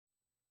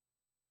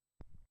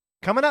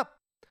Coming up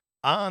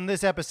on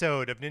this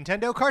episode of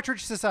Nintendo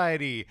Cartridge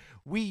Society,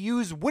 we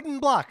use wooden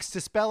blocks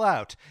to spell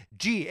out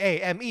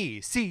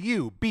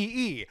GAMECUBE.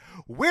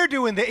 We're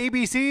doing the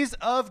ABCs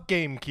of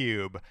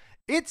GameCube.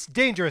 It's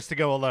dangerous to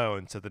go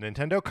alone, so the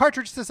Nintendo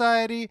Cartridge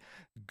Society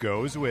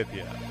goes with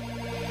you.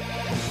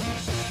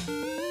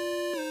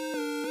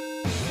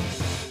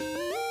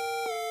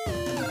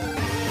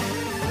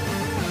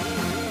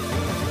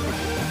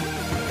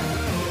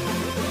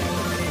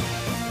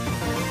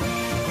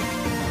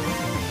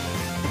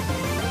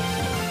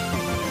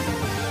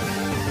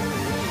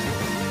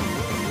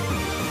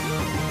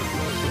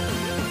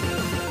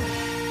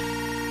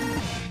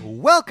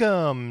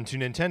 Welcome to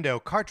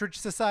Nintendo Cartridge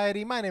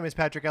Society. My name is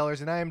Patrick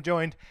Ellers, and I am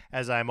joined,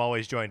 as I am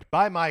always joined,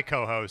 by my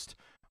co-host,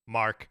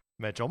 Mark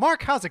Mitchell.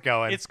 Mark, how's it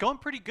going? It's going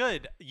pretty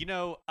good. You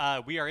know,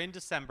 we are in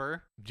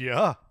December.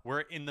 Yeah.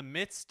 We're in the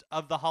midst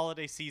of the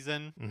holiday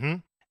season. Mm-hmm.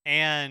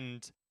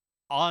 And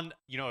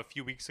a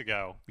few weeks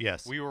ago,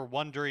 Yes. we were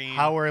wondering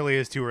How early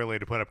is too early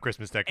to put up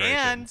Christmas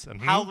decorations?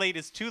 and how late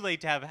is too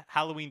late to have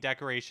Halloween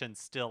decorations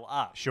still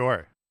up.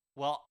 Sure.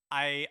 Well,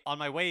 on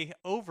my way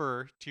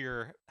over to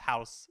your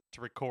house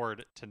to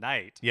record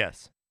tonight,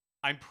 Yes.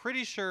 I'm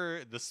pretty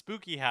sure the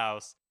spooky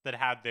house that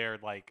had their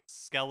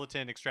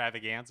skeleton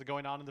extravaganza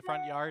going on in the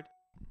front yard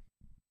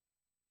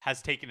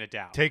has taken it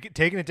down.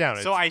 Taking it down.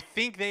 So I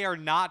think they are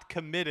not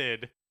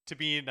committed to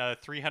being a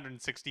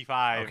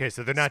 365. Okay,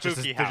 so they're not just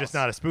spooky they're just house.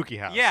 not a spooky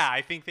house. Yeah,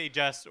 I think they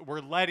just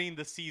were letting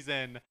the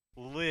season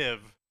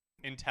live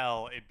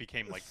until it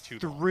became too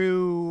long.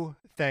 Through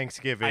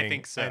Thanksgiving, I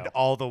think so. and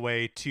all the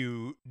way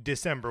to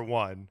December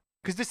 1.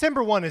 Because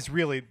December 1 is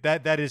really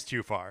that is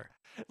too far.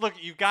 Look,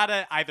 you've got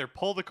to either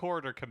pull the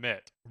cord or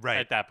commit Right.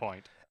 at that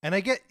point. And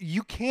I get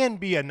you can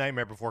be a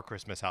Nightmare Before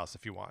Christmas house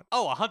if you want.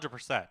 Oh,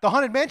 100%. The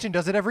Haunted Mansion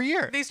does it every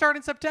year. They start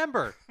in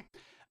September.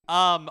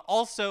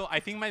 Also, I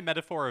think my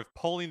metaphor of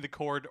pulling the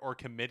cord or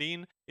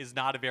committing is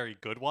not a very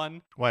good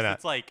one. Why not?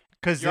 It's like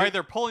 'Cause you're it-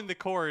 either pulling the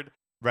cord,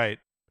 Right.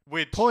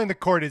 which Pulling the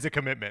cord is a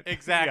commitment.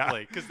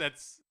 exactly, because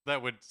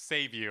that would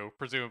save you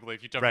presumably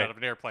if you jumped Right. out of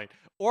an airplane,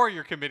 or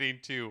you're committing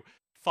to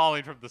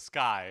falling from the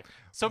sky.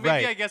 So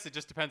maybe Right. I guess it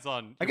just depends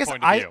on I your guess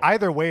point of view.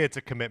 either way it's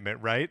a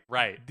commitment, right?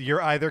 Right.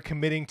 You're either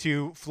committing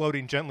to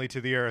floating gently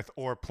to the earth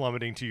or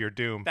plummeting to your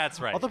doom. That's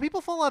right. Although people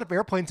fall out of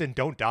airplanes and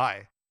don't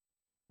die.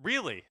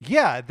 Really?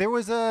 Yeah, there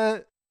was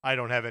I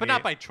don't have any. But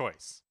not by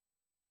choice.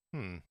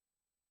 No.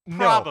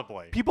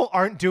 Probably. People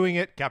aren't doing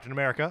it. Captain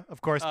America, of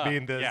course,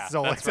 being the yeah,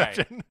 sole that's right.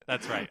 exception.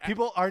 That's right.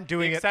 People aren't The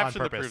doing it on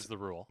exception that purpose. proves the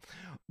rule.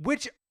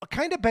 Which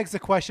kind of begs the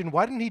question,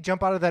 why didn't he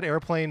jump out of that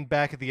airplane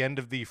back at the end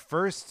of the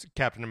first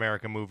Captain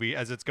America movie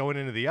as it's going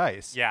into the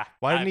ice? Yeah.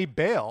 Why didn't he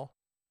bail?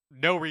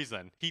 No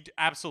reason. He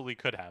absolutely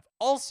could have.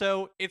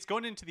 Also, it's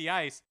going into the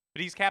ice,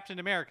 but he's Captain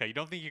America. You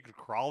don't think he could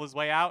crawl his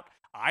way out?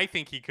 I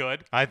think he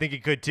could. I think he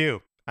could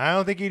too. I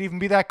don't think he'd even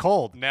be that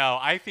cold. No,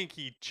 I think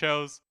he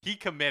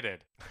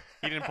committed.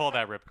 He didn't pull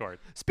that ripcord.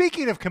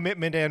 Speaking of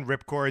commitment and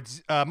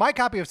ripcords, my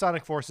copy of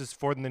Sonic Forces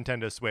for the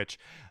Nintendo Switch,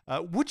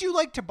 would you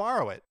like to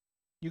borrow it?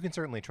 You can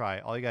certainly try.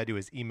 All you got to do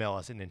is email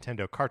us at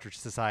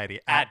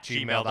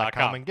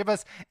nintendocartridgesociety@gmail.com and give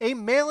us a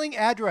mailing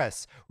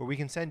address where we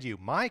can send you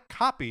my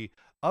copy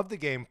of the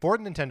game for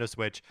the Nintendo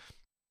Switch.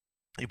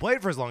 You play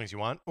it for as long as you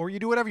want, or you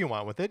do whatever you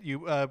want with it. You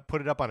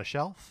put it up on a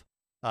shelf.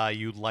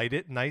 You light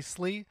it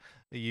nicely.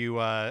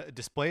 You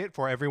display it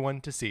for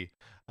everyone to see.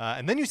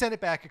 And then you send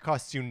it back. It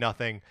costs you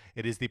nothing.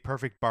 It is the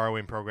perfect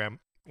borrowing program.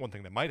 One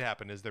thing that might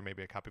happen is there may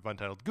be a copy of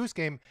Untitled Goose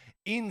Game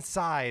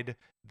inside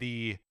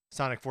the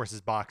Sonic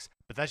Forces box,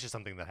 but that's just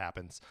something that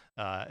happens.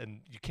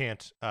 And you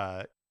can't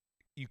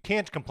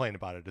complain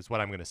about it, is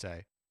what I'm going to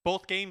say.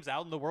 Both games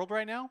out in the world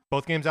right now?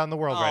 Both games out in the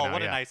world right now. Oh,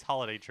 what a yeah. nice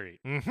holiday treat.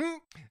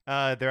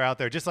 Mm-hmm. They're out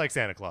there just like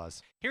Santa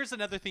Claus. Here's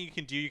another thing you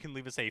can do. You can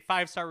leave us a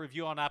 5-star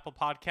review on Apple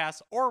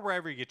Podcasts or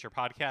wherever you get your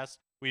podcasts.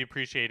 We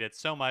appreciate it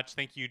so much.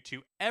 Thank you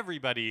to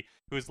everybody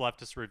who has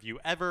left us a review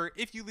ever.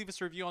 If you leave us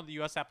a review on the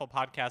US Apple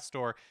Podcast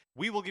Store,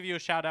 we will give you a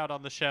shout out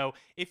on the show.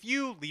 If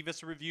you leave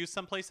us a review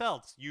someplace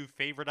else, you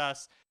favorite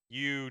us,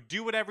 you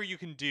do whatever you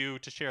can do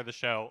to share the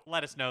show,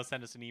 let us know,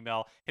 send us an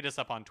email, hit us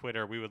up on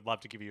Twitter. We would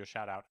love to give you a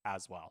shout out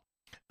as well.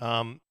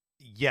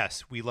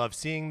 Yes, we love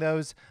seeing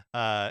those.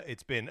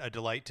 It's been a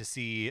delight to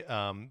see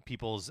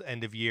people's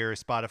end of year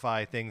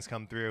Spotify things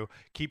come through.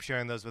 Keep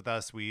sharing those with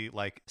us. We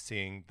like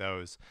seeing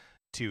those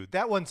too.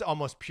 That one's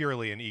almost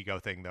purely an ego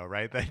thing though,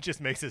 right? That just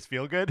makes us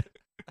feel good.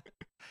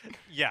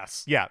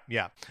 Yes. Yeah.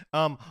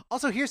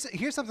 Also, here's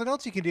something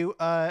else you can do,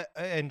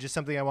 and just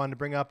something I wanted to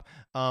bring up.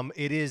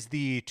 It is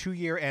the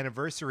 2-year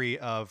anniversary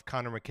of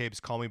Connor McCabe's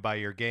Call Me By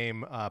Your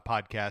Game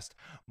podcast.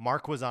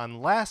 Mark was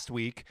on last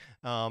week,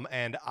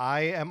 and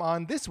I am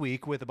on this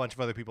week with a bunch of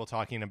other people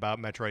talking about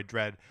Metroid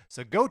Dread.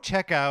 So go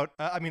check out,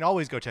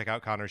 always go check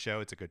out Connor's show.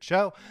 It's a good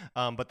show.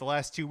 But the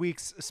last 2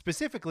 weeks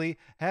specifically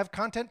have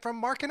content from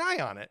Mark and I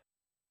on it.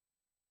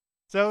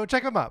 So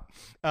check them out.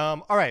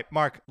 All right,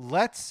 Mark,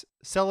 let's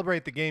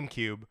celebrate the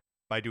GameCube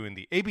by doing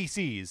the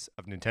ABCs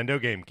of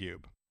Nintendo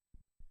GameCube.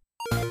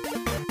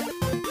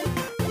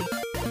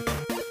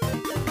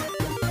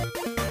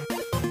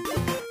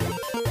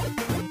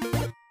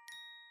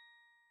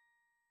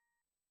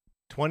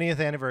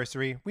 20th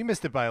anniversary. We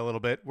missed it by a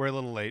little bit. We're a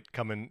little late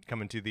coming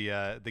to the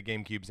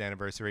GameCube's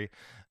anniversary.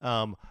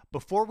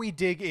 Before we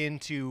dig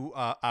into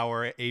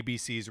our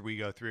ABCs, where we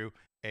go through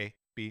A,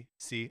 B,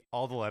 C,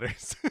 all the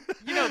letters.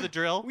 You know the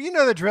drill. You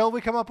know the drill. We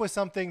come up with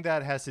something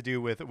that has to do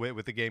with the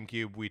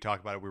GameCube. We talk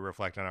about it. We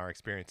reflect on our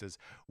experiences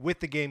with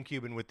the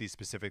GameCube and with these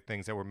specific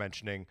things that we're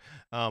mentioning.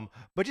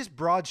 But just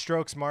broad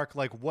strokes, Mark,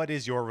 like what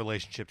is your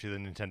relationship to the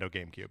Nintendo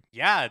GameCube?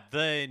 Yeah,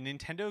 the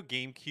Nintendo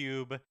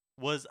GameCube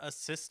was a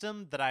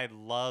system that I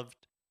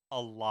loved a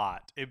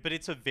lot. But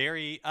it's a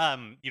very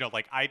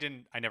like I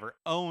never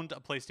owned a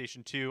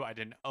PlayStation 2. I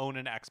didn't own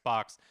an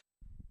Xbox.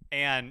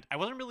 And I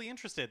wasn't really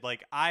interested.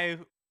 Like I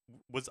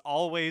was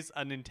always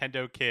a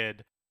Nintendo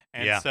kid.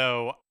 And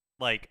so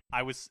like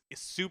I was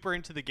super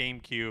into the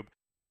GameCube.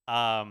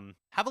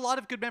 Have a lot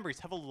of good memories.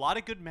 Have a lot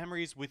of good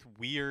memories with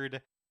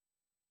weird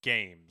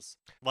games.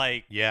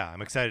 Like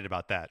I'm excited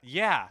about that.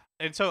 Yeah.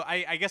 And so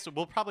I guess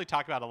we'll probably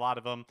talk about a lot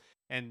of them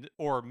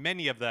or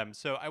many of them.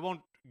 So I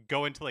won't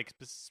go into like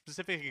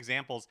specific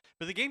examples,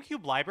 but the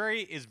GameCube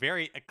library is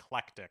very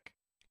eclectic.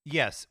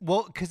 Yes.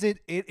 Well, because it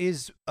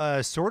is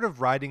sort of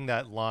riding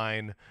that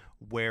line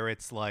where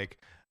it's like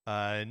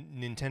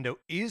Nintendo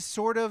is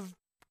sort of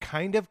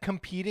kind of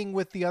competing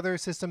with the other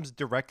systems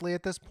directly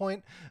at this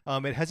point.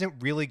 It hasn't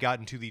really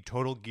gotten to the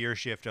total gear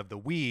shift of the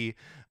Wii,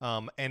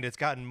 and it's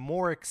gotten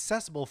more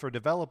accessible for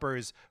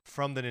developers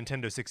from the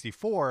Nintendo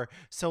 64.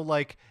 So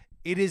like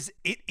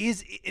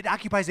it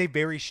occupies a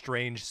very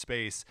strange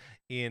space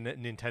in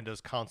Nintendo's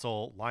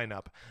console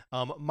lineup.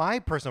 My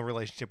personal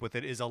relationship with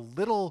it is a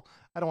little,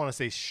 I don't want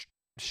to say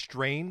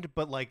strained,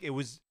 but like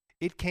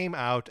it came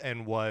out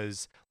and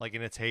was like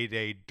in its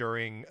heyday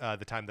during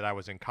the time that I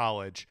was in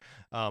college,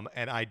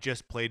 and I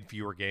just played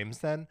fewer games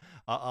then.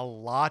 A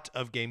lot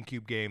of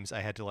GameCube games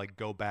I had to like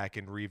go back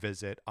and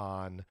revisit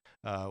on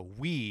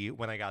Wii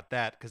when I got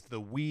that, because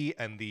the Wii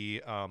and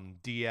the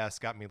DS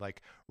got me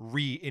like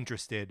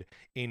re-interested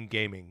in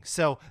gaming.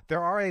 So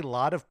there are a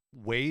lot of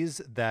ways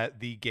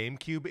that the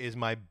GameCube is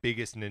my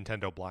biggest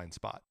Nintendo blind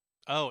spot.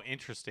 Oh,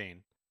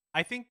 interesting.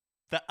 I think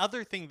the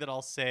other thing that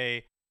I'll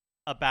say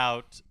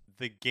about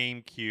the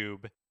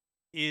GameCube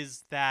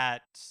is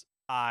that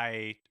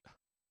I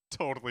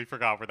totally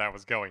forgot where that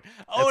was going.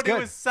 Oh, and good. It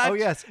was such. Oh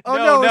yes. Oh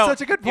no, it's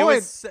such a good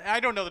point. I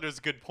don't know that it was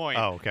a good point.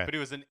 Oh, okay. But it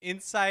was an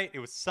insight. It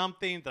was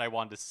something that I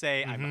wanted to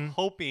say. I'm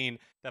hoping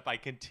that by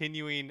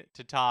continuing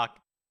to talk,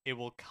 it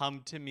will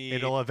come to me.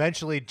 It'll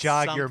eventually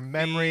jog your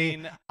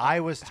memory. I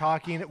was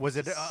talking. Was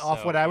it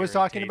off what I was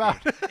talking about?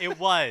 It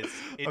was.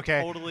 It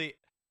okay. Totally.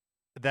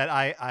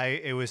 That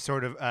it was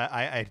sort of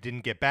I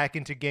didn't get back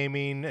into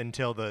gaming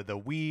until the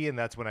Wii, and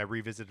that's when I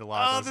revisited a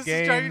lot of those games. Oh,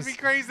 this is driving me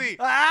crazy.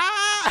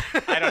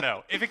 I don't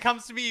know. If it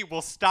comes to me,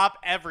 we'll stop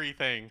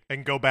everything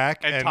and go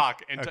back and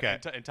talk and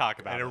talk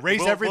about and it.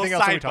 Erase everything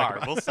else we talked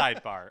about. We'll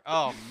sidebar.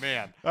 Oh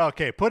man.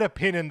 Okay, put a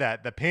pin in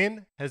that. The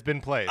pin has been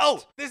placed.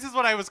 Oh, this is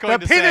what I was going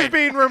to say. The say. pin is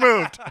being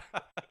removed.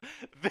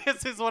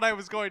 This is what I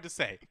was going to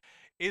say.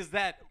 Is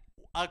that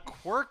a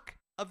quirk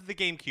of the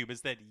GameCube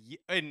is that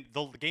in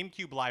the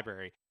GameCube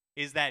library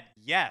is that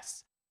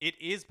yes, it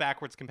is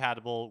backwards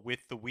compatible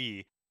with the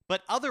Wii,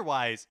 but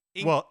otherwise,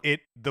 the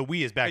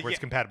Wii is backwards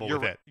compatible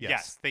with it.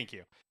 Yes, thank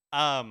you.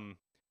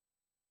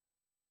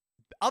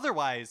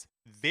 Otherwise,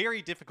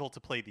 very difficult to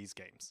play these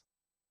games.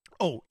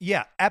 Oh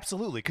yeah,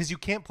 absolutely, because you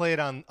can't play it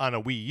on a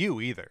Wii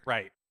U either.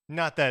 Right.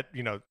 Not that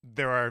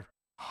there are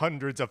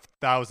hundreds of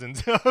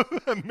thousands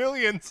of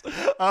millions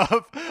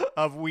of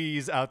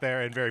Wiis out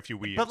there and very few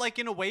Wii U's. But like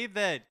in a way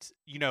that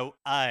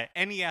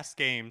NES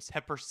games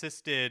have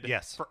persisted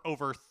for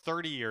over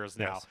 30 years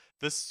now. Yes.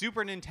 The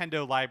Super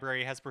Nintendo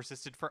library has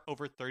persisted for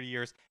over 30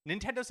 years.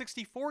 Nintendo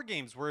 64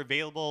 games were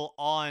available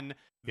on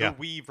the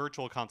Wii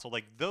Virtual Console.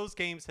 Like those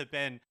games have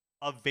been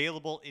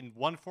available in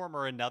one form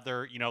or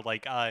another,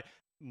 like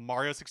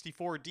Mario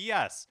 64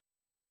 DS,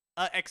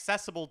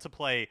 accessible to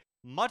play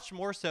much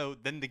more so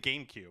than the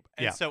GameCube.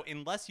 And so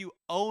unless you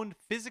own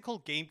physical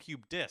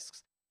GameCube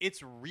discs,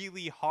 it's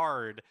really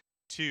hard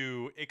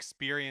to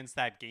experience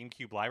that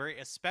GameCube library,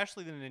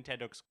 especially the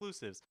Nintendo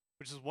exclusives,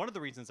 which is one of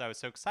the reasons I was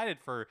so excited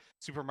for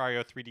Super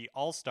Mario 3D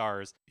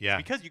All-Stars. Yeah.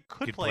 Because you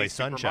could play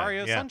Super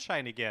Mario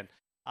Sunshine again.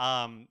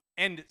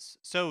 And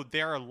so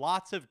there are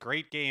lots of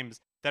great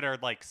games that are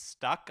like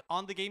stuck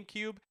on the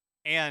GameCube,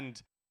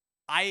 and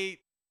I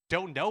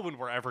don't know when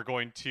we're ever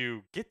going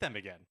to get them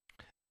again.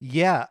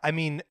 Yeah, I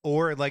mean,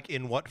 or like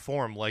in what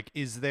form? Like,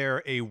 is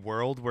there a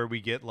world where we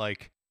get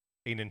like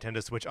a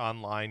Nintendo Switch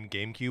Online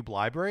GameCube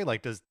library?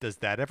 Like, does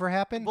that ever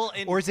happen? Well,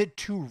 or is it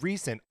too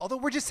recent? Although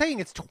we're just saying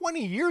it's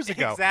 20 years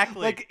ago.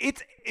 Exactly. Like,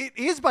 it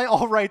is by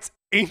all rights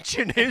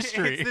ancient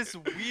history. It's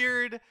this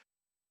weird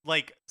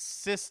like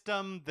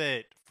system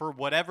that for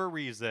whatever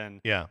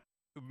reason,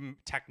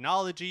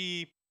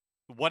 technology,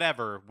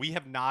 whatever, we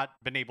have not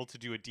been able to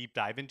do a deep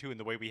dive into in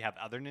the way we have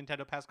other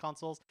Nintendo past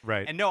consoles.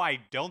 Right. And no, I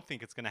don't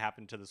think it's going to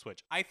happen to the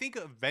Switch. I think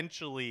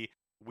eventually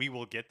we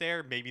will get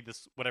there. Maybe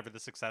this, whatever the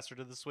successor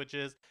to the Switch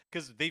is,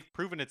 because they've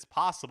proven it's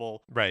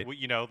possible. Right.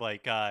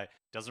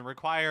 Doesn't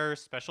require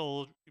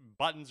special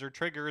buttons or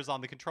triggers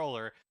on the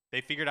controller.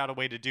 They figured out a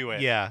way to do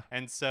it. Yeah.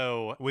 And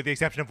so With the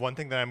exception of one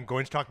thing that I'm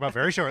going to talk about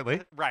very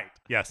shortly. right.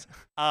 Yes.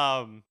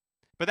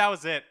 But that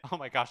was it. Oh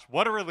my gosh,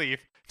 what a relief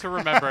to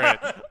remember it.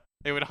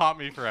 It would haunt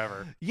me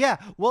forever. Yeah,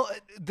 well,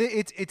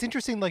 it's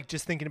interesting, like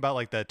just thinking about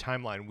like the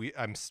timeline.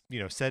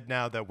 Said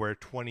now that we're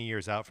 20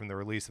 years out from the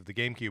release of the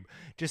GameCube.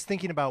 Just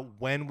thinking about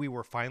when we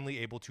were finally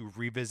able to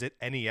revisit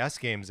NES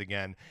games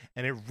again,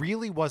 and it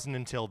really wasn't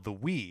until the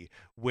Wii,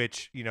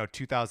 which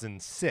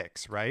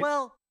 2006, right?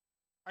 Well,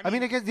 I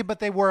mean, I guess, but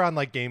they were on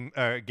like Game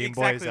Boy.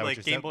 exactly,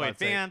 like Game Boy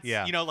Advance.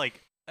 Yeah,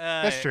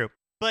 That's true.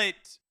 But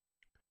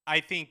I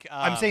think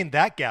I'm saying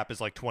that gap is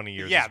like 20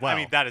 years as well. I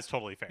mean, that is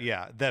totally fair.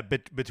 Yeah, that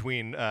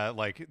between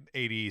like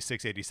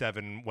 86,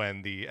 87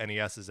 when the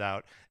NES is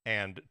out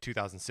and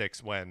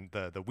 2006 when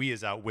the Wii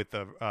is out with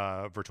the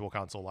Virtual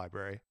Console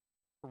library.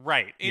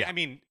 Right. Yeah. I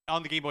mean,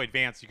 on the Game Boy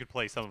Advance, you could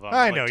play some of them.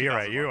 I know, you're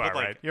right. You are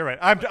right. You're right.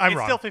 I'm it's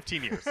wrong. still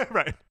 15 years.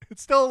 Right.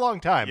 It's still a long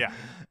time. Yeah.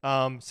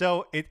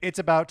 So it's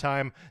about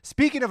time.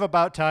 Speaking of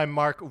about time,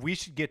 Mark, we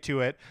should get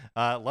to it.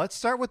 Let's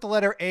start with the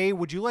letter A.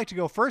 Would you like to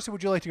go first or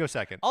would you like to go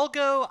second?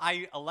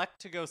 I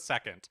elect to go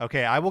second.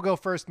 Okay, I will go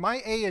first.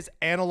 My A is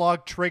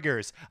analog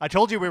triggers. I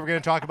told you we were going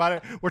to talk about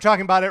it. We're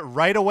talking about it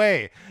right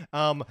away.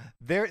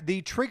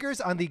 The triggers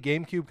on the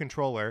GameCube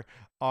controller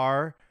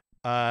are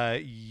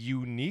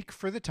unique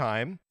for the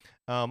time.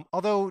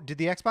 Although, did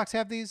the Xbox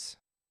have these?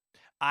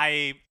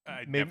 I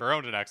never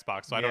owned an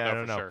Xbox, so I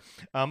don't know for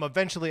sure.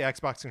 Eventually,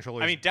 Xbox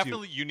controllers. I mean,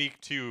 definitely unique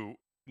to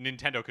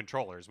Nintendo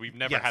controllers. We've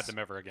never had them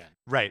ever again.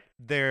 Right.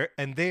 They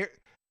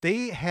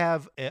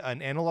have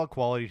an analog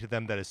quality to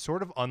them that is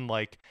sort of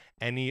unlike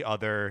any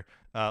other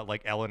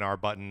like L and R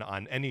button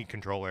on any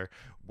controller,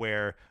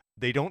 where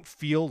they don't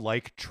feel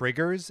like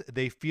triggers.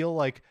 They feel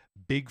like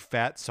big,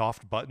 fat,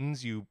 soft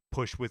buttons you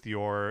push with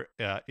your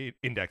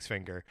index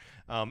finger.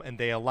 And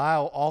they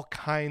allow all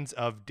kinds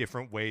of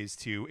different ways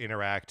to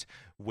interact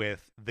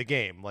with the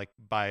game, like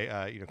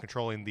by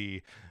controlling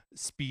the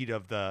speed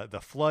of the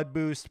flood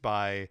boost,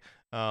 by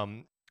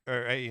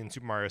or in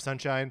Super Mario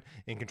Sunshine,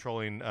 in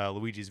controlling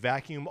Luigi's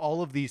vacuum.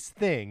 All of these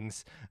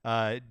things,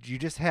 you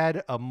just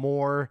had a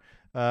more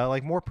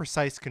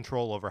precise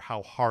control over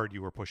how hard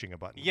you were pushing a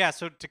button. Yeah,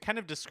 so to kind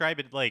of describe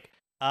it, like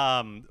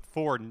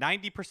for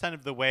 90%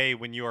 of the way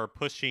when you are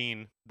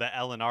pushing the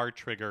L and R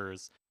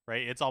triggers,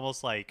 right, it's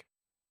almost like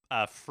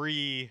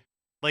free,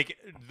 like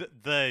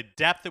the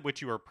depth at which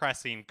you were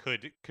pressing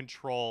could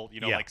control,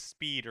 like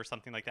speed or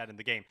something like that in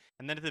the game.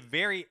 And then at the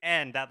very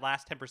end, that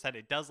last 10%,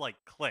 it does like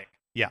click.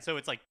 Yeah. So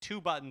it's like two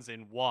buttons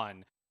in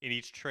one in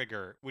each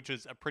trigger, which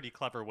is a pretty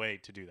clever way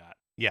to do that.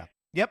 Yeah.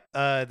 Yep.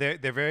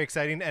 They're very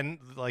exciting, and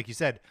like you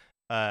said,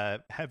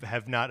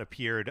 have not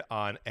appeared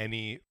on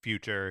any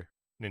future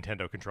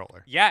Nintendo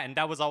controller. Yeah, and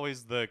that was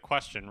always the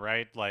question,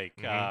 right?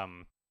 Like,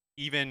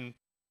 even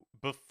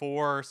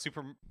before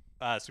Super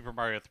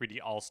Mario 3D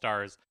All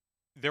Stars,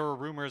 there were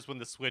rumors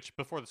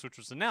before the Switch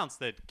was announced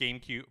that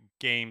GameCube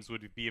games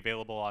would be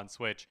available on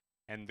Switch,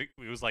 and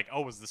it was like,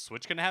 oh, was the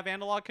Switch going to have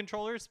analog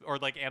controllers or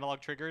like analog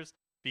triggers?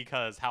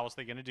 Because how else are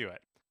they going to do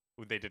it?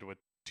 They did it with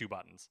two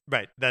buttons.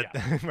 Right.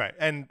 Right.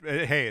 And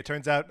hey, it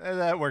turns out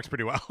that works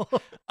pretty well.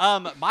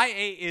 My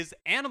A is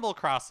Animal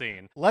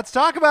Crossing. Let's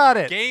talk about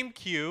it.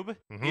 GameCube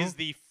is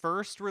the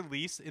first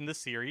release in the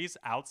series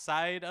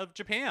outside of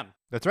Japan.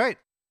 That's right.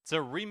 It's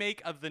a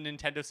remake of the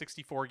Nintendo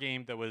 64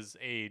 game that was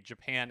a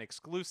Japan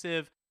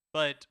exclusive,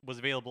 but was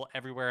available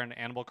everywhere in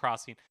Animal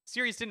Crossing.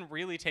 Series didn't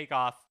really take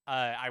off,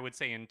 I would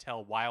say,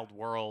 until Wild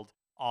World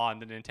on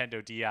the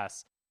Nintendo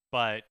DS.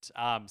 But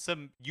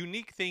some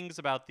unique things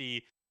about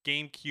the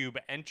GameCube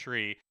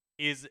entry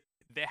is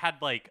they had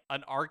like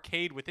an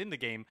arcade within the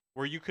game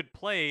where you could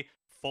play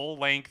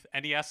full-length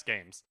NES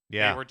games.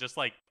 Yeah. They were just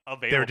like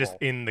available. They were just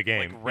in the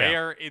game. Like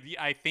rare,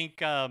 I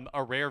think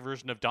a rare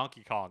version of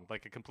Donkey Kong,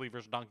 like a complete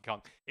version of Donkey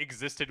Kong,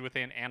 existed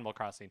within Animal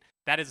Crossing.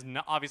 That is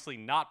obviously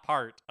not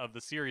part of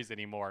the series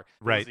anymore.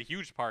 Right. It was a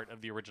huge part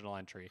of the original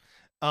entry.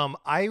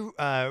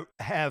 I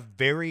have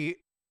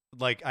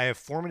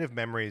formative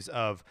memories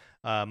of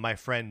my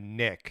friend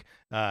Nick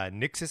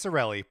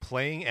Cicerelli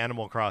playing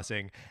Animal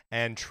Crossing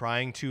and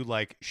trying to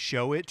like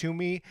show it to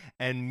me,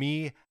 and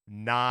me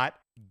not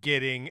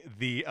getting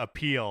the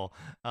appeal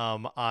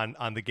on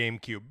the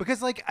GameCube,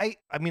 because like I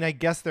mean I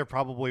guess there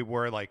probably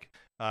were like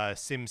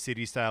Sim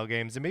City style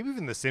games, and maybe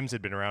even the Sims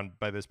had been around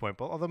by this point,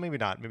 but although maybe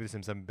not, maybe the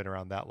Sims haven't been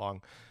around that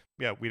long.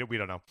 Yeah, we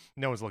don't know.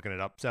 No one's looking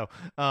it up. So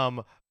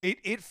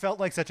it felt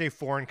like such a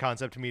foreign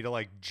concept to me to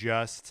like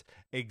just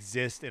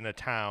exist in a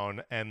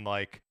town and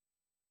like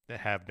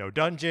have no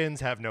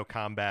dungeons, have no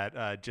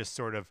combat, just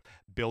sort of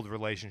build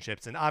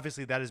relationships. And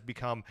obviously that has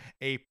become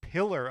a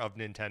pillar of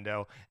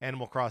Nintendo.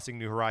 Animal Crossing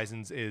New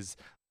Horizons is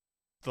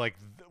like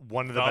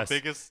one of the best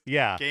biggest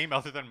game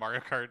other than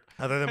Mario Kart.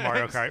 Other than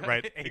Mario Kart,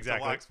 right?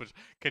 Exactly. Deluxe, which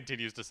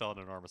continues to sell an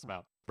enormous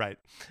amount. Right.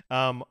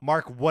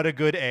 Mark, what a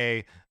good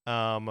A.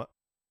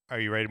 Are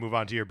you ready to move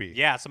on to your B?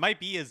 Yeah, so my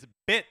B is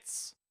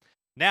Bits.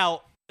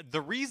 Now, the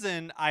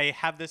reason I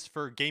have this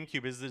for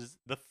GameCube is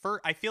the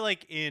first. I feel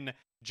like in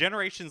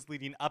generations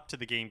leading up to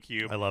the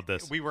GameCube, I love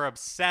this. we were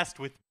obsessed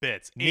with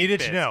bits. 8 Needed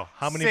bits, to know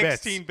how many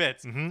 16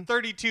 bits, Mhm.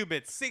 32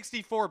 bits,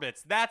 64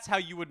 bits. That's how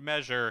you would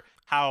measure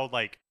how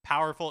like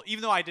powerful.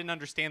 Even though I didn't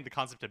understand the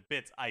concept of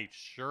bits, I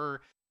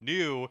sure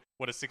knew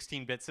what a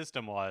 16-bit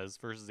system was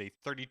versus a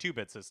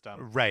 32-bit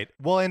system. Right.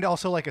 Well, and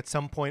also like at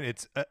some point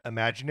it's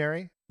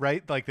imaginary,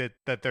 right? Like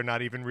that they're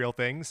not even real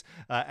things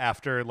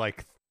after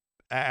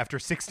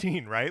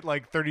 16, right?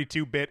 Like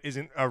 32-bit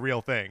isn't a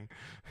real thing.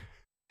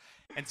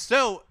 And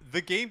so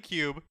the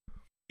GameCube,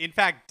 in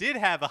fact, did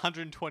have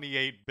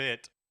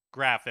 128-bit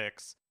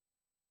graphics,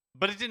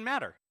 but it didn't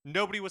matter.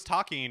 Nobody was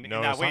talking No in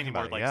one that was way talking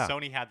anymore. about it, Like yeah.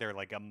 Sony had their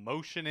like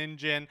emotion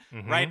engine,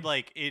 Mhm. right?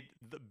 Like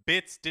the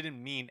bits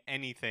didn't mean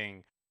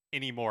anything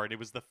anymore. And it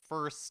was the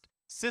first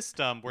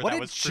system where What that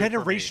a was true for me.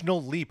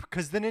 generational leap,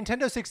 because the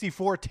Nintendo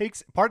 64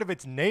 takes part of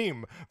its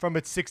name from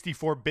its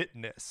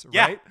 64-bitness,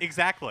 Yeah, right?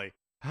 exactly.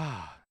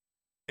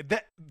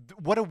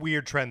 What a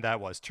weird trend that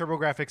was.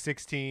 TurboGrafx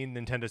 16,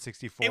 Nintendo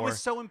 64. It was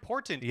so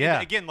important. Yeah.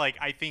 And again, like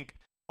I think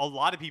a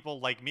lot of people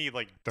like me,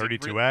 like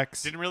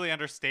 32X. didn't really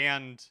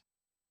understand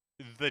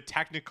the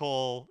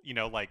technical,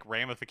 like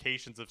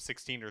ramifications of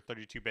 16 or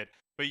 32-bit,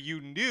 but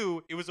you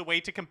knew it was a way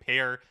to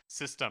compare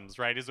systems,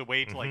 right? As a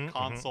way to like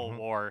console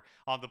war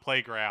on the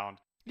playground.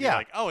 You're Yeah.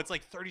 like, oh, it's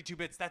like 32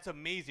 bits. That's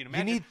amazing.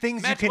 You need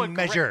things you can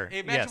measure.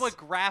 Imagine Yes. what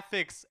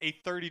graphics a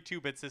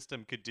 32-bit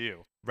system could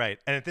do. Right.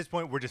 And at this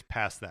point, we're just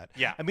past that.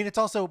 Yeah. I mean, it's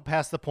also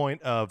past the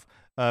point of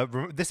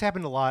this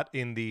happened a lot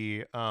in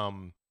the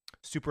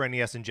Super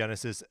NES and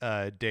Genesis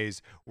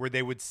days, where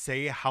they would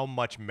say how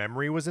much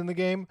memory was in the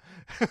game.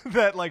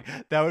 that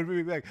would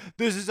be like,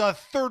 this is a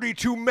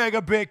 32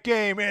 megabit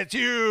game. It's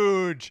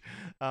huge.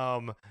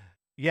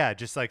 Yeah,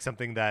 just like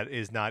something that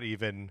is not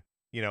even,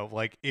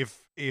 like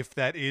if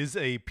that is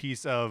a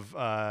piece of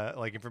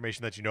like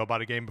information that you know about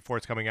a game before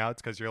it's coming out,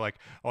 it's because you're like,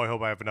 oh, I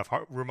hope I have enough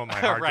room on my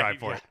hard Right, drive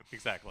for yeah, it.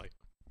 Exactly.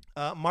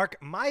 Mark,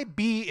 my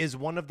B is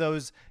one of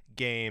those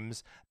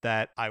games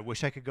that I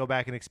wish I could go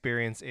back and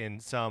experience in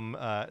some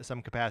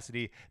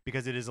capacity,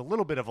 because it is a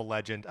little bit of a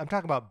legend. I'm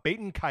talking about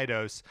Baten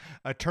Kaitos,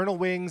 Eternal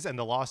Wings and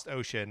the Lost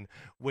Ocean,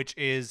 which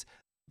is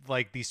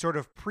like the sort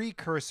of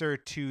precursor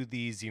to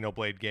the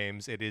Xenoblade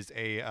games. It is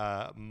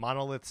a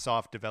Monolith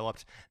Soft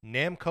developed,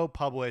 Namco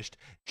published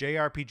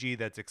JRPG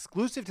that's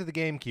exclusive to the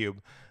GameCube,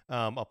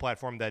 a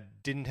platform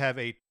that didn't have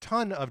a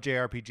ton of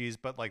JRPGs,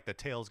 but like the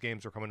Tales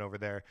games were coming over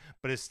there,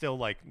 but it's still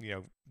like,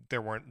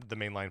 there weren't the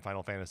mainline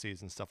Final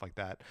Fantasies and stuff like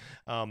that.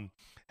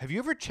 Have you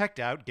ever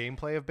checked out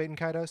gameplay of Baten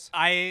Kaitos?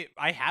 I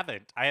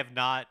haven't. I have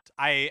not.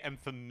 I am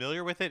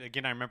familiar with it.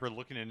 Again, I remember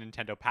looking at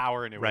Nintendo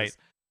Power and it was,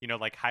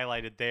 like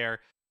highlighted there.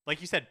 Like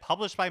you said,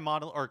 published by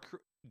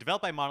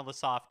developed by Monolith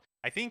Soft.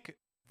 I think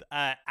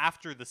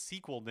after the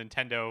sequel,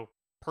 Nintendo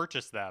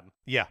purchased them.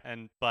 Yeah.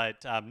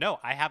 But no,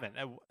 I haven't.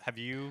 Have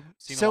you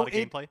seen a lot of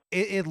gameplay?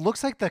 It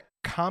looks like the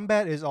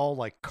combat is all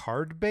like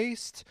card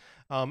based,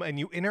 and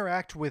you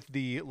interact with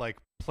the like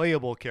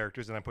playable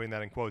characters, and I'm putting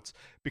that in quotes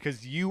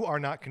because you are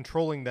not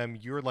controlling them.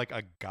 You're like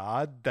a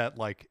god that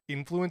like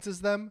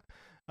influences them.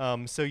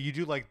 So you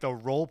do like the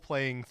role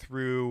playing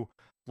through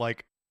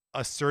like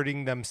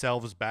asserting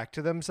themselves back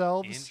to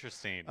themselves.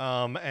 Interesting.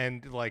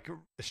 And like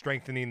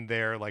strengthening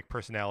their like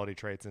personality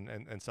traits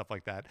and stuff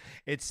like that.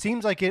 It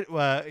seems like it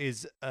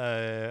is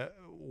a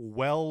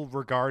well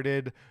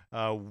regarded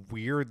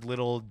weird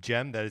little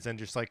gem that is then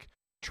just like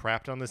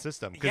trapped on the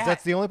system, because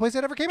that's the only place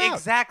it ever came out.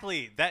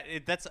 Exactly.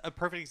 That's a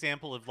perfect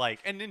example of like,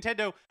 and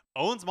Nintendo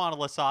owns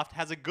Monolith Soft,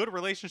 has a good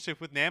relationship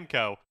with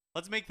Namco.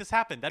 Let's make this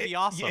happen. That'd be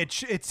awesome.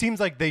 It seems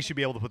like they should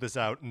be able to put this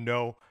out,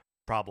 no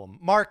problem.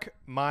 Mark,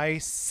 my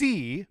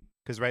C,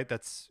 because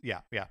that's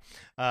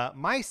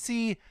my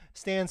C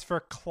stands for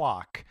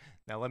clock.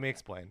 Now let me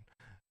explain.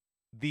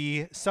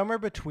 The summer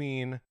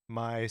between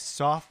my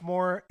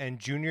sophomore and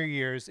junior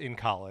years in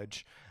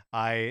college,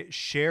 I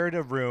shared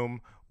a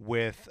room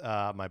with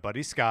my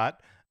buddy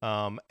Scott,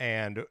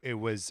 and it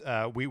was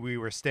we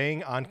were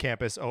staying on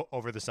campus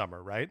over the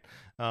summer, right?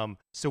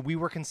 So we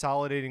were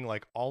consolidating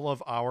like all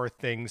of our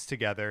things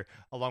together,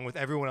 along with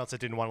everyone else that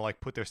didn't want to like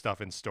put their stuff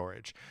in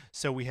storage.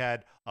 So we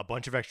had a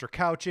bunch of extra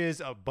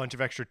couches, a bunch of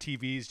extra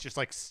TVs, just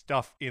like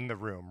stuff in the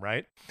room,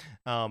 right?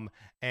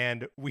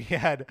 And we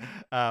had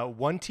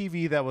one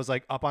TV that was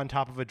like up on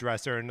top of a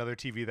dresser, another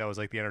TV that was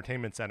like the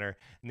entertainment center.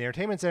 And the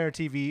entertainment center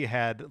TV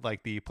had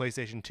like the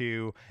PlayStation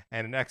 2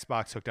 and an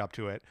Xbox hooked up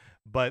to it.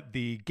 But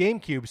the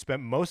GameCube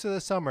spent most of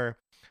the summer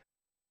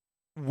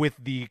with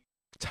the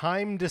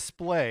time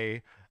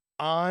display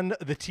on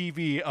the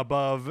TV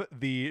above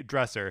the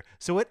dresser.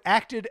 So it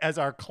acted as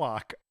our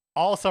clock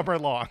all summer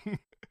long.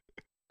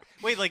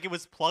 Wait, like it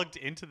was plugged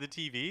into the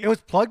TV? It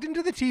was plugged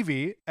into the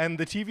TV, and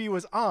the TV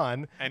was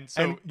on,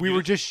 and we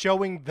were just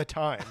showing the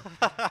time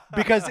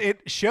because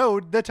it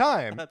showed the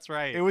time. That's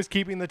right. It was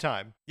keeping the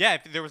time. Yeah,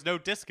 if there was no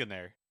disc in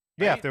there.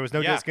 Right? Yeah, if there was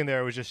no disc in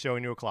there, it was just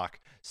showing you a clock.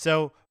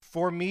 So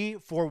for me,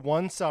 for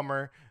one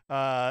summer,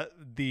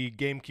 the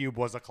GameCube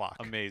was a clock.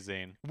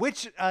 Amazing.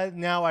 Which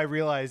now I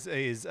realize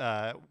is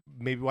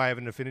maybe why I have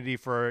an affinity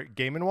for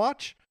Game &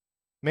 Watch.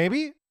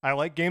 Maybe I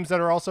like games that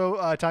are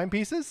also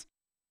timepieces.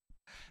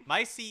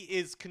 My C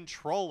is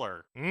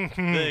controller. Mhm.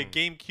 The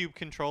GameCube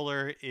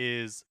controller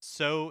is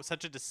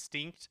such a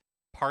distinct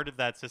part of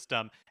that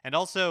system, and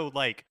also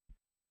like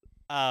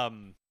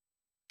um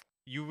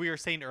we were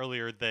saying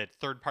earlier that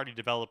third-party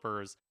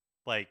developers,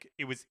 like,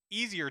 it was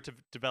easier to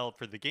develop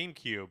for the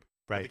GameCube,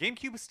 but the Right.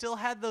 GameCube still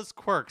had those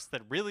quirks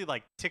that really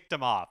like ticked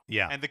them off.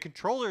 Yeah. And the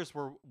controllers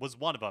was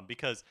one of them,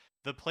 because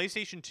the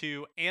PlayStation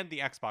 2 and the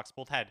Xbox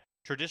both had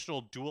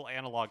traditional dual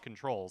analog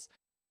controls.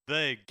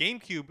 The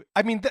GameCube,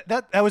 I mean,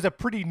 that was a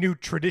pretty new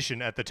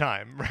tradition at the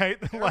time,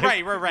 right?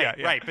 Like, right,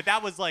 yeah. right, but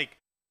that was like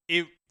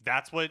it.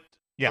 That's what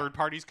Yeah. third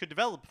parties could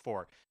develop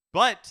for.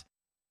 But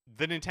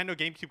the Nintendo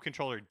GameCube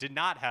controller did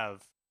not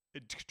have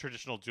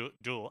traditional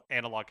dual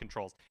analog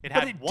controls. It But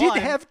had it one.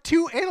 did have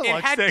two analog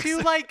It had sticks. two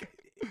like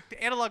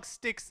analog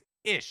sticks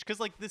ish, because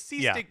like the C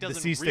Yeah, stick the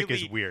doesn't C stick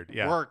is really weird,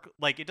 yeah. work.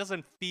 Like it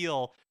doesn't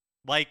feel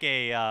like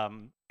a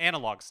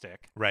analog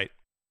stick. Right.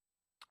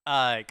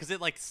 Because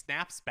it like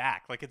snaps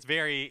back, like it's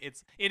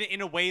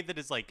in a way that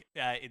is like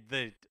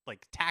the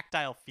like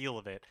tactile feel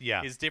of it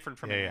Yeah. is different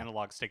from Yeah, an yeah.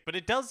 analog stick, but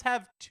it does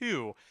have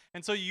two,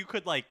 and so you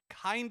could like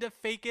kind of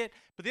fake it.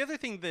 But the other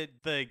thing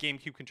that the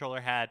GameCube controller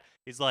had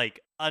is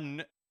like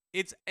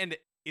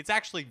it's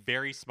actually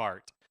very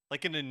smart,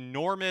 like an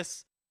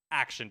enormous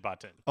action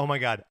button. Oh my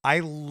god, I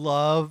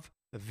love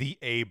the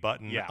A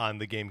button Yeah. on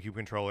the GameCube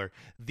controller.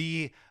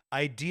 The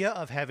idea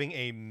of having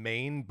a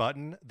main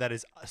button that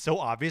is so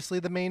obviously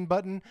the main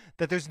button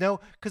that there's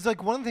no, because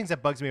like one of the things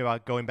that bugs me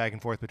about going back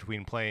and forth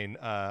between playing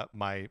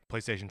my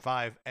PlayStation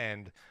 5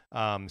 and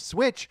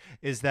Switch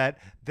is that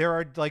there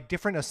are like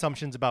different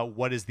assumptions about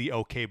what is the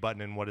OK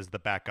button and what is the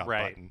backup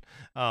Right.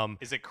 button.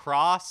 Is it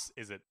cross?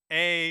 Is it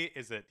A?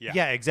 Is it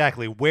Yeah,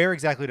 exactly. Where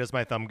exactly does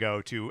my thumb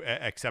go to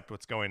accept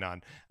what's going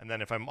on? And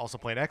then if I'm also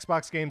playing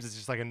Xbox games, it's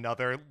just like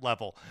another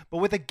level. But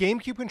with a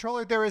GameCube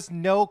controller, there is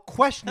no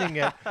questioning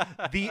it.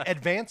 The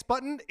advance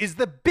button is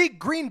the big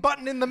green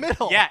button in the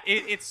middle. Yeah,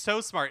 it's so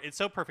smart. It's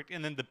so perfect.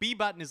 And then the B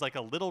button is like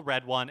a little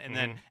red one, and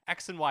then Mm-hmm.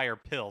 X and Y are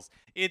pills.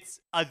 It's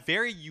a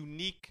very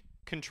unique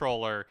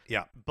controller.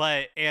 Yeah.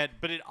 But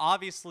it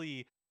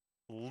obviously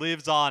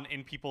lives on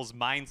in people's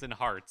minds and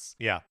hearts,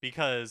 Yeah.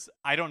 because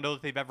I don't know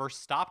that they've ever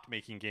stopped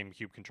making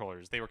GameCube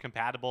controllers. They were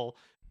compatible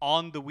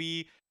on the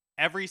Wii.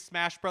 Every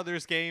Smash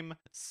Brothers game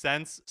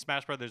since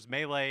Smash Brothers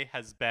Melee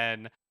has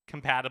been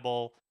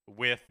compatible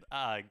with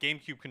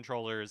GameCube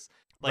controllers.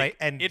 Like, right.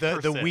 And it the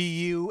persists. Wii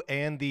U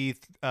and the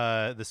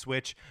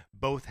Switch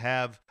both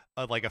have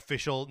like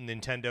official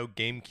Nintendo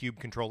GameCube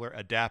controller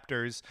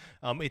adapters.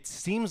 It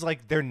seems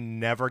like they're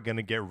never going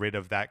to get rid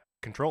of that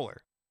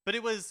controller, But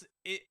it was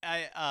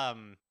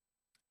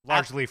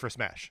largely for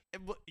Smash.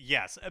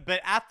 yes,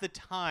 but at the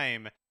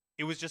time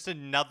it was just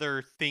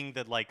another thing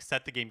that like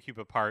set the GameCube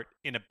apart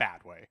in a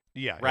bad way.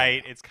 Yeah.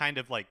 Right? It's kind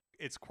of like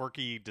it's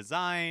quirky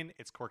design,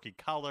 it's quirky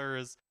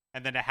colors,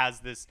 and then it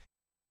has this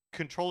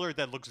controller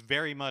that looks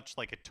very much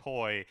like a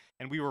toy,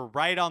 and we were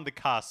right on the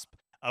cusp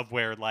of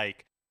where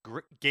like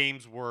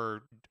games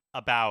were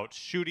about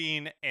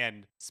shooting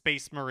and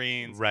space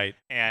marines, Right.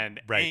 and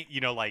Right.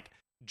 like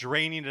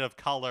draining it of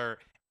color,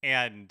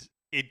 and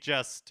it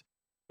just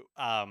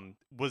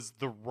was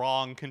the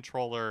wrong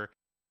controller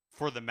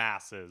for the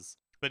masses,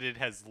 but it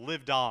has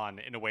lived on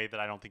in a way that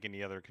I don't think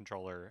any other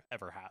controller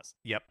ever has.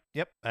 Yep.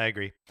 I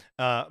agree.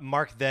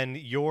 Mark, then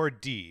your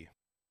D.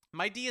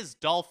 My D is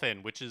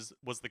Dolphin, which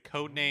was the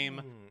code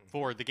name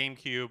for the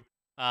GameCube.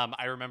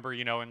 I remember,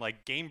 in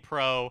like Game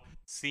Pro,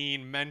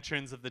 seeing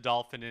mentions of the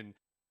Dolphin and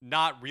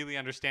not really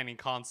understanding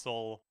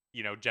console,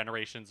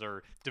 generations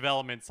or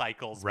development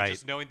cycles, Right. but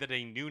just knowing that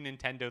a new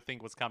Nintendo thing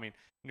was coming,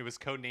 and it was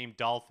codenamed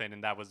Dolphin,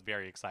 and that was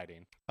very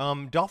exciting.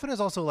 Dolphin is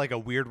also like a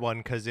weird one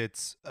because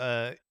it's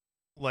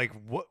like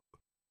what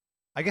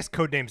I guess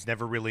code names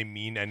never really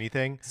mean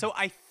anything. So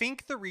I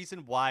think the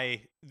reason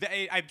why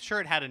I'm sure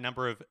it had a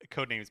number of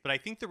code names, but I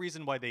think the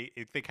reason why they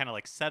kind of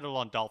like settled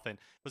on Dolphin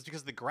was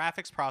because the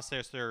graphics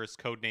processor's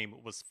code name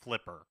was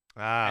Flipper.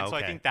 And so I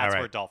Okay. think that's All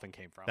where right. Dolphin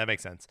came from. That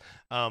makes sense.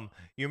 You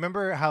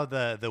remember how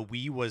the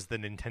Wii was the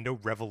Nintendo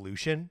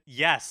Revolution?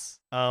 Yes.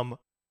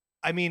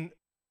 I mean,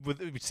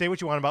 say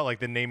what you want about like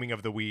the naming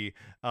of the Wii.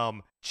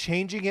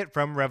 Changing it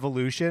from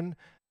Revolution,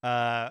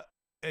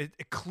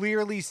 it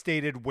clearly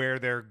stated where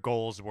their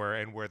goals were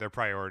and where their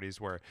priorities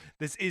were.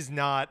 This is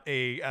not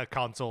a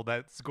console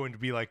that's going to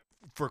be like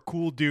for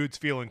cool dudes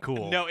feeling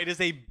cool. No, it is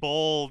a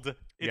bold.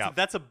 Yeah.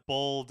 That's a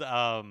bold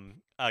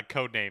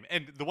code name,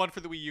 and the one for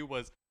the Wii U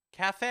was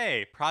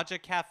Cafe,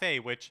 Project Cafe,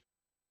 which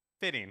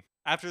fitting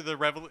after the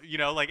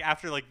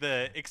after like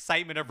the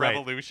excitement of Right.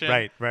 Revolution.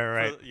 Right.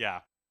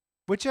 Yeah.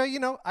 Which I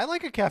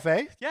like a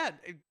cafe. Yeah.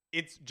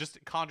 It's just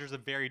conjures a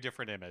very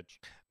different image.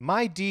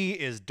 My D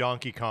is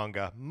Donkey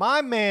Konga.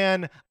 My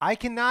man, I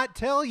cannot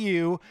tell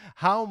you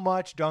how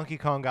much Donkey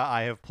Konga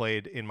I have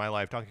played in my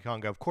life. Donkey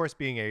Konga, of course,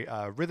 being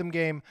a rhythm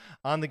game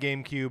on the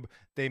GameCube.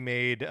 They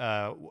made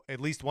at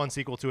least one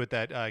sequel to it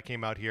that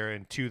came out here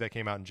and two that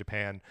came out in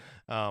Japan.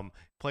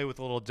 Play with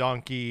a little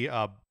donkey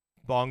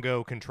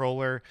bongo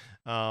controller.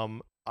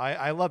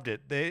 I loved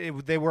it.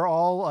 They were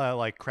all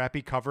like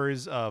crappy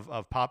covers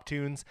of pop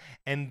tunes,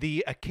 and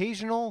the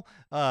occasional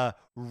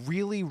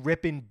really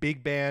ripping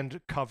big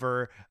band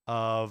cover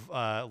of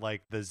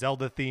like the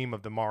Zelda theme,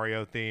 of the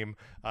Mario theme,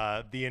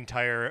 the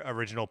entire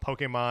original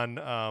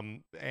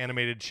Pokemon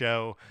animated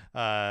show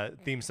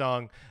theme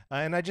song,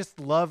 and I just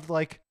loved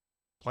like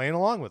playing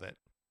along with it.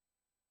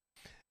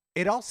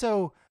 It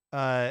also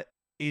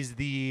is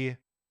the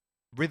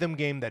rhythm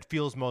game that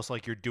feels most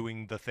like you're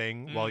doing the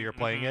thing while you're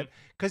playing Mm-hmm. it,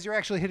 because you're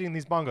actually hitting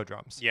these bongo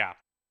drums. Yeah.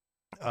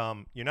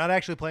 You're not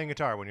actually playing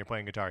guitar when you're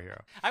playing Guitar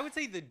Hero. I would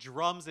say the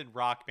drums in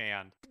Rock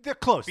Band, They're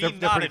close. being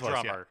They're not pretty a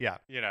close. drummer, Yeah.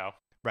 you know.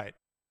 Right.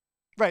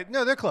 Right.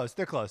 No, they're close.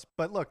 They're close.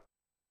 But look,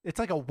 it's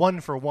like a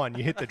 1-for-1.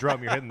 You hit the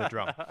drum, you're hitting the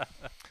drum.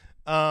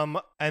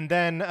 And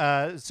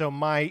then so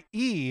my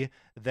E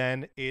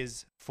then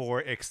is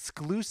for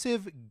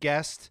exclusive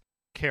guest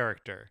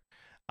character.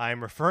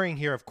 I'm referring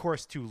here, of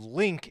course, to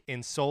Link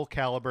in Soul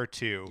Calibur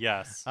 2.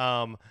 Yes.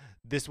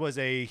 This was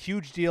a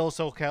huge deal.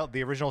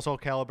 The original Soul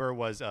Calibur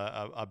was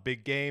a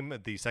big game.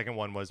 The second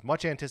one was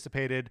much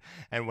anticipated.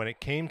 And when it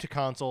came to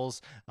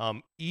consoles,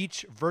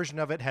 each version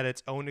of it had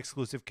its own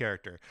exclusive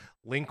character.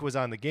 Link was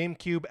on the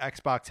GameCube,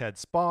 Xbox had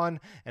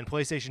Spawn, and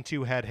PlayStation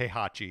 2 had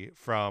Heihachi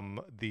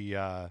from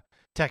the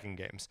Tekken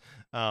games.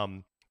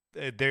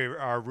 There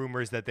are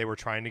rumors that they were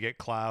trying to get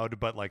Cloud,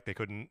 but like they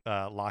couldn't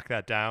lock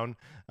that down.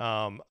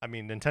 I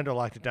mean, Nintendo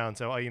locked it down,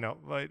 so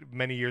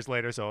many years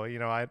later. So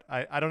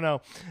I don't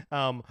know.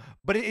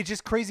 But it's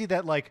just crazy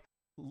that like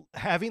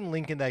having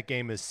Link in that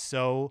game is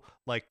so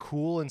like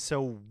cool and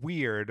so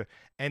weird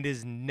and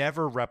is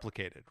never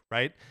replicated,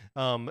 right?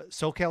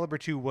 Soul Calibur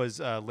 2 was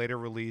later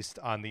released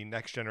on the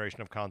next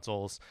generation of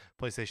consoles,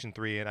 PlayStation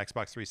 3 and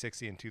Xbox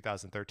 360 in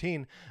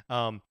 2013.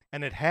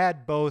 And it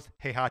had both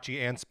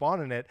Heihachi and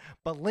Spawn in it,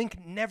 but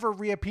Link never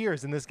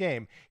reappears in this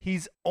game.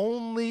 He's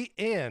only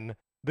in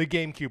the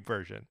GameCube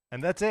version,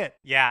 and that's it.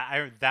 Yeah, I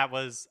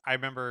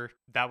remember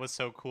that was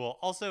so cool.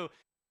 Also,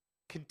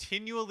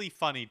 continually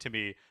funny to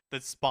me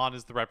that Spawn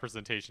is the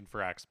representation for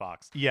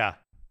Xbox. Yeah.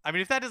 I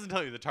mean, if that doesn't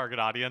tell you the target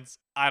audience,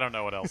 I don't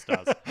know what else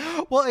does.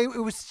 Well,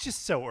 it was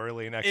just so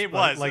early in Xbox. It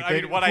was. Like, I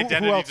mean, what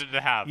identity did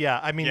it have? Yeah,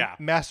 I mean, Yeah.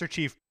 Master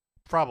Chief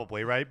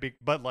probably, right?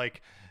 But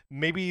like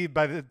maybe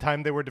by the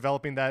time they were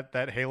developing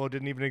that Halo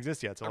didn't even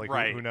exist yet. So like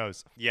Right. who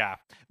knows? Yeah.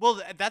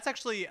 Well, that's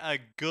actually a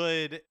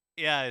good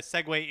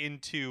segue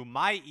into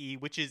my E,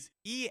 which is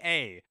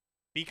EA.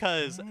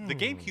 Because the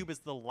GameCube is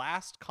the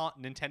last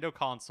Nintendo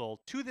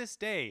console to this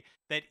day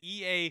that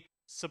EA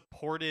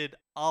supported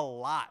a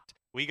lot.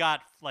 We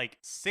got like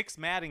 6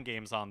 Madden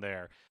games on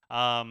there.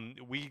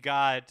 We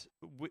got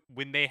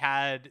when they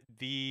had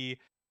the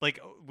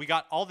we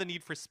got all the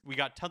we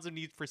got tons of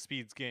Need for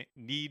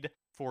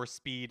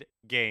Speed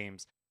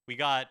games. We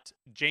got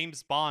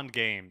James Bond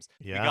games.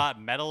 Yeah. We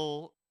got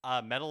Medal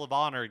of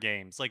Honor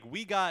games. Like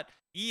we got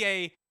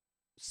EA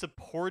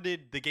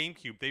supported the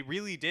GameCube. They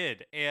really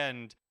did.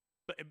 And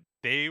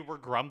they were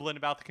grumbling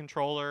about the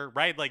controller,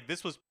 right? Like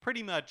this was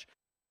pretty much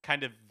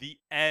kind of the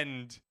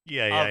end of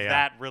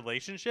that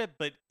relationship,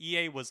 but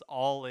EA was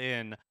all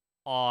in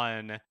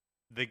on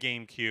the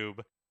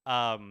GameCube.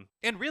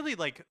 And really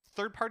like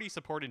third-party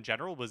support in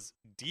general was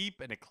deep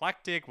and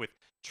eclectic with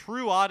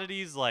true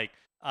oddities like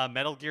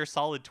Metal Gear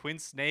Solid Twin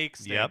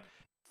Snakes and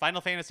Final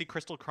Fantasy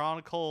Crystal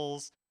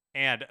Chronicles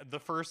and the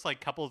first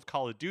like couple of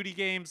Call of Duty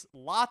games,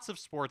 lots of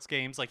sports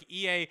games like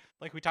EA,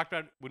 like we talked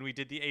about when we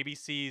did the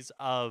ABCs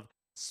of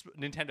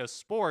Nintendo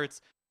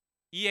Sports.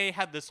 EA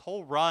had this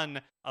whole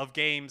run of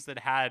games that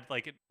had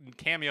like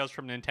cameos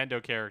from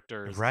Nintendo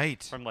characters,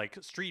 right? From like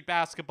street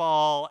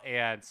basketball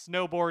and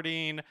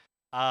snowboarding.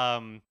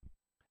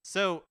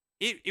 So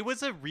it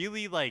was a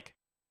really like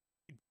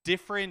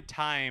different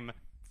time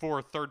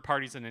for third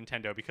parties in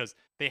Nintendo because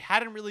they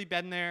hadn't really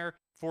been there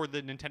for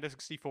the Nintendo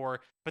 64,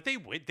 but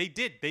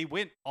they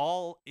went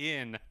all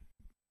in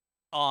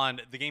on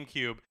the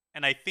GameCube.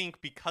 And I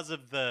think because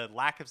of the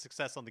lack of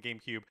success on the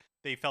GameCube,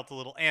 they felt a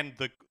little, and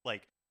the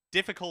like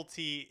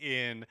difficulty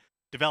in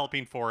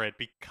developing for it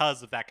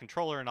because of that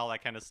controller and all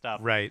that kind of stuff.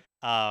 Right.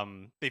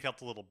 They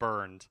felt a little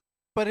burned.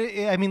 But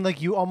I mean,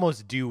 like you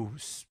almost do,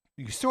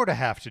 you sort of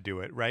have to do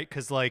it, right?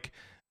 Because like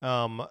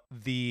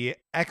the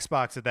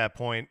Xbox at that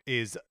point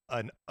is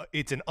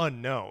it's an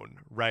unknown,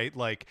 right?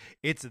 Like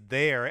it's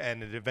there,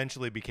 and it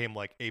eventually became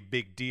like a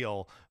big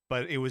deal,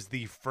 but it was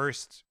the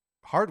first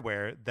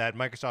hardware that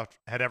Microsoft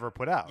had ever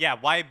put out. Yeah,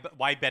 why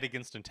bet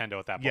against Nintendo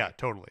at that point? Yeah,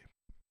 totally.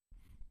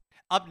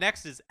 Up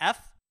next is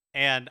F,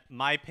 and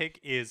my pick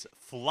is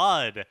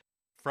Flood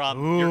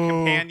from your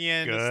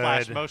companion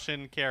 /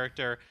 motion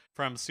character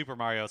from Super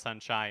Mario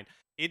Sunshine.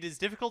 It is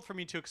difficult for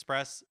me to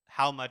express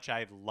how much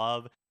I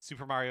love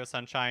Super Mario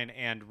Sunshine,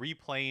 and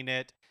replaying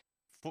it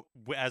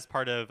as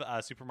part of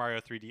Super Mario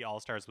 3D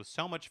All-Stars was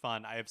so much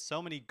fun. I have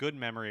so many good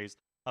memories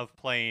of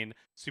playing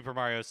Super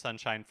Mario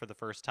Sunshine for the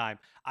first time.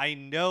 I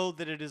know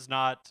that it is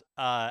not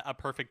a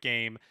perfect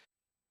game,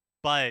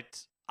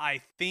 but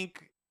I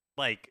think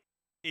like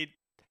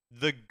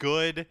the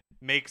good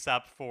makes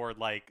up for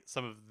like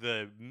some of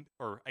the,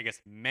 or I guess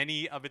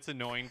many of its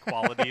annoying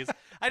qualities.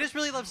 I just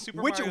really love Super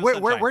Mario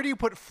Sunshine. Where do you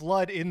put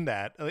Flood in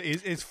that?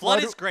 Is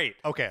Flood is great.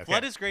 Okay.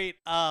 Flood is great.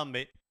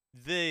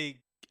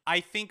 I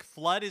think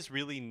Flood is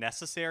really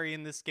necessary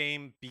in this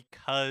game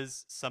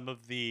because some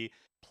of the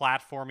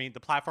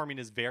platforming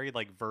is very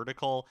like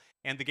vertical,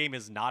 and the game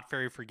is not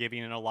very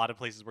forgiving in a lot of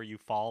places where you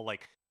fall.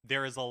 Like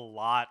there is a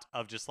lot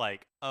of just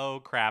like,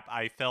 oh crap,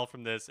 I fell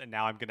from this and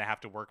now I'm going to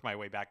have to work my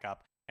way back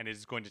up, and it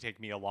is going to take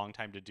me a long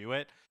time to do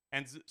it.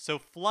 And so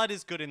Flood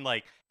is good in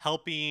like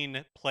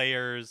helping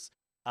players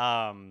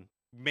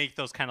make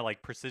those kind of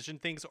like precision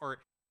things, or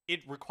it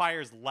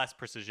requires less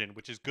precision,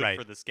 which is good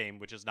for this game,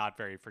 which is not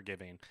very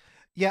forgiving.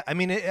 Yeah, I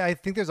mean, I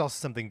think there's also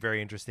something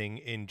very interesting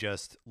in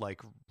just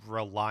like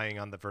relying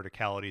on the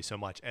verticality so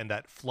much, and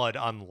that Flood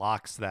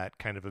unlocks that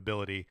kind of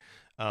ability.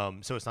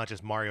 So it's not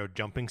just Mario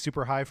jumping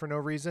super high for no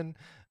reason.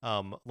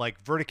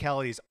 Like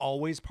verticality is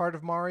always part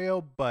of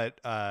Mario, but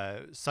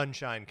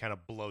Sunshine kind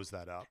of blows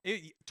that up.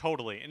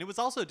 Totally. And it was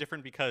also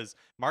different because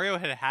Mario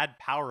had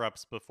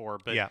power-ups before,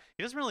 but yeah.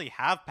 he doesn't really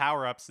have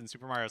power-ups in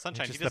Super Mario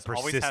Sunshine. Just he just the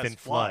always has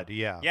Flood.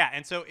 Yeah. Yeah,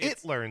 and so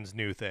it learns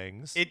new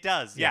things. It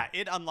does. Yeah,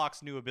 it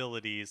unlocks new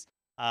abilities.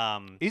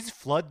 Is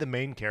Flood the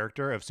main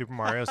character of Super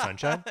Mario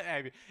Sunshine?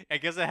 I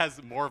guess it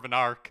has more of an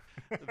arc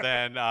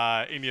than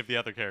any of the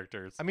other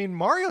characters. I mean,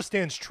 Mario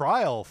stands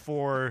trial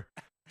for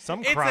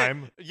some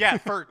crime.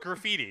 For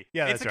graffiti.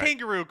 Yeah, it's a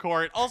kangaroo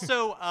court.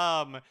 Also,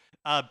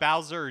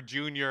 Bowser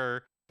Jr.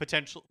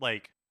 potential,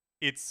 like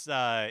it's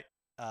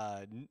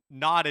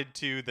nodded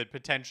to that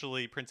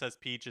potentially Princess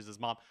Peach is his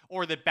mom,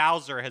 or that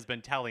Bowser has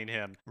been telling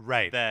him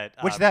that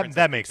which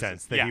that makes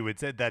sense that he would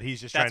say that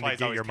he's just trying to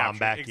get your mom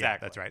back. Exactly. Yeah,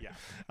 that's right.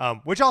 Yeah.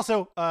 Which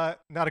also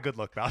not a good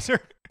look,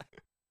 Bowser.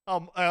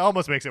 It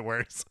almost makes it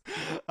worse.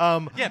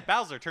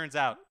 Bowser turns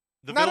out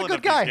not a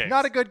good guy.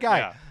 Not a good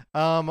guy.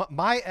 Yeah.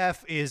 My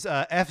F is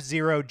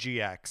F-Zero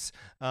GX,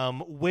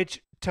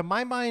 which to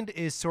my mind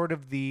is sort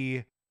of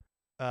the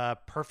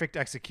perfect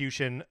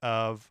execution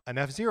of an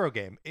F-Zero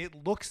game.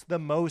 It looks the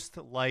most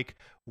like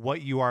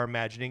what you are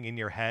imagining in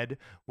your head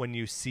when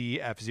you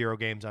see F-Zero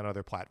games on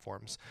other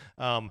platforms.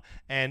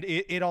 And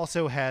it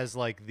also has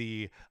like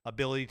the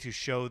ability to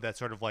show that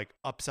sort of like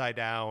upside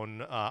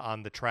down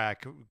on the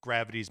track,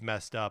 gravity's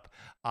messed up,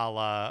 a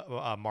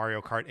la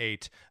Mario Kart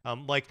 8.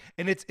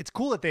 And it's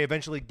cool that they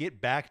eventually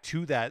get back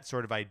to that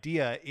sort of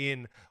idea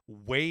in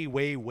way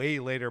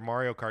later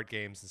Mario Kart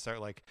games and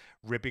start like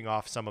ripping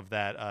off some of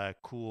that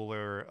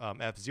cooler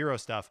F-Zero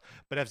stuff.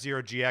 But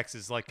F-Zero GX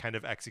is like kind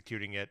of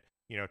executing it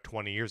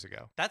 20 years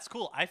ago. That's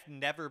cool. I've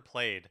never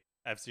played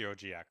F-Zero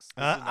GX.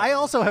 I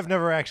also have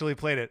never actually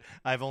played it.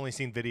 I've only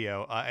seen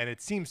video, and it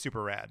seems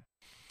super rad.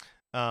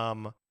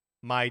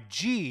 My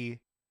G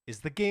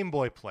is the Game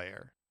Boy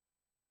Player.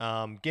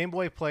 Game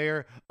Boy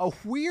Player, a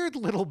weird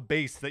little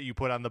base that you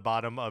put on the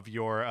bottom of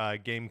your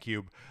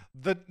GameCube.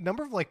 The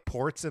number of like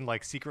ports and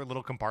like secret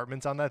little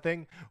compartments on that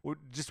thing were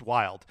just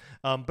wild.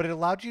 But it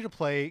allowed you to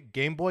play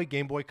Game Boy,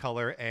 Game Boy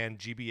Color, and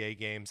GBA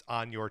games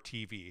on your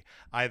TV,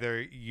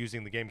 either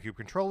using the GameCube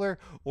controller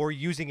or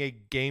using a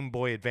Game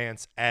Boy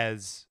Advance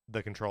as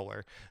the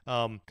controller,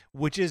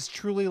 which is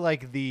truly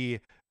like the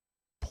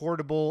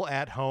portable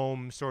at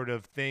home sort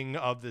of thing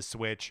of the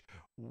Switch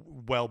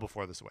well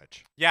before the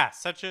Switch. Yeah,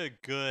 such a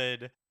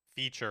good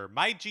feature.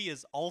 My G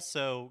is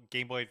also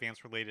Game Boy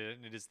Advance related,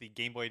 and it is the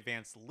Game Boy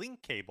Advance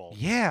link cable.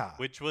 Yeah.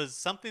 Which was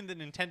something that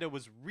Nintendo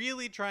was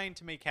really trying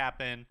to make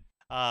happen.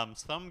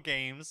 Some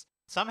games,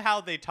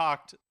 somehow they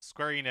talked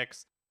Square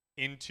Enix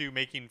into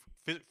making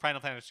Final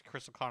Fantasy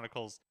Crystal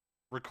Chronicles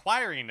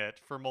requiring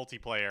it for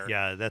multiplayer.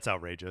 Yeah, that's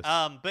outrageous.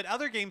 But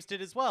other games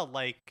did as well,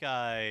 like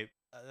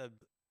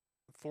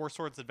Four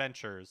Swords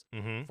Adventures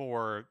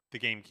for the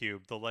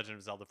GameCube, The Legend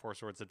of Zelda Four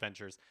Swords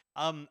Adventures.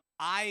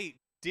 I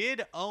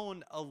did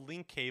own a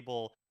link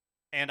cable,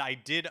 and I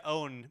did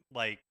own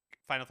like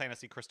Final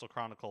Fantasy Crystal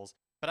Chronicles,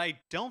 but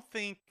I don't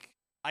think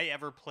I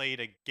ever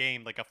played a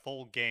game, like a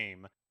full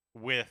game,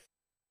 with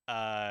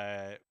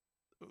the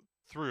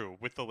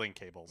link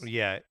cables.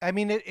 Yeah, I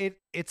mean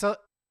it's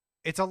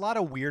a lot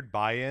of weird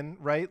buy-in,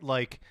 right?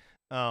 Like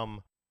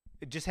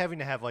just having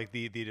to have like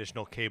the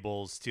additional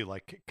cables to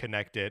like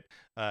connect it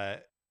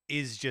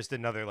is just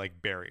another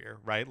like barrier,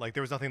 right? Like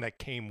there was nothing that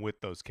came with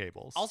those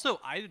cables. Also,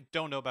 I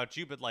don't know about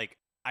you, but like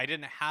I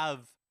didn't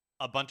have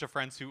a bunch of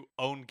friends who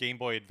owned Game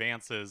Boy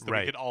Advances that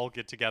we could all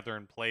get together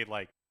and play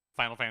like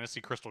Final Fantasy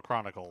Crystal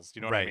Chronicles. Do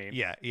you know what I mean?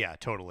 Yeah,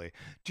 totally.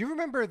 Do you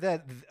remember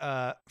that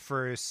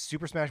for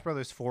Super Smash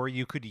Bros. 4,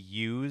 you could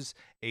use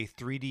a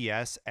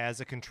 3DS as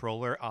a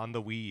controller on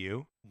the Wii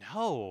U?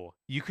 No.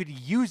 You could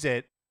use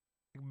it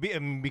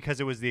because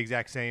it was the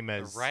exact same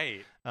as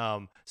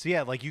so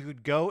yeah, like you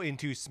could go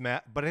into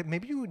Smash, but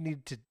maybe you would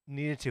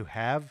needed to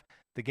have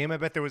the game. I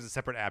bet there was a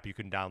separate app you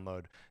can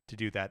download to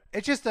do that.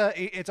 It's just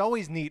it's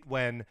always neat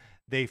when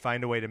they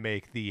find a way to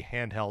make the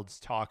handhelds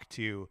talk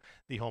to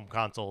the home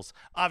consoles.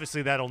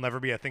 Obviously that'll never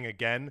be a thing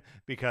again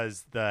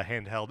because the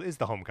handheld is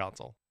the home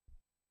console.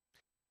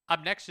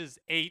 Up next is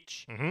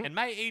H, and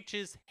my H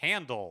is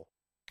handle.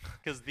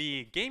 because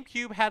the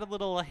GameCube had a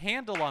little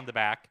handle on the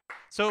back.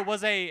 So it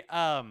was a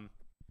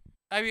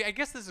I mean, I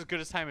guess this is as good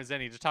as time as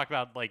any to talk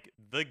about like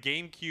the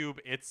GameCube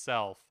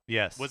itself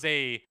Yes. was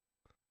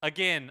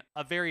again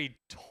a very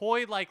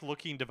toy-like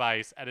looking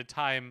device at a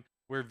time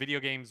where video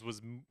games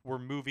were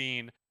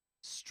moving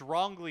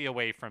strongly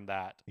away from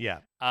that. Yeah.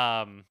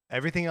 Um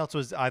Everything else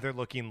was either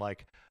looking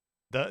like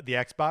the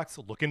Xbox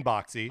looking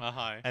boxy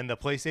uh-huh. and the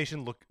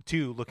PlayStation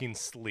 2 looking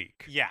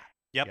sleek. Yeah.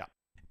 Yep. Yeah.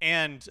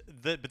 And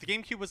the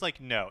GameCube was like,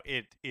 no,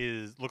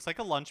 looks like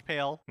a lunch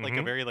pail, like a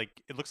Mhm. very like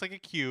it looks like a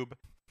cube,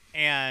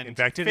 and In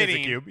fact, it is a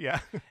fitting, cube. Yeah.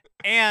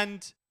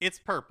 and it's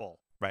purple.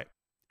 Right.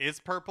 It's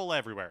purple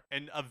everywhere,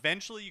 and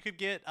eventually you could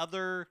get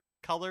other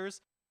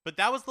colors, but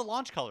that was the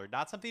launch color,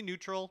 not something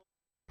neutral.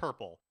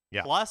 Purple.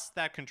 Yeah. Plus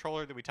that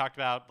controller that we talked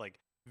about, like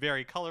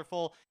very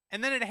colorful,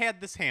 and then it had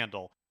this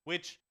handle,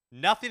 which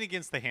nothing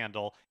against the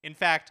handle. In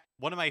fact,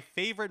 one of my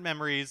favorite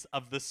memories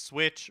of the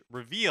Switch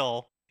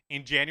reveal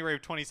in January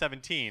of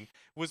 2017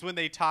 was when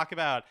they talk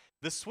about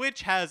the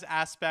Switch has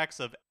aspects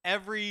of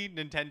every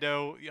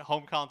Nintendo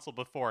home console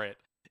before it,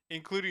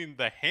 including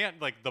the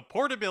the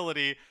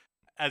portability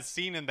as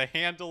seen in the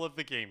handle of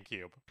the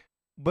GameCube.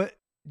 But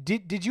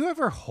did you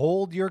ever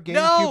hold your GameCube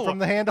No! from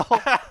the handle?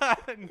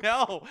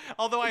 No.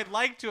 Although I'd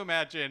like to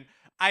imagine,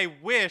 I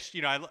wish,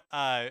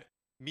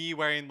 me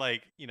wearing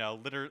like,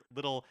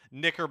 little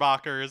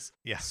knickerbockers,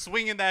 Yeah.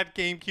 swinging that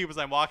GameCube as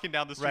I'm walking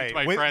down the street to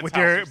my with, friend's with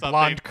house your or something.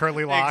 blonde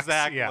curly locks.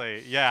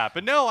 Exactly. Yeah.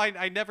 But no,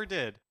 I never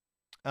did.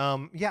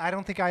 Yeah, I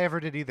don't think I ever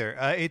did either.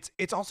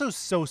 It's also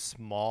so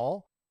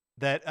small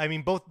that I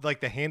mean, both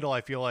like the handle.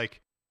 I feel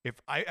like if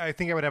I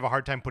think I would have a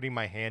hard time putting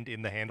my hand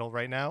in the handle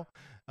right now,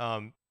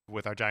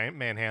 with our giant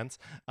man hands.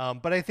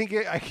 But I think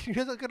I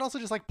could also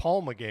just like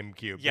palm a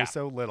GameCube. Yeah. They're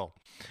so little.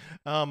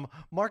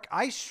 Mark,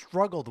 I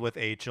struggled with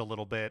H a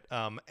little bit,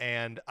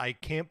 and I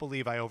can't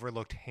believe I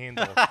overlooked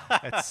handle.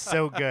 That's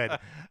so good.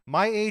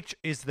 My H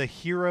is the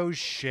Hero's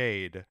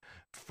Shade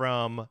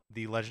from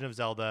The Legend of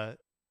Zelda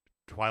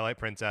Twilight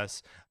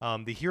Princess.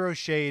 The Hero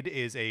Shade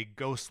is a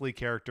ghostly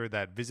character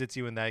that visits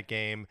you in that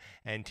game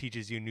and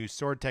teaches you new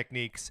sword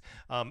techniques.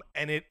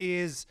 And it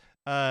is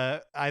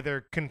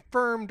either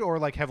confirmed or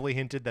like heavily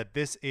hinted that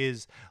this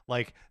is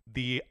like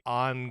the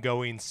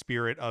ongoing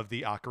spirit of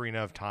the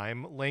Ocarina of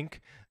Time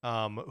Link,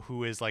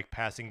 who is like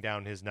passing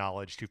down his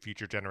knowledge to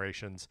future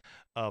generations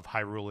of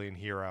Hyrulean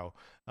hero.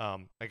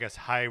 I guess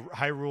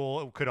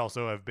Hyrule could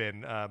also have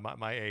been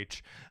my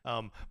H.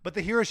 But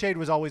the Hero Shade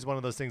was always one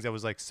of those things that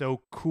was like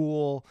so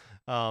cool,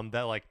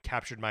 that like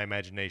captured my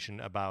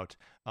imagination about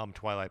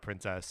Twilight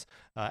Princess,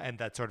 and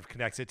that sort of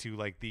connects it to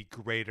like the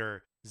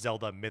greater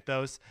Zelda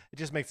mythos. It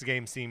just makes the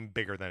game seem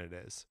bigger than it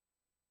is.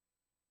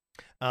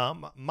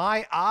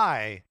 My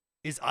I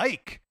is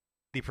Ike,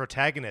 the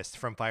protagonist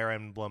from Fire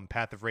Emblem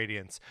Path of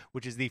Radiance,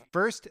 which is the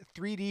first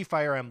 3D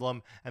Fire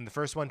Emblem and the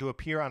first one to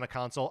appear on a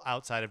console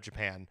outside of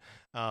Japan.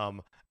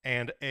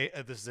 And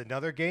this is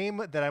another game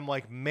that I'm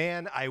like,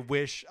 man, I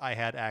wish I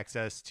had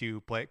access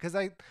to play, because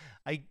I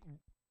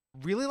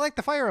really like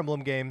the Fire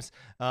Emblem games.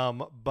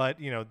 But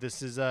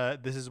this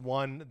is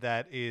one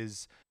that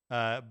is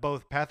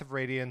both Path of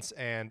Radiance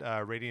and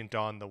Radiant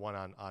Dawn, the one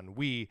on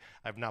Wii.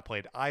 I've not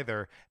played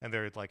either, and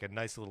they're like a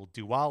nice little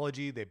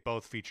duology. They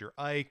both feature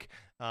Ike.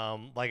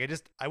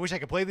 I wish I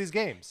could play these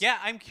games. Yeah,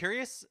 I'm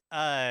curious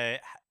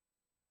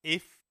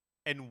if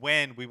and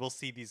when we will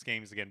see these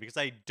games again, because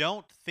I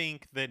don't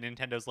think that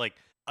Nintendo's like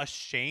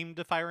ashamed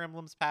of Fire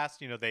Emblem's past.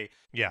 They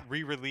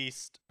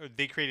re-released, or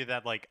they created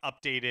that like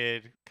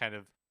updated kind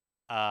of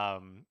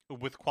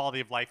with quality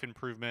of life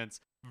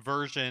improvements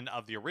version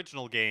of the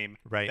original game,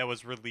 Right. that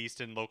was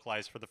released and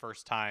localized for the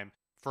first time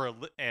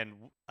and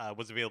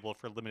was available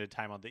for a limited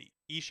time on the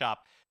eShop.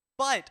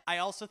 But I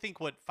also think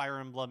what Fire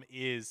Emblem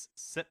is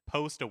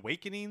post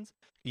Awakenings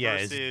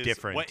Is versus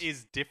different. what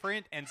is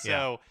different, and so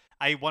Yeah.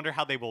 I wonder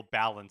how they will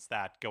balance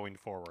that going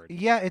forward.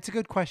 Yeah, it's a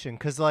good question,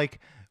 because like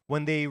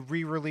when they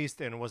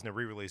re-released, and it wasn't a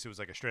re-release, it was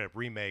like a straight up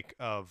remake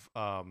of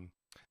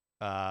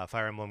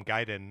Fire Emblem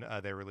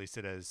Gaiden. They released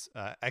it as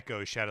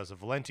Echo Shadows of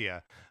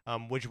Valentia,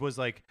 which was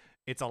like,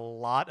 it's a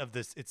lot of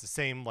this. It's the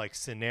same like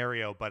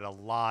scenario, but a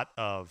lot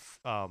of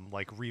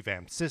like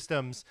revamped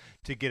systems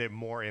to get it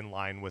more in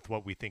line with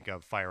what we think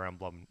of Fire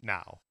Emblem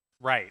now.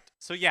 Right.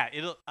 So yeah,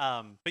 it'll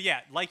but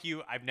yeah, like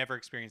you, I've never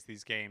experienced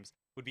these games.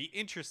 Would be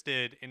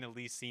interested in at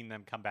least seeing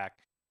them come back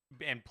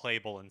and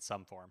playable in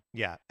some form.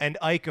 Yeah, and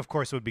Ike, of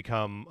course, would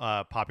become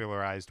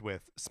popularized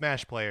with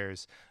Smash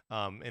players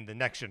in the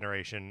next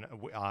generation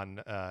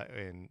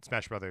in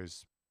Smash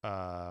Brothers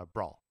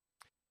Brawl.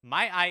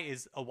 My eye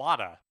is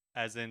Iwata,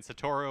 as in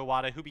Satoru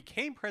Iwata, who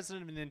became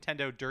president of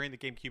Nintendo during the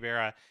GameCube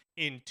era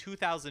in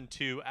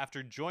 2002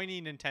 after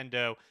joining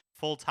Nintendo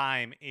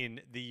full-time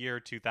in the year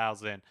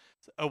 2000.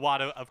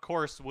 Iwata, of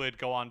course, would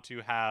go on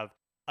to have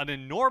an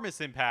enormous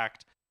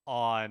impact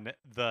on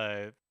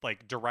the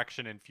like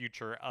direction and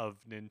future of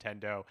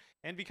Nintendo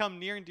and become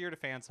near and dear to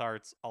fans'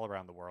 hearts all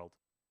around the world.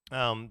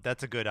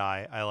 That's a good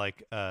eye. I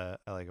like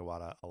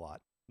Iwata a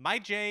lot. My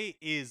J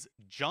is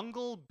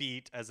Jungle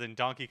Beat, as in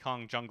Donkey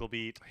Kong Jungle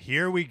Beat.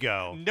 Here we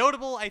go.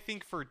 Notable, I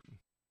think, for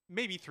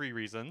maybe 3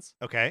 reasons.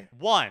 Okay.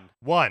 1,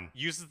 One.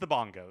 uses the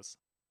bongos.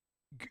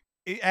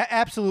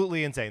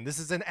 Absolutely insane. This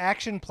is an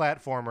action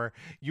platformer.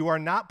 You are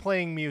not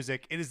playing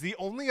music. It is the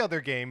only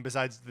other game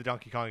besides the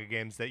Donkey Kong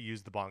games that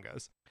use the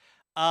bongos.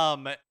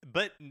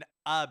 But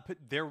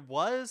there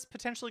was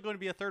potentially going to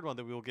be a third one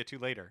that we will get to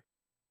later.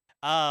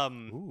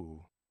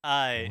 Ooh.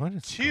 What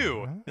is 2,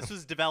 going on? this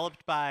was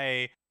developed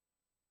by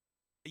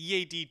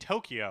EAD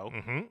Tokyo,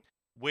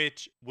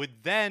 which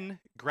would then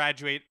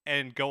graduate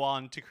and go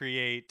on to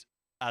create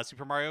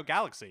Super Mario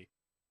Galaxy.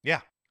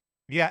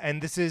 Yeah,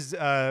 and this is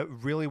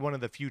really one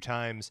of the few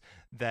times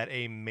that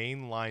a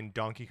mainline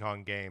Donkey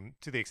Kong game,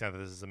 to the extent that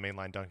this is a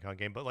mainline Donkey Kong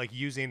game, but like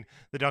using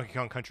the Donkey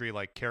Kong Country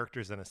like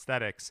characters and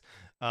aesthetics,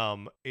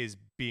 is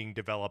being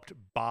developed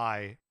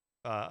by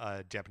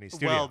a Japanese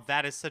studio. Well,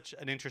 that is such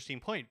an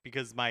interesting point,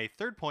 because my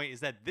third point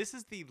is that this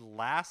is the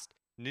last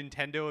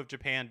Nintendo of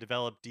Japan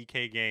developed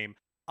DK game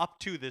up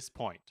to this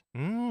point.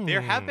 There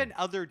have been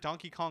other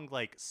Donkey Kong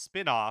like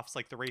spin-offs,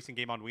 like the racing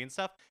game on Wii and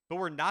stuff, but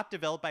were not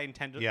developed by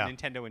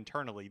Nintendo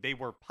internally. They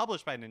were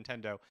published by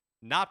Nintendo,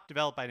 not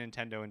developed by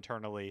Nintendo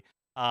internally.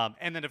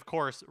 And then of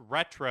course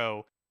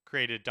Retro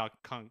created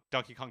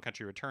Donkey Kong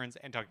Country Returns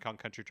and Donkey Kong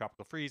Country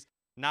Tropical Freeze,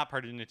 not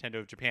part of Nintendo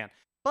of Japan.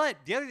 But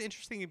the other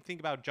interesting thing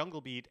about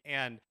Jungle Beat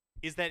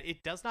is that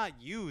it does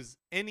not use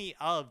any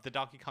of the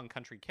Donkey Kong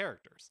Country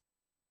characters.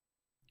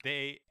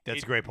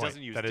 That's a great point.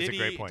 Doesn't use That Diddy, is a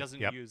great point. It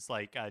doesn't Yep. use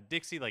like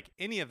Dixie, like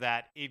any of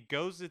that. It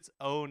goes its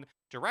own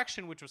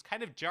direction, which was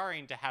kind of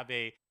jarring to have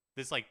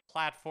this like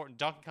platform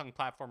Donkey Kong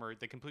platformer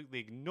that completely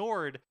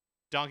ignored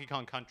Donkey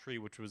Kong Country,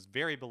 which was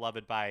very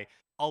beloved by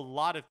a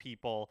lot of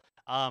people.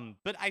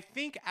 But I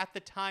think at the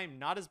time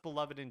not as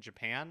beloved in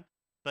Japan,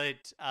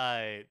 but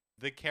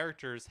the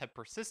characters have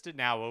persisted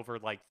now over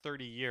like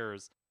 30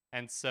 years,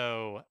 and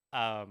so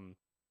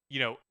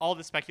all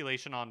the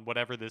speculation on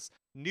whatever this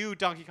new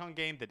Donkey Kong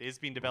game that is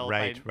being developed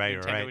by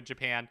Nintendo in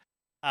Japan,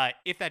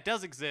 if that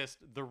does exist,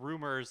 the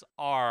rumors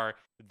are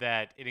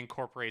that it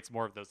incorporates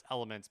more of those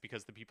elements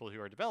because the people who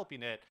are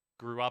developing it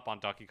grew up on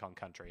Donkey Kong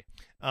Country.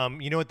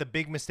 You know what the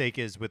big mistake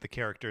is with the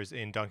characters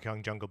in Donkey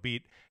Kong Jungle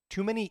Beat?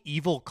 Too many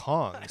evil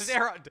Kongs.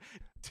 There are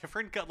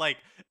different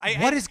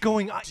what is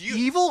going on?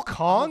 Evil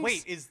Kongs?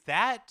 Wait, is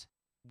that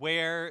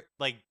where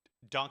like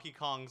Donkey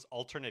Kong's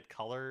alternate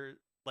color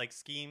like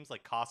schemes,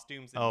 like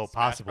costumes? Oh, Smash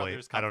possibly.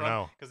 Brothers come I don't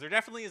know, because there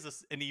definitely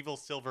is an evil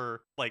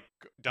silver like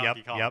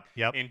Donkey Kong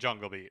in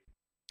Jungle Beat.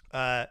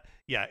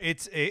 Yeah,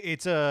 it's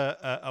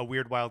a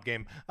weird, wild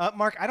game.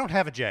 Mark, I don't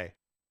have a J.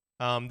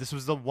 This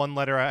was the one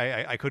letter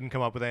I couldn't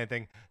come up with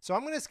anything, so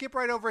I'm gonna skip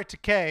right over it to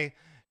K,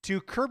 to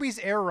Kirby's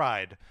Air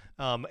Ride,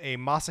 a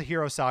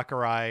Masahiro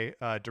Sakurai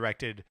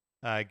directed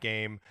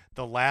game,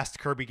 the last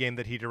Kirby game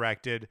that he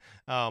directed,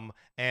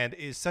 and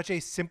is such a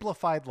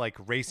simplified like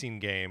racing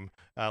game,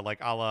 like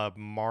a la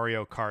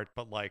Mario Kart,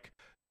 but like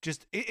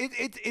just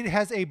it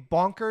has a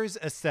bonkers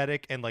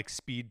aesthetic and like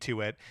speed to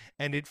it,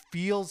 and it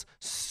feels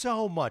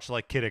so much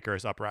like Kid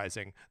Icarus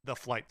Uprising, the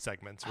flight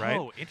segments, right?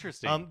 Oh,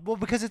 interesting. Well,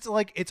 because it's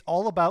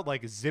all about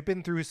like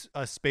zipping through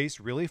a space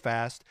really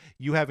fast,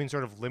 you having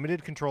sort of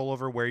limited control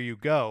over where you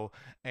go,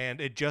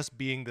 and it just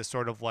being this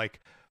sort of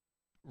like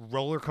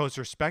roller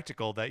coaster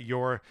spectacle that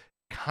you're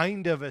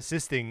kind of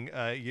assisting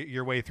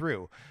your way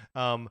through.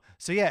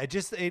 So yeah,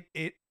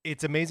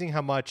 it's amazing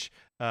how much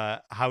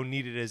how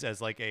neat it is as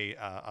like a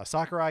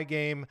Sakurai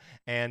game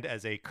and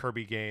as a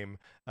Kirby game.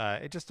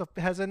 It just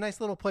has a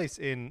nice little place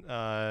in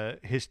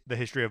the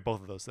history of both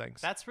of those things.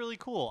 That's really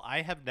cool.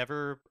 I have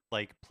never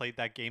like played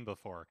that game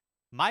before.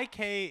 My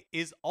K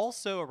is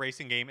also a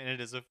racing game, and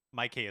it is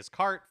My K is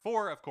Kart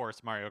for, of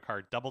course, Mario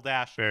Kart Double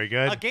Dash. Very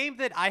good. A game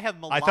that I have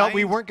maligned. I thought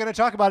we weren't going to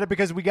talk about it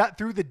because we got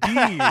through the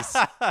D's.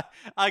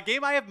 A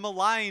game I have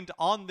maligned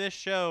on this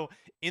show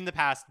in the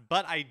past,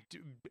 but I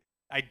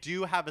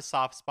do have a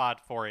soft spot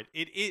for it.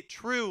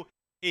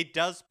 It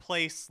does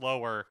play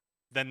slower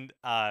than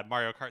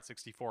Mario Kart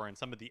 64 and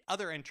some of the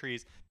other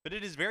entries, but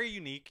it is very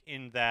unique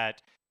in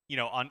that,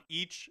 on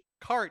each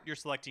cart you're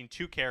selecting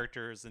 2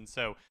 characters, and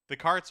so the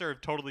carts are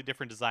of totally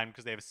different design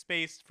because they have a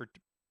space for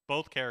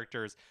both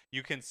characters.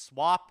 You can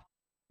swap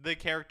the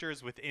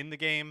characters within the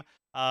game.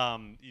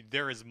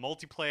 There is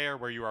multiplayer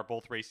where you are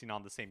both racing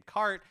on the same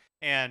cart,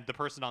 and the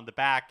person on the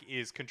back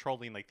is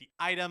controlling like the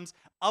items,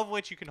 of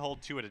which you can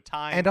hold 2 at a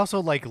time, and also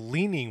like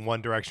leaning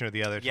one direction or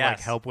the other to like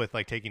help with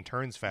like taking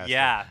turns faster.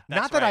 Yeah,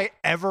 not that I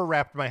ever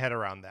wrapped my head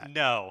around that.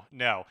 No,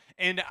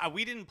 and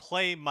we didn't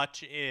play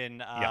much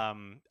in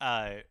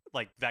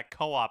like that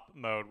co-op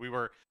mode. We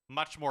were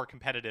much more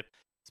competitive,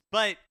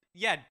 but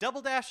yeah,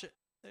 Double Dash,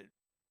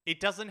 it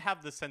doesn't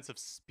have the sense of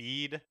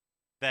speed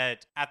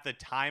that at the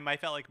time I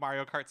felt like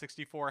Mario Kart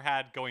 64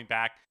 had. Going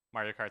back,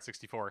 Mario Kart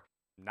 64,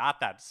 not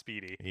that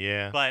speedy.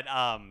 Yeah. But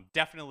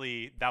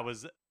definitely that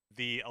was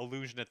the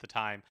illusion at the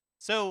time.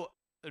 So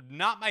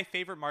not my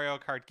favorite Mario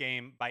Kart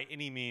game by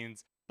any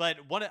means, but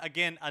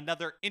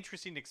another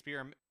interesting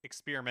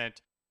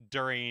experiment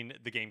during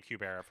the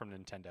GameCube era from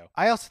Nintendo.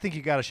 I also think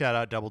you got to shout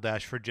out Double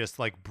Dash for just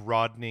like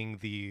broadening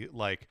the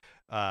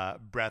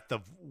breadth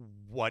of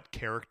what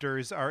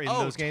characters are in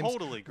those games.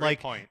 Totally. Great Like,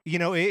 point. you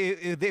know,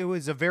 it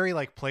was a very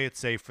like play it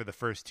safe for the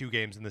first 2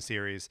 games in the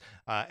series,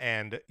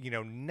 and you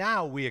know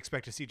now we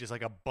expect to see just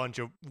like a bunch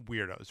of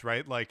weirdos,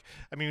 right? Like,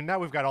 I mean, now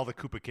we've got all the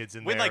Koopa kids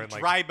in When there. like and,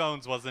 Dry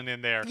Bones wasn't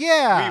in there,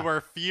 Yeah. we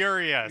were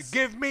furious.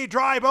 Give me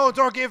Dry Bones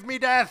or give me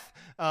death.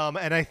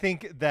 And I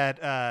think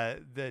that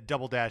the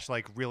Double Dash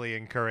like really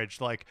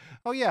encouraged like,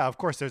 oh yeah, of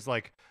course there's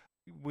like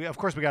we got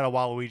a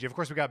Waluigi, of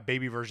course we got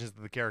baby versions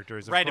of the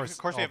characters, Right, of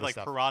course we all have this like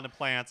stuff. Piranha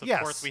Plants, of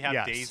Yes, course we have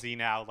yes. Daisy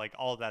now, like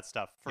all of that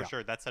stuff. For Yeah.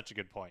 sure, that's such a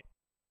good point.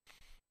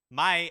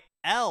 My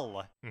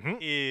L Mhm.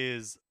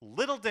 is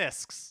Little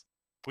Discs.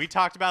 We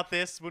talked about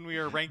this when we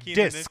were ranking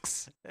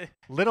Discs,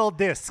 little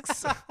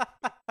discs.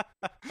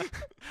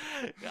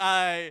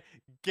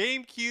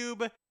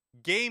 GameCube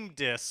game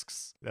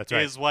discs That's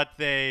right. is what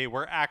they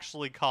were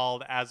actually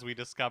called, as we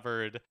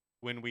discovered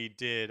when we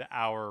did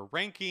our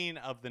ranking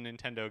of the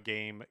Nintendo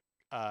game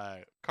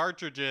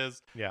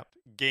cartridges, Yeah,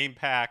 game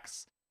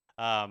packs,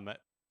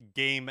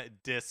 game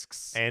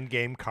discs. and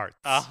game carts.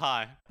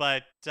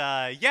 But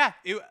yeah,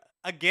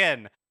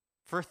 again,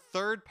 for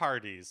third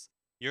parties,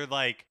 you're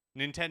like,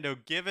 Nintendo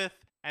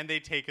giveth and they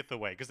taketh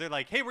away. Because they're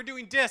like, hey, we're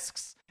doing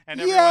discs. And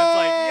everyone's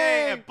like,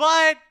 yay, Yay!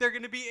 but they're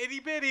going to be itty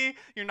bitty.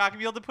 You're not going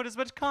to be able to put as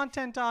much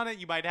content on it.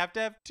 You might have to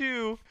have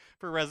 2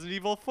 for Resident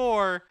Evil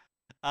 4.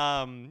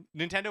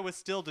 Nintendo was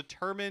still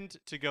determined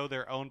to go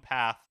their own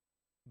path,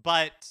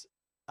 but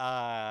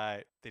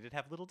they did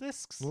have little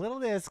discs. Little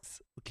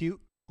discs,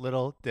 cute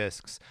little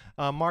discs.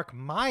 Mark,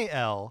 my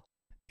L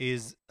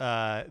is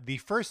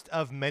the first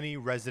of many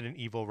Resident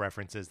Evil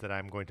references that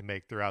I'm going to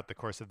make throughout the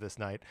course of this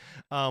night.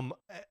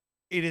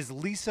 It is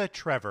Lisa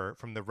Trevor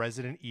from the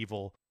Resident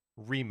Evil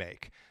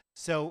remake.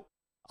 So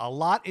a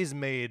lot is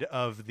made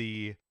of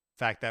the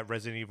fact that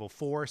Resident Evil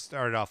 4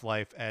 started off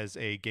life as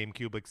a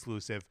GameCube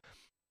exclusive,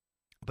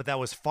 but that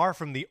was far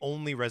from the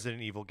only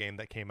Resident Evil game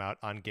that came out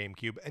on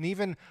GameCube, and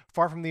even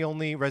far from the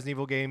only Resident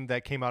Evil game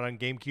that came out on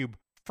GameCube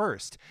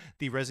first.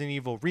 The Resident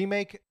Evil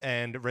remake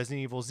and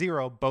Resident Evil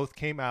 0 both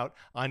came out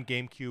on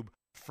GameCube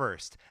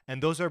first,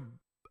 and those are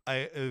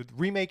a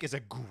remake is a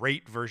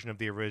great version of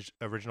the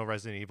original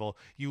Resident Evil.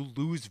 You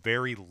lose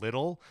very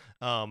little.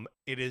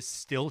 It is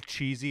still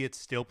cheesy. It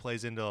still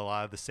plays into a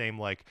lot of the same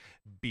like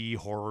B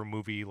horror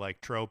movie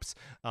like tropes,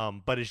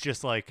 but it's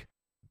just like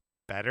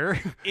better.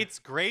 It's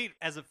great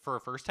for a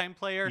first time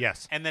player.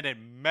 Yes. And then it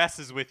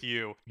messes with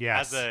you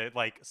Yes. as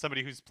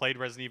somebody who's played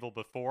Resident Evil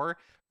before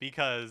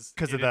because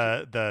Because of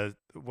the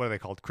what are they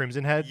called?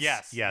 Crimson Heads?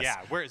 Yes. Yes.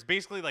 Yeah. Where it's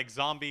basically like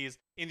zombies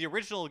in the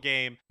original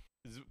game.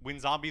 When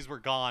zombies were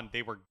gone,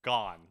 they were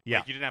gone. Yeah.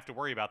 Like, you didn't have to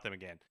worry about them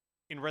again.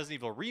 In Resident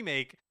Evil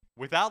Remake,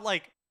 without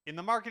in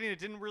the marketing, it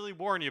didn't really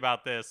warn you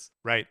about this.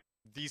 Right.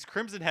 These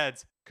Crimson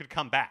Heads could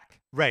come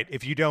back. Right.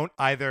 If you don't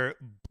either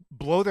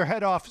blow their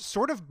head off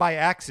sort of by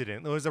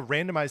accident, it was a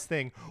randomized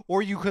thing,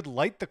 or you could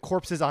light the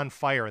corpses on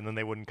fire and then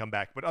they wouldn't come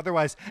back. But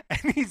otherwise,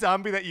 any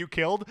zombie that you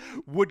killed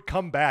would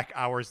come back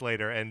hours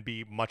later and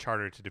be much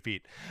harder to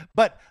defeat.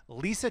 But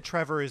Lisa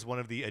Trevor is one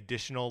of the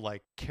additional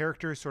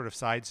character sort of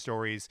side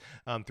stories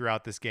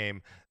throughout this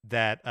game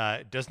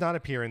that does not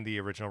appear in the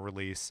original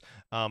release.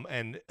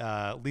 And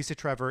Lisa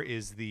Trevor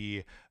is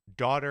the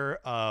daughter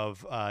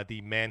of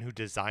the man who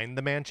designed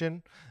the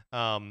mansion.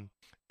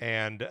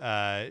 And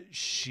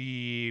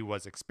she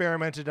was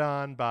experimented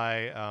on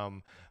by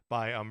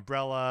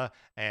Umbrella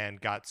and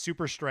got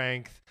super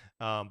strength,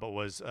 but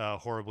was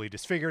horribly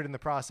disfigured in the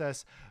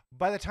process.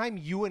 By the time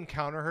you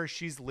encounter her,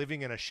 she's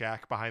living in a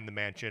shack behind the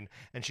mansion,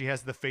 and she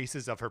has the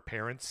faces of her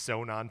parents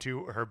sewn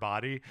onto her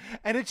body.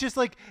 And it's just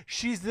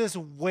she's this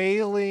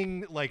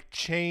wailing,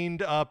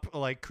 chained up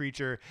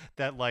creature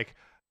that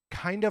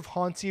kind of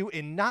haunts you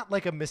in not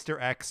like a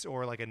Mr. X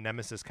or a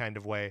Nemesis kind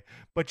of way,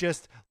 but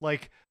just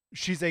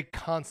she's a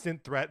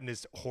constant threat and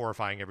is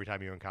horrifying every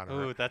time you encounter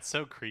her. Ooh, that's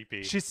so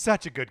creepy. She's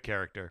such a good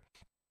character.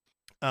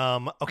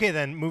 Okay,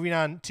 then moving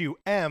on to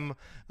M.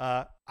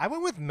 I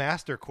went with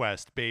Master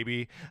Quest,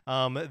 baby.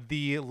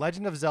 The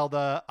Legend of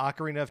Zelda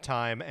Ocarina of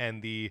Time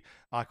and the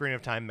Ocarina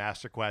of Time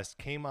Master Quest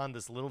came on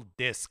this little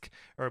disc,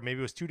 or maybe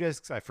it was 2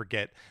 discs, I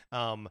forget,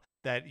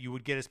 that you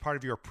would get as part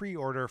of your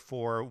pre-order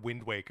for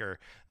Wind Waker.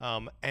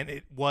 And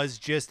it was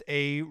just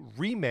a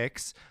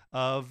remix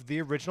of the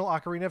original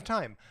Ocarina of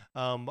Time.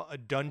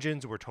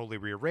 Dungeons were totally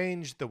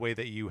rearranged. The way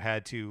that you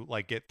had to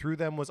get through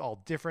them was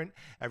all different.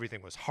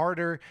 Everything was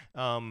harder.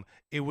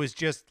 It was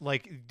just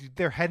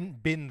there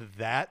hadn't been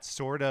that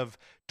sort of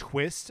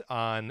twist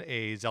on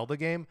a Zelda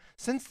game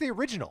since the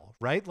original,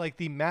 right?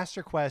 The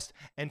Master Quest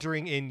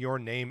entering in your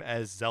name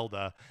as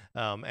Zelda,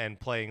 and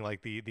playing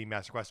the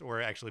Master Quest,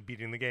 or actually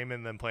beating the game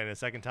and then playing it a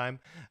second time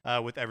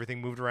with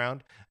everything moved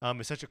around,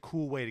 is such a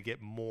cool way to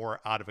get more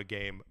out of a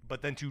game.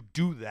 But then to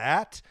do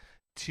that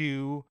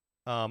to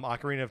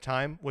Ocarina of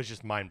Time was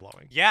just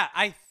mind-blowing. Yeah,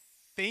 I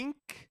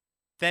think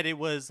that it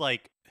was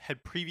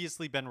had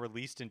previously been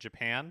released in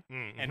Japan,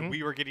 Mm-hmm. and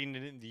we were getting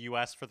it in the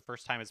US for the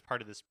first time as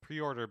part of this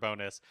pre-order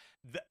bonus.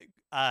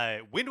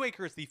 Wind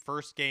Waker is the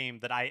first game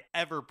that I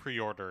ever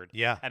pre-ordered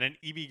Yeah. at an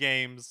EB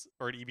Games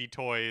or an EB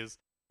Toys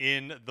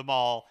in the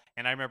mall,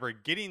 and I remember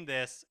getting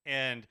this,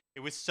 and it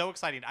was so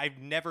exciting. I've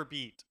never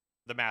beat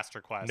the Master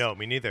Quest. No,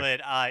 me neither.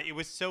 But it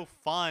was so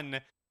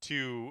fun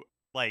to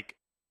like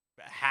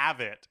have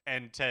it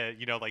and to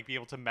like be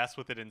able to mess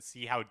with it and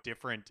see how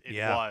different it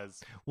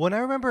was. When I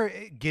remember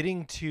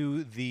getting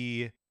to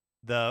the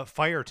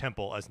Fire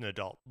Temple as an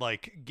adult,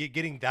 like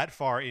getting that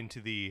far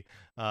into the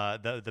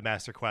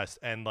Master Quest,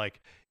 and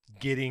like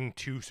getting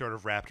too sort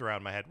of wrapped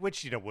around my head,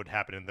 which would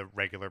happen in the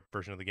regular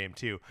version of the game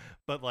too.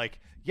 But like,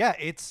 yeah,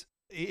 it's,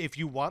 if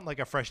you want like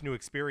a fresh new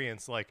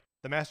experience, like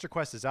the Master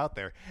Quest is out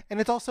there, and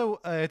it's also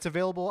it's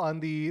available on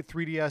the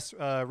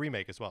 3DS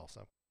remake as well.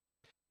 So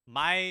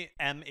my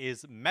M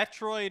is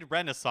Metroid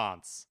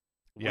Renaissance.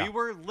 Yeah. We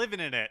were living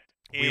in it.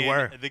 We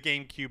were. The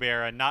GameCube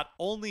era. Not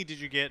only did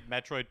you get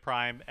Metroid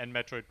Prime and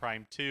Metroid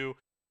Prime 2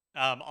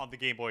 on the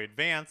Game Boy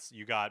Advance,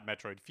 you got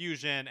Metroid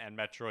Fusion and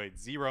Metroid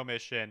Zero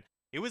Mission.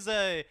 It was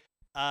a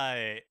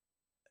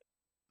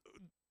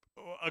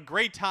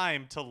great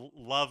time to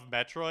love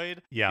Metroid,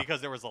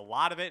 because there was a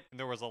lot of it, and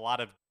there was a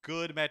lot of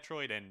good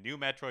Metroid and new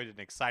Metroid and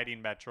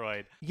exciting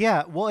Metroid.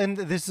 Yeah, well, and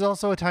this is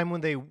also a time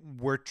when they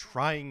were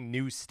trying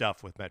new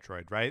stuff with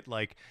Metroid, right?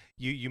 Like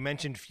you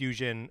mentioned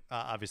Fusion,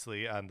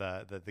 obviously on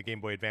the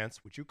Game Boy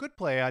Advance, which you could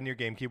play on your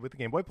GameCube with the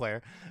Game Boy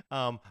Player,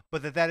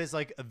 but that is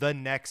like the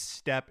next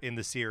step in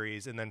the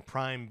series, and then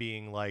Prime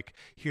being like,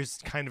 here's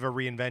kind of a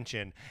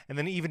reinvention, and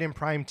then even in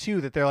Prime 2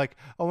 that they're like,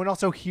 oh, and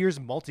also here's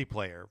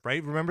multiplayer,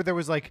 right? Remember there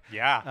was like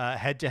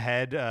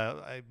head-to-head,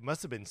 it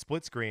must have been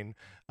split screen,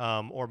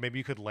 or maybe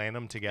you could LAN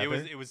them together.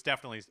 It was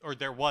definitely, or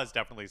there was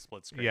definitely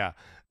split screen. Yeah.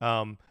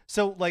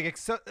 So like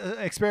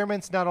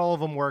experiments, not all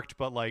of them worked,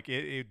 but like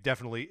it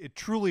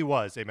truly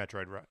was a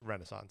Metroid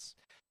Renaissance.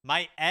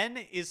 My N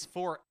is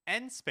for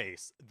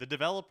N-Space, the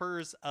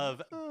developers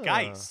of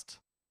Geist,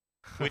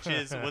 which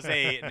was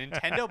a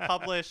Nintendo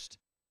published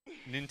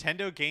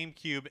Nintendo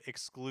GameCube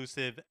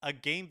exclusive, a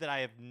game that I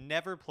have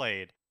never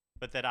played,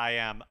 but that I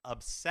am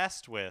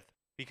obsessed with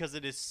because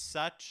it is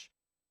such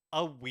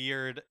a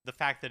weird, the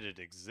fact that it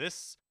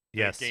exists.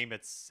 Yes. The game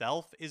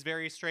itself is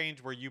very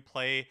strange, where you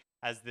play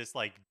as this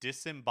like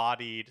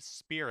disembodied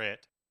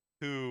spirit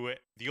who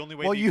the only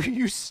way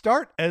you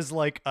start as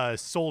like a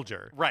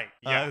soldier, right?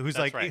 Yeah, who's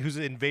like who's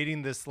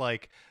invading this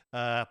like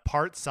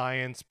part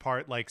science,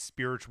 part like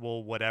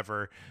spiritual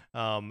whatever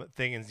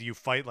thing, and you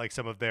fight like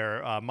some of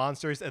their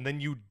monsters, and then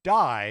you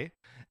die,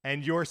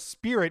 and your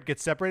spirit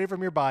gets separated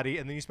from your body,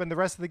 and then you spend the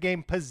rest of the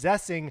game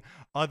possessing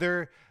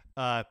other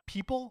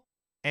people,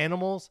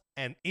 animals,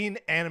 and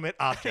inanimate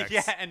objects.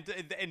 Yeah,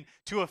 and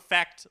to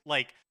affect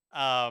like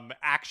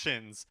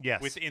actions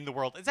within the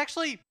world. It's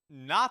actually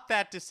not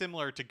that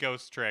dissimilar to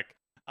Ghost Trick,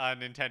 a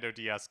Nintendo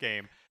DS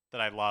game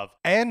that I love,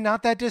 and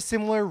not that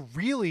dissimilar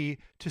really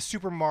to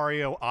Super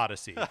Mario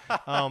Odyssey.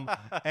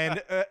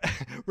 And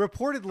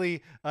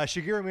reportedly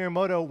Shigeru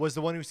Miyamoto was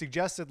the one who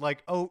suggested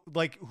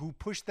who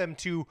pushed them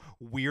to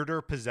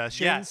weirder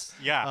possessions.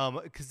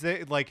 Because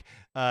they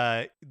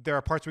there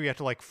are parts where you have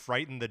to like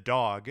frighten the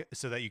dog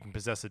so that you can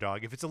possess the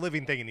dog. If it's a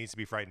living thing, it needs to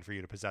be frightened for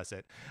you to possess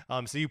it.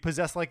 So you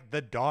possess like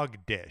the dog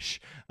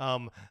dish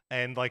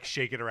and like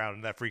shake it around,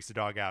 and that freaks the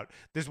dog out.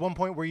 There's one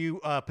point where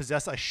you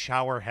possess a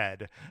shower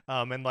head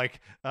and like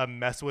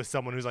mess with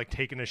someone who's like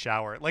taking a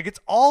shower. Like it's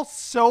all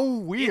so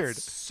weird.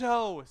 It's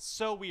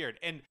so weird.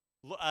 And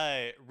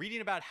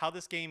reading about how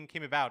this game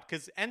came about,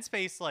 because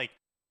N-Space, like,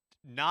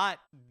 not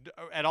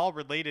at all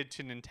related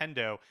to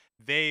Nintendo.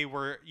 They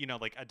were,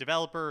 like a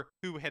developer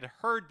who had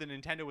heard that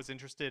Nintendo was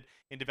interested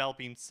in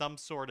developing some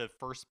sort of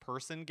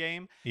first-person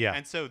game. Yeah.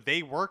 And so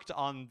they worked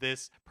on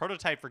this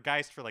prototype for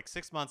Geist for like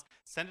 6 months,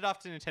 sent it off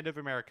to Nintendo of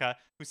America,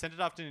 who sent it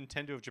off to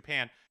Nintendo of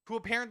Japan, who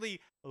apparently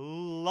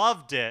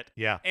loved it.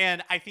 Yeah.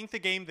 And I think the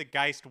game that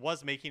Geist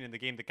was making and the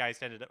game that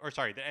Geist ended up, or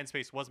sorry, that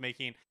N-Space was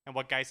making and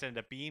what Geist ended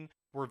up being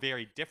were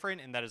very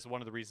different. And that is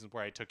one of the reasons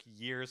where I took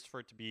years for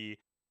it to be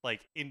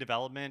like in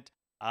development.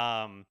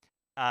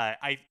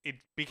 It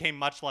became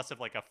much less of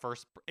like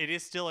it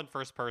is still in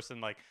first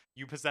person, like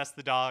you possess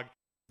the dog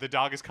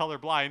is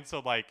colorblind,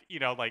 so like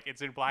like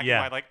it's in black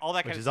and white, like all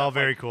that kind of stuff, which is all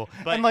very cool.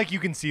 But, and like you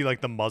can see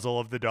like the muzzle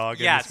of the dog.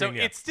 Yeah, so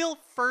it's still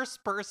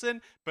first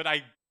person, but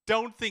I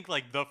don't think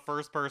like the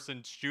first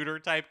person shooter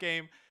type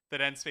game that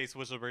N-Space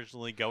was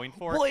originally going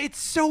for. Well, it's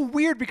so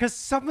weird because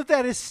some of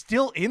that is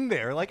still in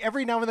there. Like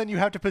every now and then you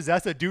have to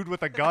possess a dude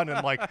with a gun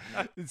and like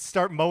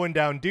start mowing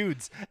down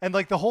dudes. And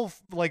like the whole,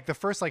 like the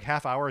first like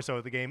half hour or so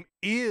of the game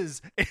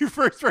is a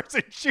first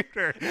person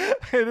shooter.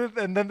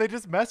 And then they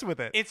just mess with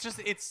it. It's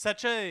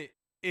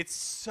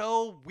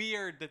so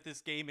weird that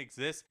this game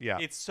exists. Yeah.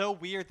 It's so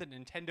weird that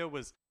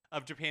Nintendo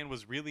of Japan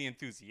was really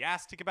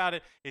enthusiastic about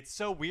it. It's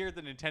so weird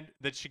that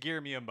Shigeru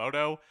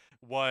Miyamoto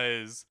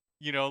was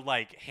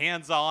like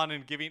hands-on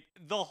and giving.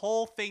 The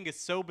whole thing is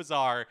so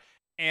bizarre,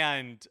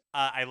 And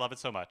I love it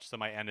so much. So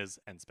my N is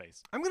N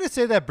space. I'm going to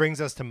say that brings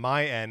us to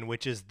my N,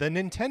 which is the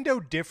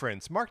Nintendo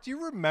difference. Mark, do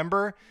you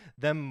remember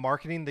them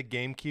marketing the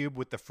GameCube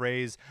with the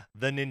phrase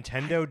the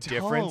Nintendo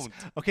difference?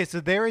 don't. Okay,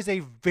 so there is a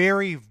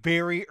very,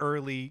 very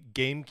early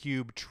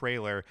GameCube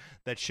trailer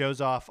that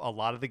shows off a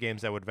lot of the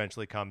games that would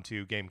eventually come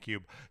to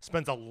GameCube.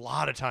 Spends a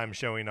lot of time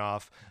showing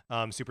off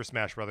Super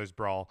Smash Bros.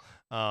 Brawl.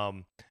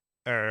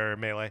 Or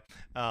Melee,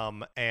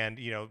 and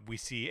we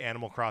see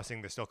Animal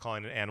Crossing. They're still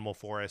calling it Animal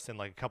Forest, and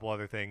like a couple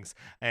other things.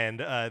 And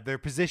they're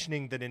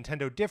positioning the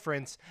Nintendo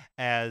difference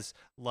as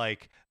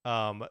like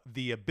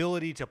the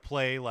ability to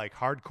play like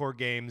hardcore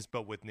games,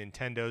 but with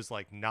Nintendo's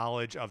like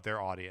knowledge of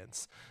their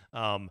audience.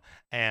 And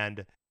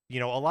a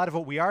lot of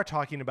what we are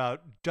talking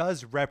about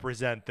does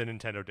represent the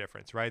Nintendo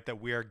difference, right?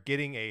 That we are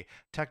getting a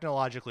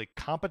technologically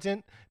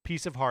competent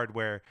piece of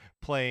hardware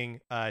playing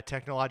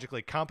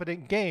technologically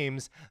competent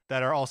games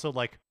that are also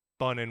like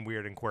fun and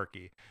weird and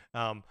quirky.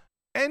 And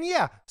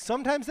yeah,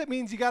 sometimes that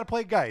means you got to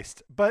play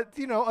Geist, but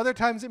other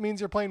times it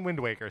means you're playing Wind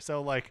Waker.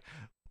 So like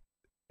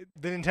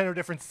the Nintendo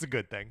difference is a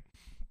good thing.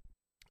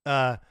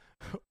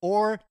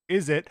 Or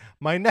is it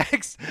my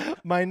next? Oh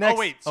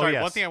wait, sorry.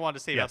 yes. One thing I wanted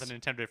to say about the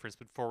Nintendo difference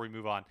before we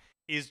move on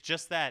is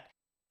just that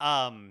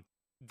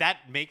that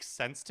makes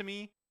sense to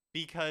me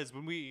because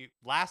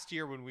last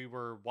year when we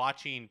were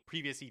watching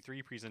previous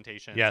E3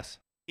 presentations, yes,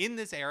 in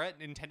this era,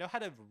 Nintendo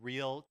had a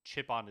real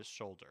chip on his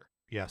shoulder.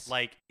 Yes.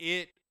 Like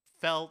it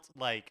felt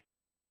like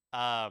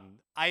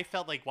I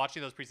felt like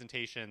watching those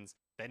presentations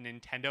that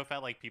Nintendo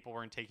felt like people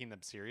weren't taking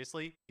them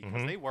seriously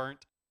because they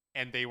weren't,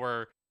 and they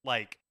were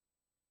like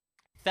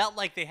felt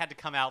like they had to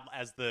come out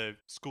as the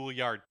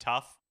schoolyard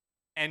tough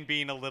and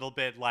being a little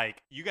bit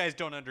like, you guys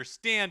don't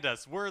understand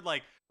us. We're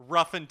like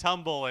rough and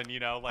tumble, and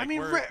like I mean,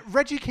 we're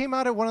Reggie came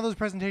out at one of those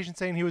presentations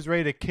saying he was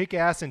ready to kick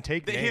ass and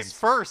take names. his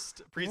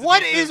first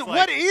presentation.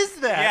 What is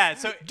that? Yeah,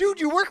 so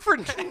dude, you work for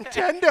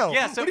Nintendo.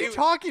 Yeah, so what are you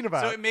talking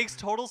about? So it makes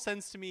total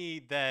sense to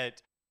me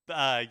that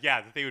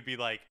that they would be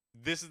like,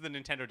 this is the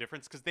Nintendo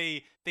difference, because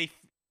they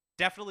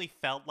definitely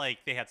felt like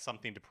they had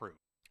something to prove.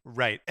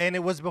 Right, and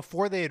it was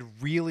before they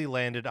had really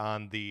landed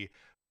on the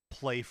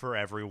play for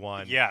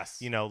everyone.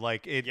 Yes,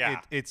 like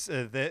it's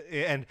and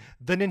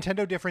the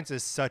Nintendo difference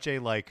is such a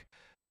like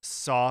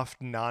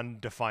soft,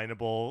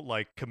 non-definable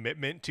like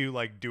commitment to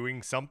like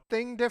doing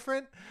something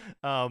different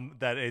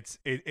that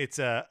it's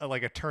a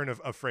like a turn of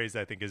a phrase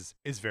that I think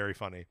is very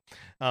funny.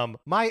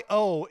 My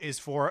O is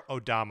for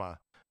Odama.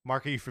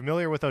 Mark, are you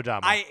familiar with Odama?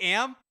 I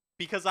am,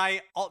 because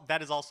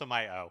that is also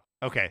my O.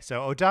 Okay,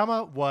 so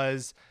Odama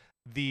was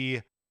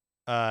the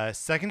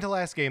second to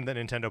last game that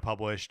Nintendo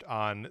published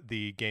on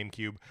the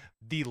GameCube.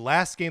 The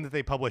last game that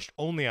they published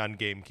only on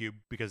GameCube,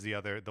 because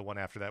the one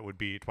after that would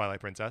be Twilight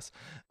Princess.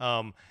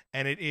 And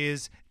it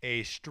is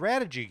a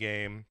strategy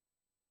game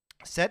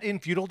set in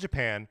feudal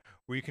Japan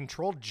where you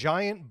control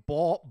giant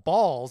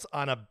balls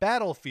on a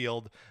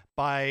battlefield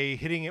by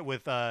hitting it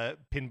with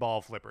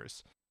pinball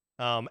flippers.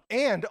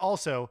 And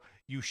also,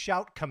 you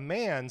shout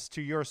commands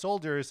to your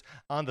soldiers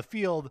on the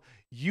field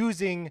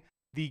using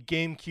the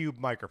GameCube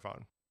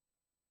microphone.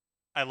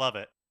 I love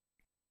it.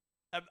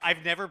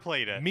 I've never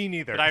played it. Me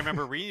neither. But I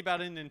remember reading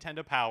about it in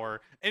Nintendo Power,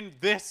 and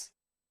this,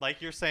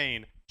 like you're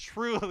saying,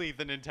 truly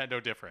the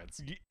Nintendo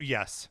difference.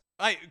 Yes.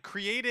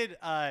 Created,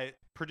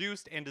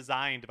 produced, and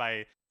designed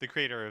by the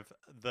creator of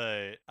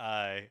the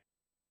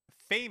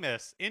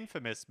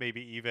infamous,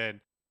 maybe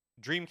even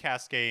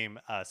Dreamcast game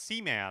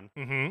Seaman,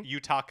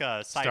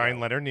 Yutaka Saito.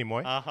 Starring Leonard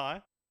Nimoy. Uh-huh.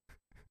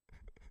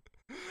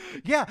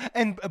 Yeah,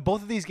 and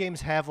both of these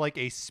games have like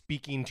a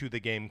speaking to the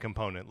game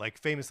component. Like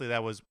famously,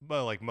 that was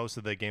like most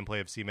of the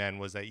gameplay of Seaman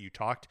was that you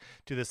talked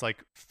to this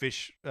like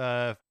fish,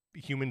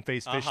 human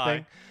face fish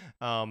thing,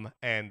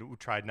 and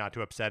tried not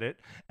to upset it.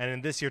 And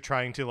in this, you're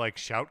trying to like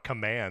shout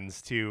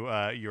commands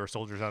to your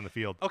soldiers on the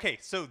field. Okay,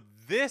 so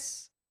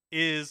this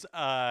is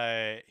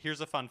here's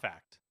a fun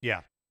fact.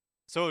 Yeah.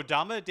 So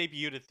Odama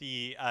debuted at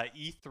the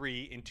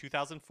E3 in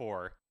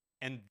 2004,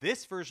 and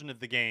this version of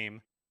the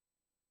game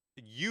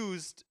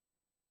used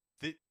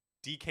the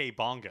DK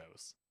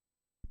bongos.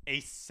 A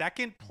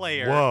second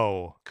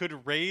player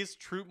could raise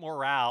troop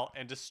morale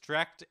and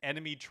distract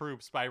enemy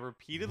troops by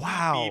repeatedly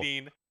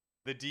beating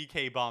the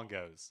DK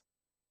bongos.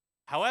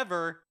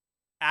 However,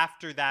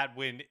 after that,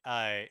 when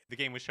the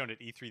game was shown at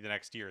E3 the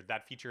next year,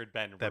 that feature had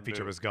been removed. That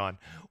feature was gone.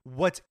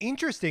 What's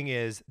interesting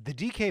is the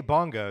DK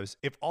bongos,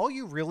 if all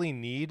you really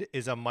need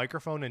is a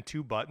microphone and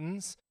 2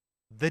 buttons,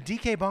 the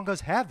DK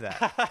bongos have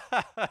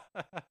that.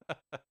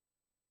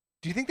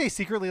 Do you think they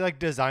secretly like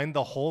designed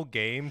the whole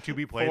game to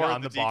be played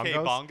on the DK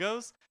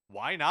bongos?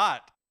 Why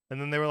not?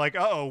 And then they were like,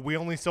 "Uh-oh, we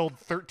only sold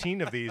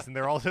 13 of these, and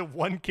they're all to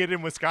one kid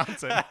in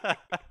Wisconsin."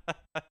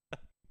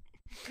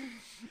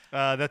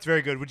 That's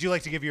very good. Would you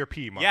like to give your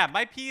P, Mark? Yeah,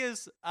 my P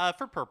is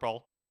for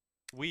purple.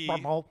 We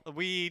talked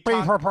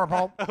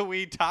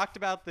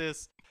about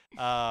this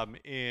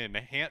in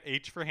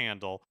H for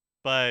handle,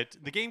 but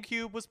the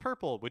GameCube was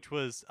purple, which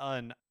was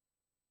an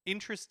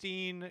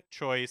interesting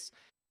choice.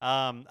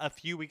 A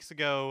few weeks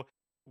ago,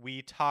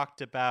 we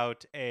talked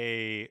about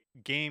a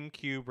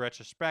GameCube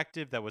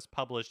retrospective that was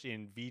published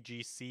in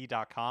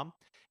VGC.com.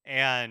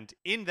 And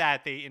in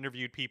that, they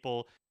interviewed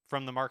people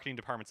from the marketing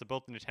departments of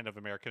both Nintendo of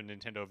America and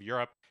Nintendo of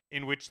Europe,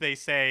 in which they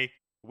say,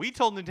 we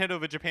told Nintendo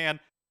of Japan,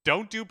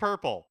 don't do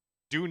purple.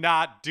 Do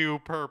not do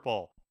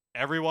purple.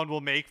 Everyone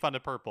will make fun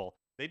of purple.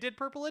 They did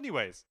purple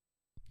anyways.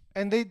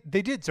 And they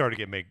did sort of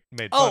get made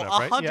fun Oh, of,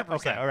 right? 100%. Yeah,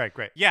 okay, all right,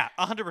 great. Yeah,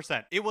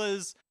 100%. It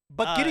was...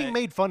 But getting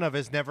made fun of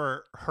has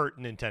never hurt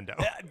Nintendo.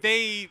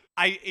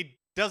 It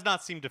does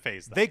not seem to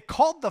phase them. They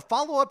called the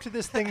follow-up to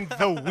this thing the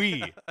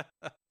Wii.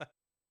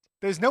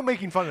 There's no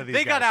making fun of these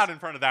They guys. got out in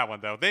front of that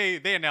one, though. They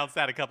announced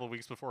that a couple of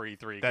weeks before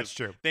E3. That's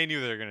true. They knew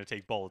they were going to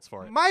take bullets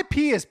for it. My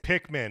P is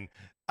Pikmin.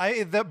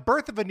 The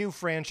birth of a new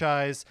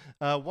franchise,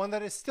 one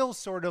that is still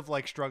sort of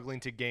like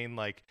struggling to gain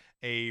like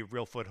a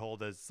real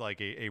foothold as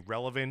like a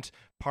relevant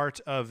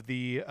part of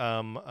the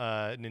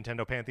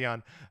Nintendo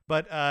pantheon.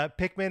 But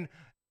Pikmin,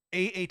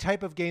 a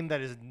type of game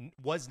that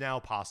was now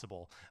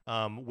possible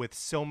with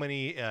so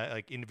many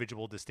like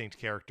individual distinct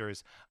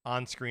characters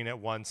on screen at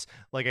once.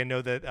 Like I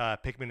know that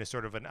Pikmin is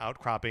sort of an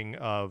outcropping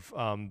of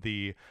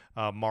the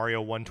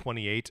Mario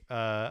 128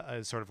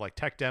 sort of like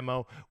tech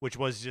demo, which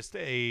was just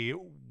a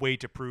way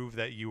to prove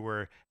that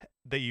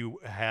you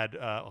had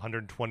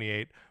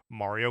 128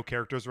 Mario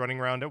characters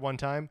running around at one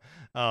time.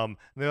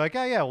 They're like,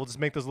 oh yeah, we'll just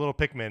make those little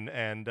Pikmin,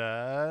 and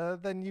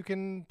then you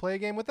can play a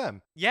game with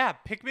them. Yeah,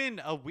 Pikmin,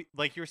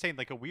 like you were saying,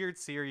 like a weird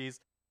series,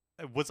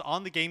 was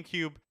on the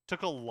GameCube,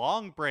 took a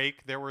long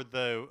break. There were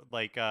the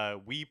like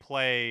Wii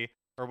Play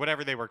or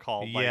whatever they were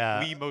called, Yeah.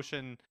 like Wii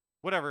Motion,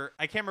 whatever.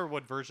 I can't remember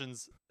what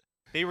versions.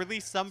 They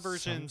released some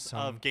versions Some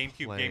of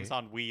GameCube Play. games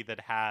on Wii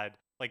that had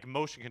like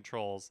motion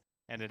controls.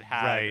 And it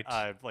had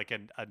Right. like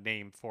a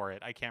name for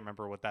it. I can't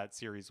remember what that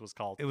series was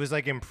called. It was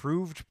like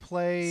improved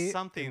play,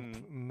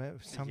 Something.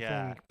 something.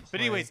 Yeah. Play. But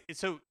anyways,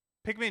 so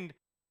Pikmin,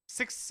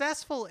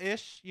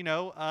 successful-ish,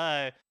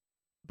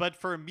 but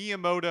for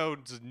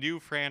Miyamoto's new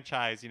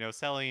franchise,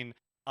 selling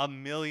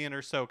 1 million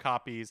or so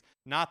copies,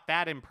 not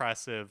that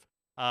impressive.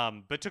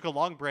 But took a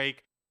long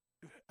break.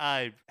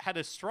 Had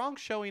a strong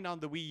showing on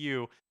the Wii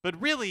U,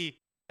 but really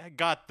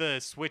got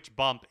the Switch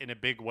bump in a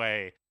big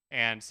way.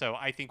 And so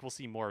I think we'll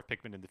see more of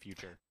Pikmin in the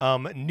future.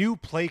 New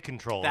play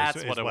controls. That's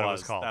is what it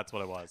was was. called. That's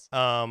what it was.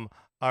 All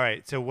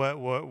right. So what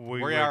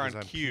we are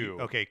on Q.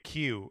 Okay,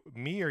 Q.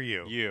 Me or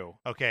you? You.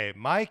 Okay,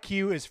 my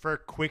Q is for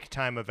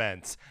QuickTime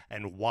events.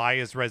 And why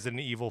is Resident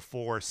Evil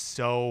 4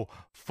 so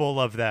full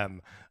of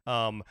them?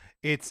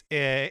 It's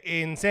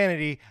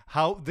insanity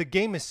how the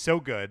game is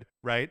so good,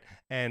 right?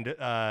 And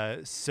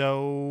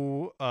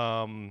so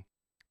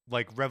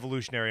like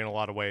revolutionary in a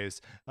lot of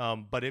ways,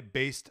 but it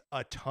based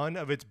a ton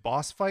of its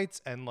boss fights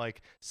and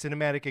like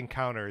cinematic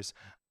encounters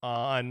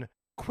on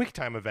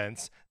QuickTime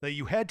events that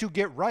you had to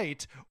get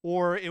right,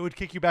 or it would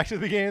kick you back to the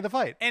beginning of the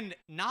fight. And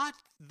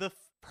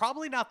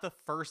probably not the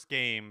first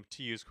game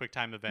to use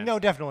QuickTime events. No,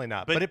 definitely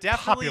not. But it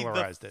definitely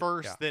popularized the it.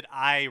 first Yeah. that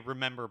I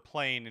remember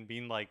playing and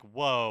being like,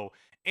 "Whoa!"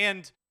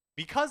 And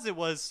because it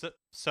was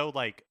so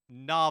like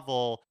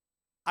novel,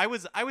 I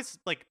was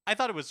like, I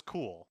thought it was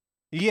cool.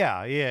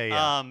 Yeah.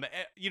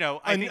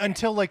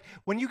 Until like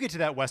when you get to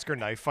that Wesker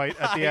knife fight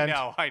at the end.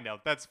 I know,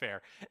 that's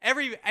fair.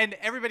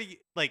 Everybody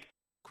like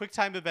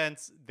QuickTime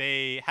events,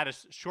 they had a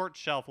short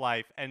shelf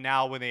life, and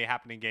now when they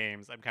happen in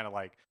games, I'm kind of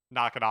like,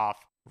 knock it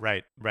off.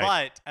 Right.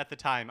 But at the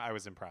time, I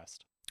was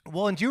impressed.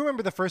 Well, and do you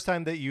remember the first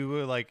time that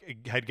you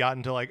like had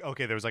gotten to like,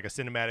 okay, there was like a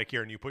cinematic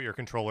here, and you put your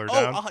controller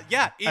down?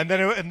 Yeah. And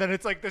then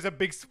it's like there's a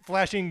big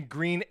flashing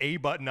green A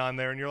button on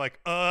there, and you're like,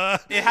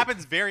 It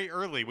happens very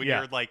early when Yeah.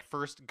 you're like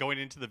first going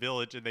into the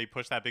village and they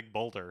push that big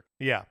boulder.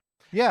 Yeah.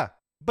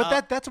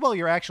 But that's while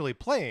you're actually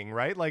playing,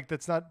 right? Like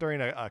that's not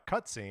during a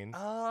cutscene.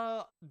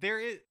 There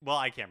is. Well,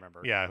 I can't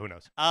remember. Yeah, who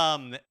knows?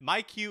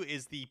 My Q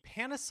is the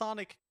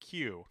Panasonic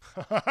Q.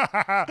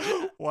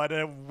 What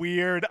a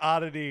weird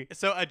oddity.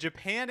 So a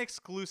Japan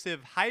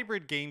exclusive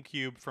hybrid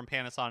GameCube from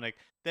Panasonic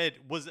that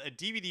was a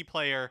DVD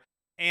player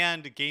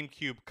and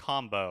GameCube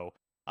combo.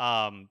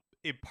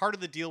 Part of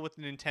the deal with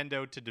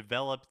Nintendo to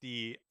develop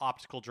the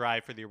optical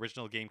drive for the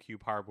original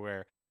GameCube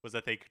hardware was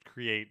that they could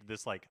create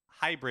this like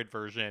hybrid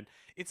version.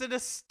 It's in a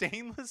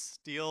stainless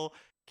steel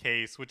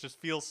case, which just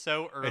feels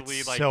so early,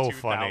 It's like so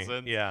 2000s.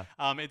 funny. Yeah.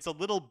 It's a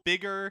little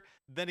bigger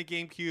than a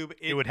GameCube.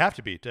 It would have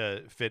to be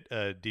to fit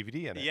a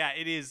DVD in it. Yeah,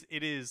 it is.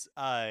 It is.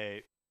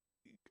 Like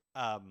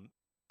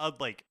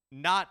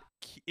not.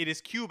 It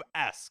is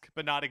cube-esque,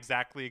 but not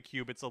exactly a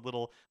cube. It's a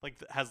little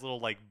like has a little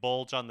like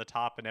bulge on the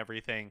top and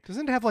everything.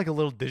 Doesn't it have like a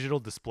little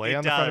digital display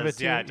on the front of it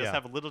too? Yeah, it does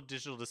have a little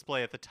digital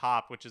display at the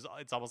top, which is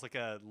it's almost like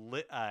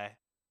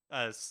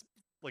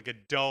like a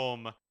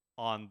dome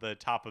on the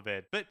top of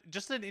it. But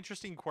just an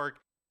interesting quirk.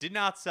 Did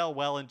not sell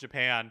well in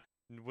Japan.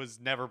 Was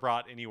never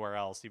brought anywhere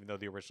else, even though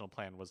the original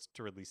plan was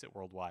to release it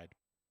worldwide.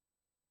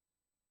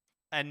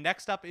 And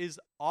next up is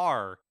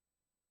R.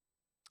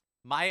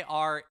 My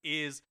R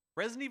is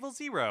Resident Evil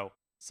 0.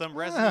 Some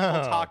Resident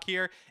Evil talk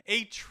here.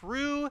 A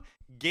true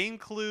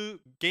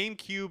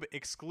GameCube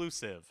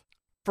exclusive.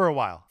 for a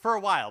while. For a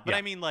while. But Yeah.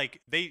 I mean,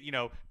 like,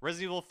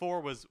 Resident Evil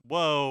 4 was,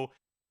 whoa,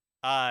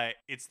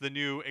 it's the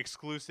new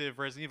exclusive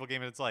Resident Evil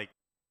game. And it's like,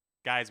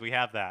 guys, we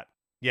have that.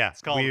 Yeah,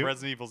 It's called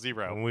Resident Evil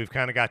 0. we've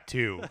kind of got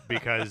two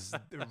because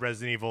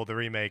Resident Evil the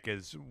remake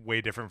is way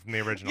different from the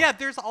original. Yeah,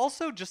 there's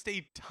also just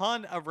a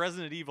ton of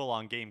Resident Evil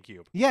on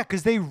GameCube. Yeah,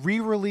 because they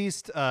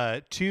re-released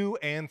 2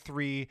 and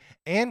 3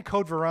 and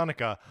Code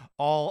Veronica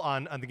all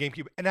on the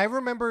GameCube. And I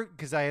remember,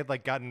 because I had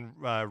like gotten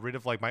rid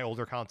of like my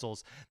older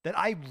consoles, that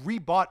I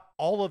rebought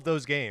all of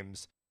those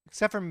games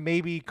except for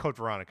maybe Code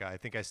Veronica. I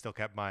think I still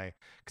kept because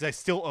I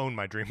still own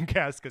my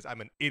Dreamcast because I'm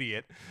an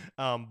idiot.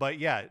 But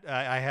yeah,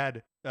 I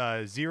had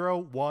 0,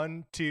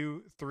 1,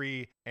 2,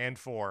 3, and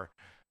 4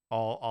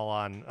 all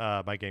on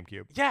my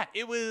GameCube. Yeah,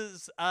 it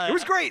was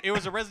great. It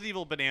was a Resident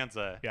Evil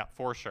bonanza. Yeah.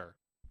 For sure.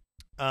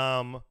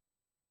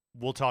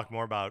 We'll talk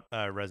more about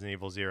Resident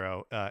Evil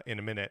 0 in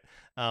a minute.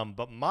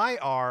 But my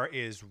R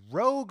is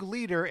Rogue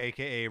Leader,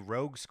 aka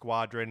Rogue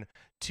Squadron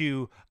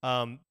 2.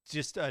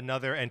 Just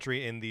another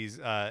entry in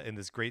in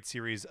this great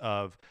series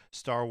of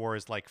Star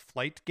Wars like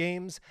flight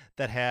games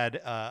that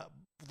had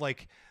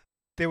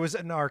there was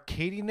an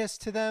arcadiness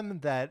to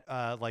them that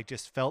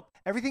just felt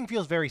everything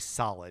feels very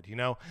solid, you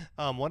know.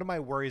 One of my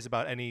worries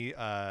about any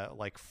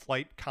like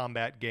flight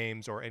combat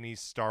games or any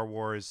Star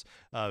Wars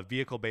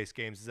vehicle based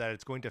games is that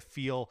it's going to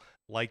feel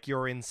like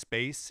you're in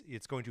space.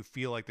 It's going to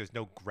feel like there's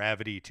no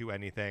gravity to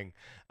anything.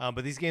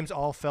 But these games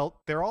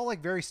they're all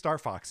like very Star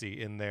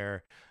Foxy in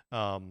their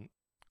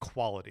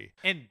quality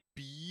and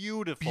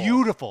beautiful.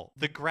 Beautiful.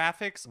 The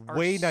graphics are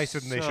way nicer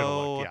than they should have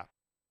looked. Yeah.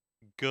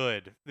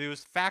 Good. It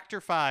was Factor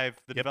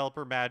 5, the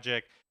developer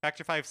magic.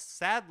 Factor 5,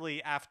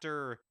 sadly,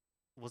 after,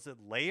 was it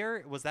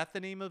Layer? Was that the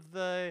name of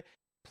the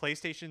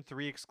PlayStation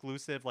 3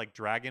 exclusive, like,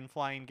 dragon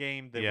flying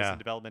game that was in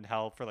development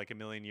hell for like a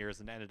million years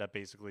and ended up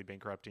basically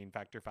bankrupting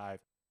Factor 5?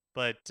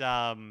 But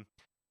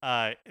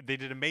they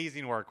did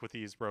amazing work with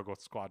these Rogue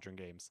Squadron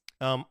games.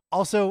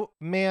 Also,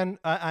 man,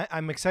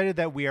 I'm excited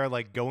that we are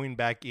like going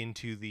back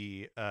into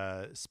the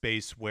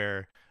space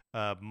where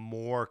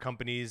more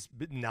companies,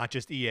 not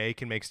just EA,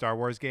 can make Star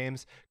Wars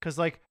games. Because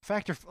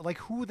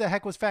who the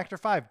heck was Factor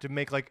 5 to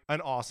make like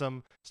an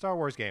awesome Star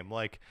Wars game?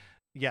 Like,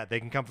 yeah, they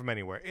can come from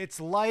anywhere. It's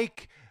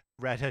like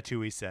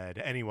Ratatouille said,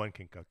 anyone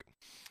can cook.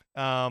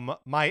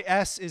 My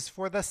S is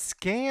for the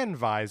scan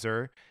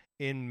visor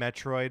in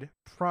Metroid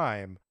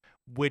Prime,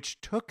 which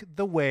took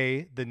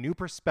the new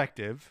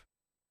perspective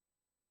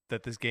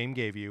that this game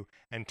gave you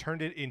and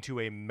turned it into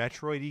a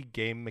Metroid-y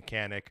game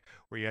mechanic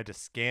where you had to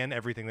scan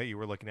everything that you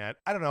were looking at.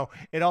 I don't know.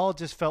 It all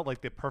just felt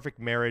like the perfect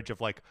marriage of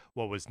like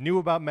what was new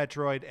about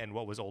Metroid and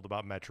what was old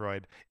about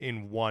Metroid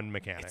in one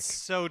mechanic. It's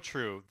so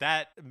true.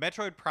 That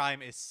Metroid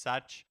Prime is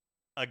such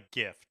a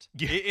gift.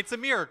 Yeah. It's a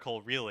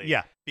miracle, really.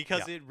 Yeah.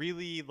 Because it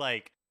really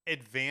like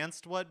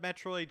advanced what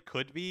Metroid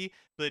could be,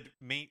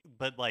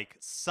 but like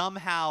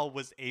somehow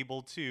was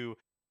able to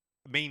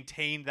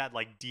maintain that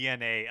like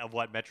DNA of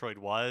what Metroid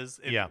was.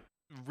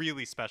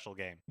 Really special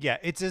game. Yeah,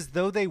 it's as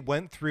though they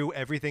went through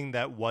everything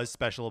that was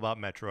special about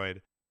Metroid,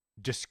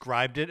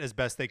 described it as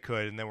best they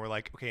could, and then we're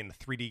like, okay, in a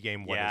 3D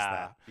game, what is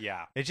that?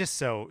 Yeah. It's just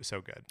so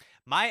good.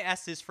 My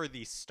S is for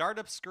the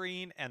startup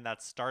screen and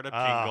that startup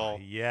jingle.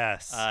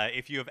 Yes.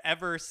 If you have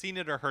ever seen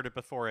it or heard it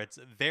before, it's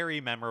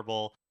very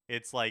memorable.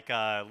 It's like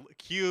a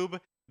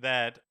cube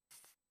that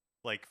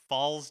like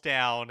falls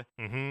down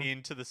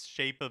into the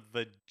shape of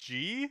the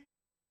G.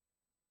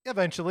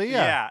 Eventually,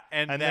 yeah.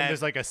 And then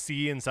there's like a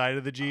C inside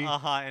of the G.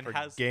 And for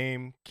has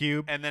game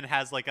cube. And then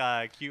has like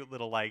a cute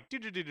little like do.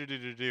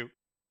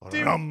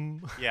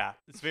 Yeah,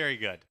 it's very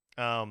good.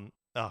 Oh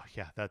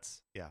yeah,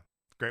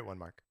 great one,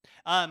 Mark.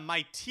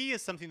 My T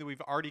is something that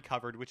we've already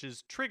covered, which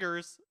is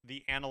triggers,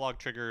 the analog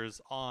triggers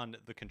on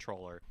the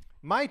controller.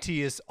 My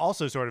T is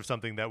also sort of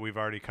something that we've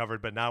already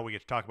covered, but now we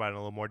get to talk about it in a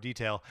little more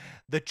detail.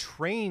 The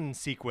train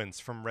sequence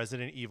from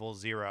Resident Evil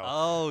 0.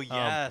 Oh,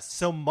 yes.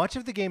 So much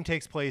of the game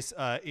takes place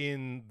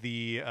in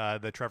the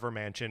Trevor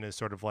Mansion is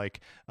sort of like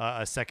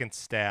a second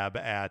stab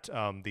at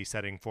the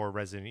setting for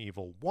Resident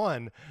Evil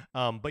 1.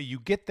 But you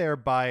get there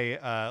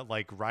by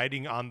like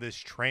riding on this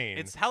train.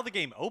 It's how the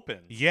game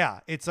opens. Yeah,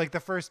 it's like the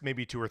first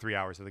maybe 2 or 3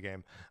 hours of the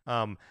game.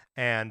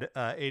 And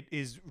it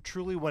is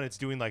truly when it's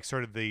doing like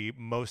sort of the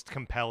most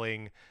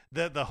compelling.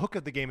 The hook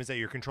of the game is that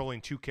you're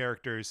controlling two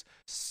characters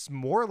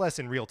more or less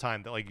in real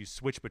time, that like you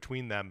switch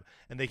between them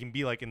and they can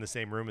be like in the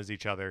same room as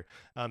each other.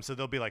 So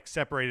they'll be like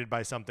separated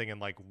by something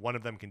and like one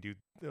of them can do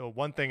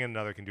one thing and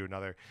another can do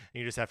another.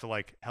 And you just have to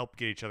like help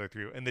get each other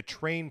through. And the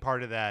train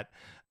part of that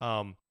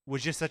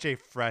was just such a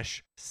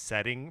fresh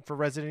setting for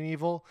Resident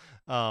Evil.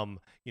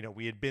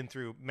 We had been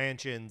through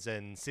mansions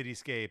and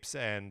cityscapes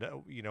and,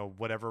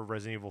 whatever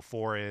Resident Evil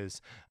 4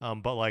 is.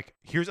 But like,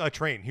 here's a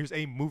train. Here's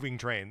a moving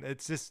train.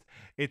 It's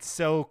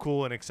so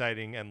cool and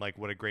exciting. And like,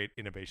 what a great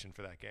innovation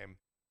for that game.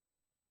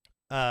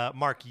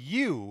 Mark,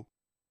 U,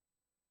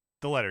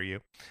 the letter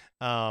U,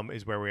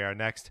 is where we are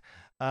next.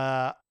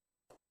 I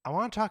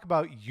want to talk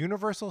about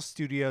Universal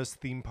Studios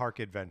Theme Park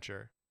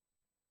Adventure.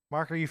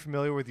 Mark, are you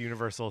familiar with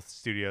Universal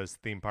Studios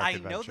Theme Park I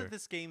Adventure? know that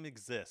this game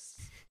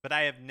exists, but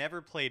I have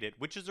never played it,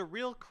 which is a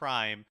real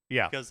crime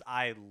Yeah. because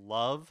I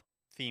love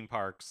theme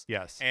parks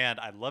Yes. and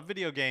I love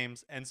video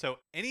games. And so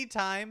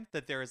anytime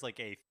that there is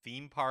like a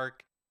theme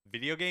park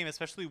video game,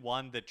 especially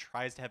one that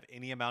tries to have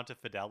any amount of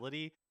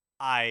fidelity,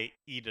 I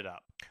eat it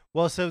up.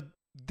 Well, so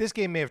this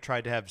game may have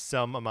tried to have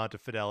some amount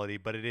of fidelity,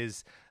 but it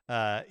is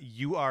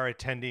you are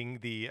attending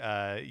the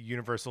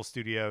Universal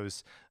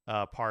Studios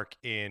park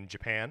in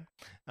Japan,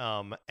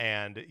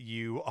 and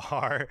you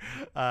are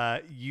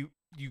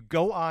you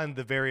go on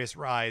the various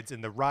rides,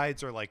 and the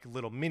rides are like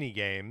little mini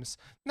games,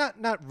 not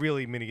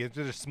really mini games,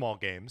 they're just small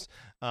games,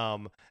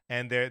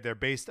 and they're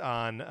based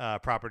on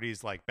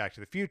properties like Back to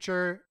the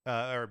Future,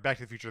 or Back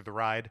to the Future the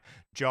ride,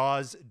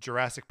 Jaws,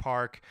 Jurassic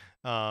Park,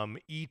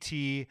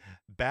 E.T.,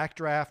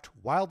 Backdraft,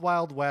 Wild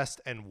Wild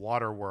West, and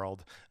Waterworld.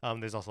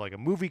 There's also like a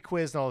movie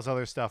quiz and all this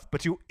other stuff.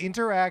 But to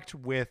interact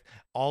with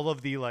all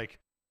of the like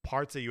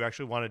parts that you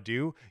actually want to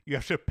do, you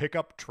have to pick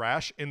up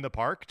trash in the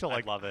park to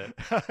like love it.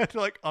 to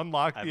like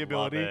unlock I the love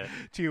ability it.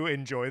 to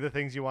enjoy the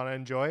things you want to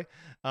enjoy.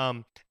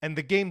 And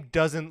the game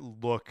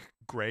doesn't look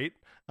great.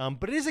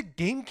 But it is a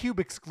GameCube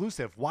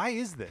exclusive. Why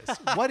is this?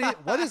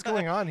 What is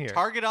going on here?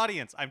 Target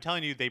audience. I'm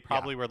telling you, they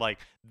probably were like,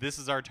 this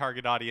is our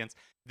target audience.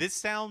 This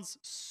sounds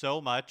so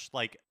much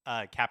like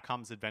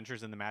Capcom's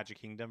Adventures in the Magic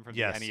Kingdom from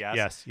the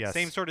NES. Yes.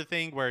 Same sort of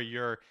thing where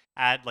you're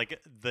at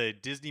like the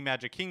Disney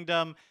Magic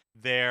Kingdom.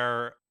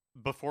 There,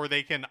 before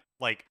they can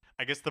like,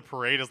 I guess the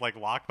parade is like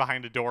locked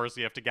behind a door, so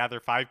you have to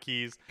gather 5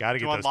 keys Gotta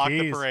to get those unlock the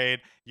keys.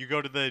 parade. You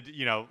go to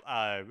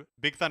the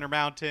Big Thunder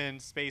Mountain,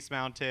 Space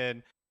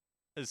Mountain,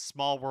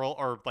 Small World,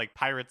 or like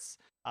Pirates,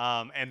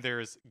 and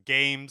there's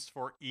games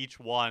for each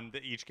one.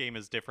 That each game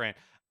is different.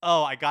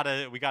 Oh,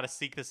 we gotta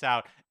seek this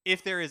out.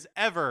 If there is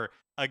ever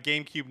a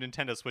GameCube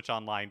Nintendo Switch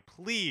Online,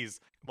 please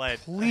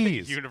let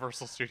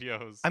Universal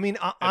Studios I mean,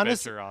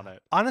 adventure on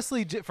it.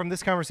 Honestly, from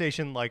this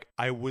conversation, like,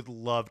 I would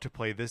love to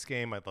play this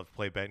game. I'd love to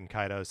play Baten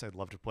Kaitos. I'd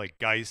love to play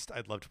Geist.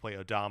 I'd love to play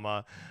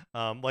Odama.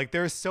 Like,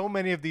 there's so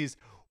many of these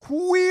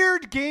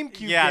weird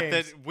GameCube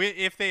games.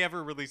 If they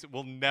ever release it,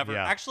 will never.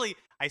 Yeah. Actually,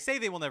 I say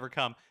they will never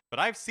come, but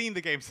I've seen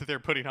the games that they're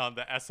putting on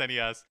the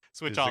SNES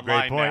Switch This is a great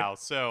Online point. now,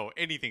 so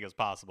anything is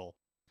possible.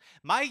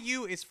 My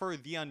U is for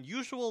the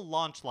unusual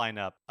launch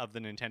lineup of the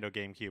Nintendo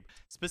GameCube,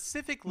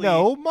 specifically.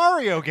 No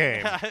Mario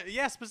game.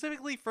 Yeah,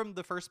 specifically from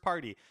the first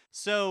party.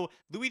 So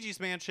Luigi's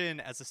Mansion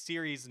as a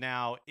series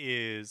now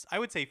is, I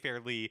would say,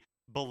 fairly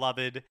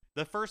beloved.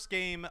 The first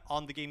game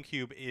on the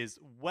GameCube is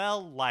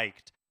well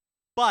liked,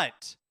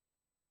 but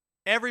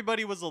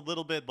everybody was a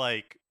little bit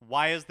like,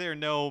 why is there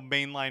no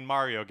mainline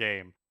Mario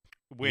game?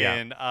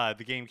 When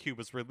the GameCube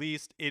was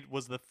released, it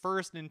was the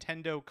first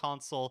Nintendo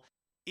console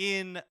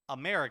in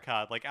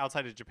America, like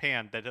outside of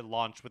Japan, that had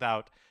launched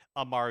without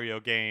a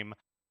Mario game.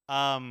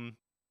 And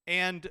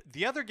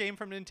the other game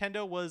from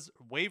Nintendo was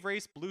Wave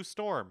Race Blue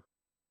Storm.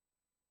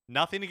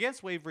 Nothing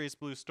against Wave Race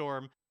Blue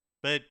Storm,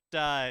 but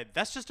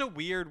that's just a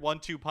weird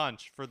 1-2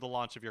 punch for the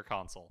launch of your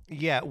console.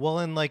 Yeah, well,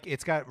 and like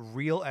it's got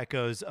real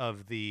echoes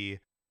of the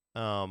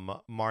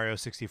Mario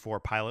 64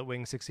 Pilot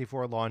Wing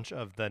 64 launch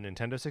of the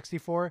Nintendo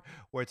 64,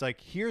 where it's like,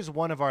 here's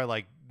one of our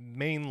like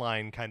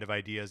mainline kind of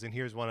ideas, and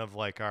here's one of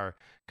like our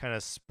kind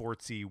of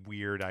sportsy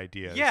weird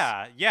ideas.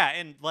 Yeah,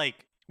 and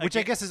like, which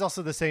I guess is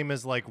also the same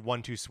as like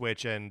 1-2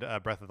 Switch and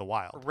Breath of the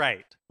Wild.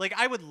 Right. Like,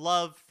 I would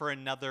love for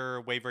another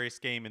Wave Race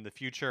game in the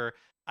future.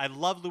 I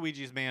love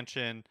Luigi's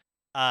Mansion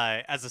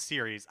as a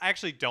series. I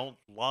actually don't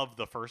love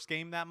the first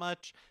game that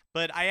much,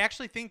 but I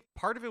actually think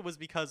part of it was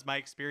because my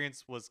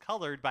experience was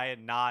colored by it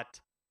not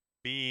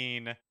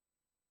being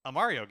a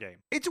Mario game.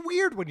 It's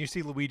weird when you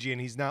see Luigi and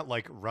he's not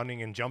like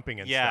running and jumping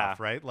and stuff,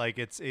 right? Like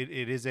it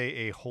is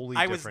a wholly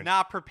I different. was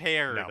not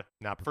prepared,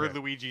 not for prepared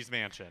Luigi's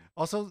Mansion.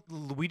 Also,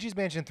 Luigi's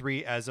Mansion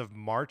 3 as of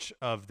March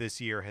of this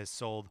year has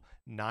sold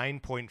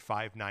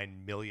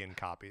 9.59 million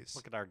copies.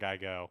 Look at our guy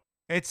go.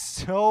 It's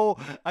so,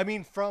 I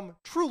mean, from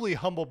truly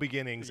humble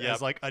beginnings Yep. as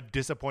like a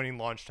disappointing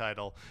launch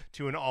title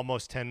to an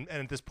almost 10,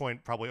 and at this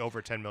point probably over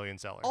 10 million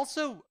seller.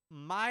 Also,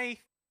 my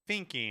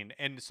thinking,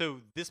 and so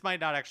this might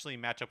not actually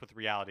match up with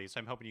reality, so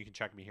I'm hoping you can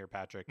check me here,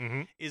 Patrick,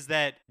 Mhm. is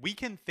that we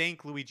can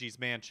thank Luigi's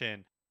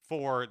Mansion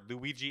for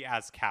Luigi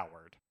as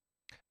coward,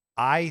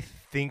 I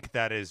think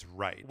that is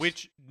right.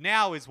 which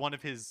now is one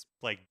of his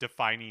like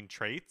defining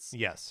traits.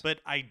 Yes.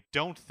 But I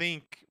don't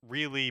think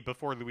really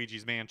before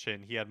Luigi's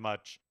Mansion he had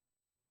much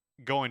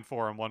going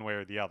for him one way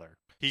or the other.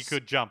 He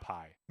could jump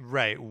high.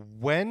 Right.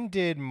 When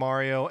did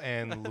Mario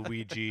and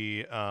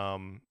Luigi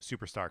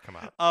Superstar come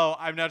out? Oh,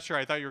 I'm not sure.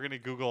 I thought you were going to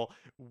Google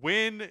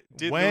when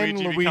did When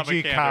Luigi become a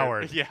Luigi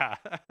coward?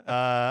 cowered.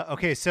 Yeah.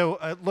 Okay,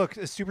 so look,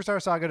 Superstar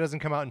Saga doesn't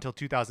come out until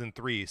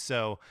 2003,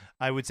 so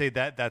I would say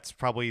that that's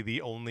probably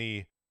the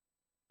only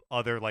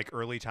other like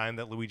early time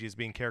that Luigi is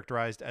being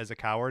characterized as a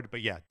coward.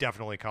 But yeah,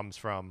 definitely comes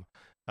from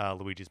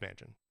Luigi's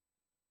Mansion.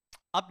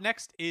 Up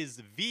next is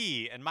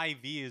V, and my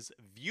V is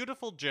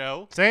Beautiful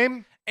Joe.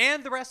 Same.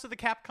 And the rest of the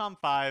Capcom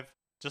 5,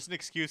 just an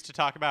excuse to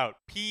talk about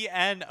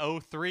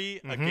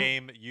PN03, a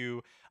game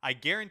I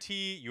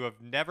guarantee you have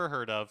never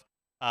heard of.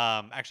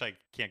 Actually, I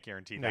can't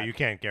guarantee No, that. you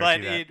can't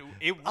But guarantee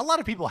that. it A lot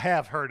of people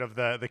have heard of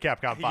the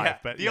Capcom 5, yeah,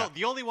 but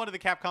the only one of the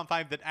Capcom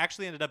 5 that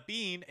actually ended up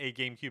being a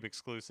GameCube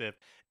exclusive.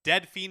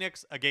 Dead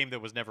Phoenix, a game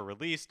that was never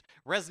released.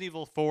 Resident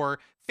Evil 4,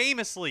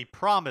 famously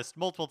promised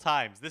multiple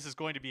times this is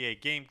going to be a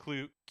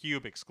GameCube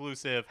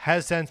exclusive.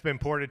 has since been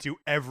ported to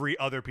every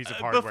other piece of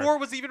hardware. Before it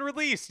was even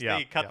released. Yeah,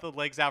 They cut yeah. the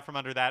legs out from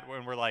under that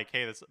when we're like,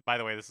 hey, this, by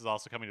the way, this is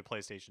also coming to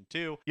PlayStation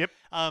 2. Yep.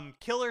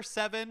 Killer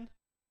 7,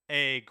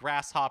 a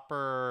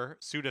Grasshopper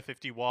Suda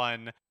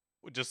 51,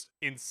 just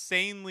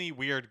insanely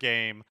weird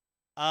game.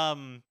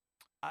 I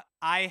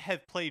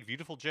have played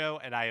Beautiful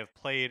Joe and I have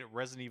played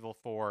Resident Evil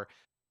 4.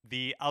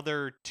 The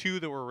other two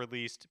that were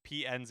released,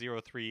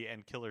 PN03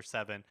 and Killer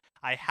 7,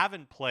 I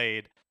haven't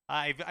played.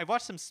 I've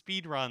watched some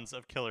speed runs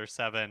of Killer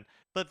 7,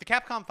 but the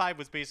Capcom 5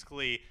 was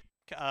basically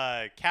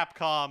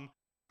Capcom.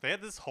 They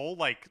had this whole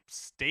like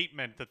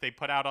statement that they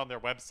put out on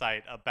their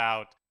website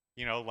about,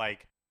 you know,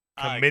 like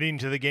Committing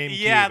to the GameCube.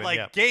 yeah, and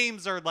like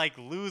games are like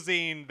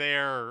losing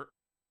their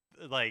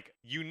like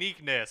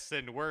uniqueness,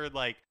 and we're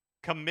like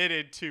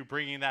committed to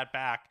bringing that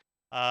back.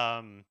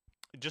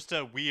 Just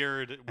a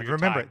weird And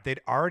remember, time.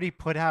 they'd already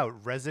put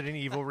out Resident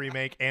Evil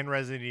Remake and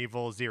Resident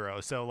Evil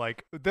 0. So,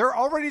 like, they're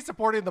already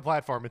supporting the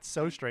platform. It's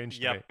so strange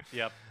to me.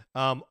 Yep.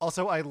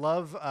 Also, I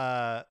love,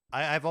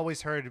 I've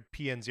always heard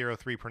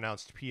PN03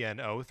 pronounced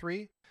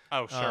PN03.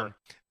 Oh, sure.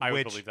 I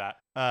would which, believe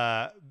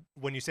that.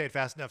 When you say it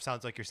fast enough,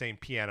 sounds like you're saying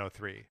Piano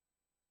 3.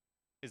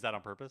 Is that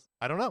on purpose?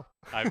 I don't know.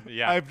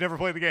 Yeah. I've never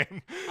played the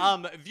game.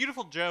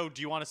 Beautiful Joe,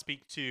 do you want to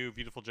speak to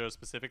Beautiful Joe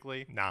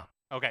specifically? Nah.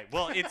 Okay.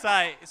 Well, it's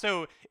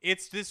so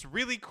it's this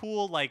really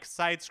cool like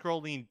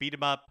side-scrolling beat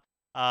 'em up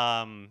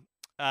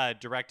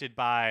directed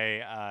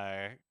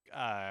by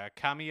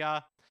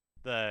Kamiya,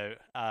 the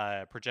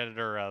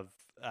progenitor of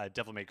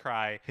Devil May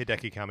Cry.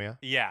 Hideki Kamiya.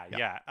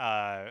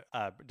 Yeah.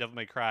 Devil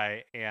May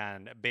Cry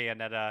and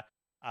Bayonetta.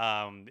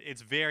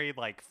 It's very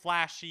like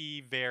flashy,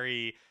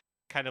 very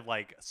kind of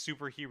like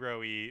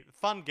superhero-y,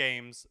 fun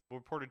games. Were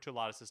ported to a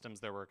lot of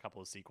systems. There were a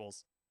couple of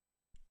sequels.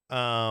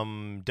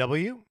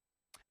 W?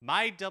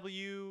 My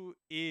W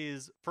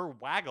is for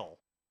Waggle,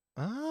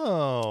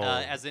 Oh.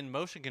 as in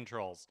motion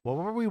controls. What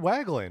were we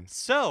waggling?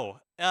 So,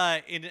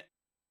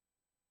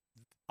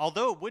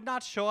 although it would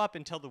not show up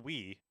until the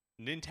Wii,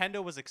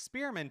 Nintendo was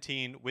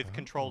experimenting with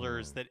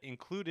controllers that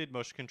included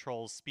motion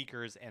controls,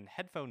 speakers, and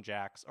headphone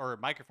jacks, or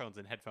microphones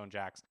and headphone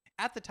jacks,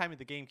 at the time of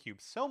the GameCube.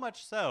 So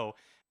much so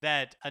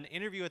that an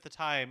interview at the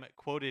time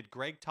quoted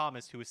Greg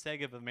Thomas, who was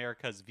Sega of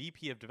America's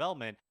VP of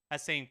Development,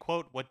 as saying,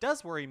 quote, "What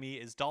does worry me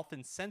is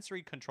Dolphin's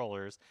sensory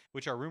controllers,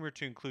 which are rumored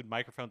to include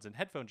microphones and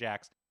headphone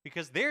jacks,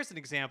 because there's an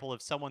example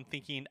of someone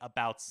thinking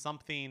about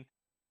something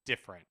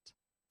different."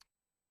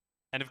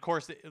 And of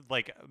course,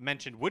 like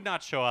mentioned, would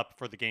not show up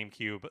for the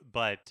GameCube,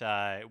 but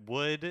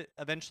would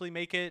eventually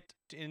make it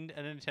in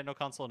a Nintendo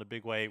console in a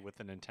big way with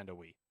the Nintendo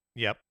Wii.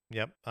 Yep.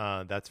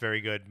 That's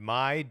very good.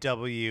 My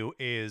W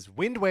is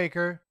Wind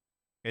Waker.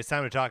 It's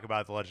time to talk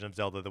about The Legend of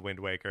Zelda: The Wind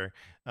Waker.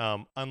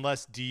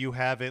 Unless, do you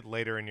have it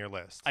later in your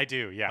list? I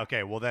do, yeah.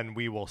 Okay, well then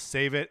we will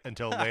save it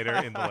until later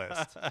in the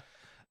list.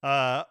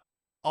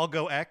 I'll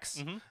go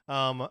X,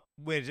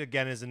 which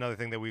again is another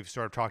thing that we've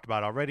sort of talked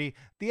about already.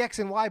 The X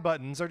and Y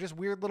buttons are just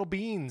weird little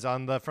beans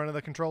on the front of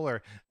the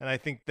controller, and I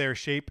think their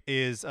shape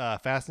is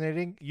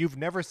fascinating. You've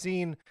never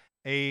seen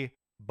a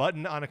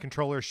button on a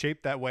controller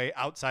shaped that way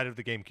outside of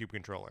the GameCube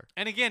controller.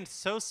 And again,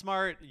 so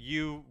smart,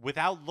 you,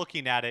 without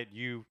looking at it,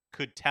 you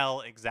could tell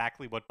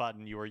exactly what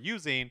button you were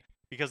using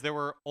because there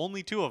were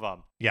only two of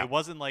them. Yeah. It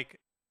wasn't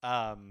like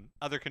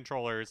other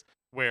controllers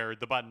where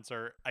the buttons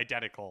are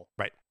identical.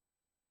 Right.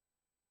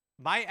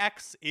 My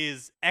X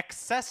is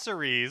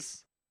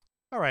accessories.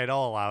 All right,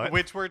 I'll allow it.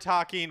 Which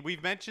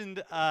we've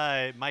mentioned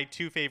my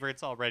two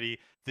favorites already,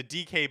 the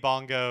DK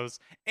bongos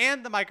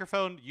and the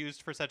microphone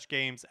used for such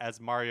games as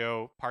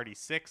Mario Party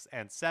 6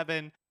 and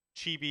 7,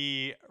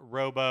 Chibi,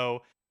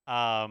 Robo,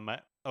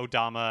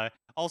 Odama.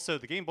 Also,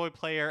 the Game Boy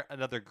player,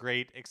 another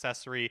great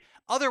accessory.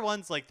 Other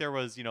ones, like there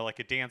was, like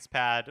a dance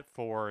pad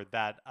for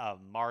that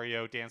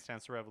Mario Dance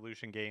Dance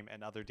Revolution game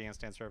and other Dance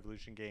Dance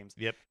Revolution games.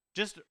 Yep.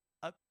 Just,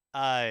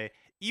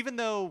 even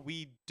though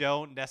we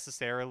don't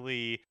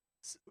necessarily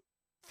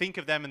think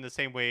of them in the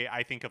same way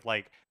I think of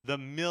like the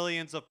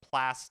millions of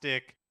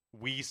plastic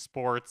Wii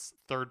Sports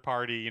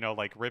third-party,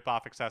 like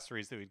rip-off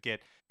accessories that we'd get.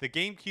 The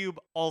GameCube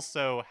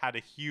also had a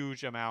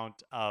huge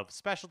amount of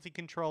specialty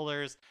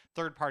controllers,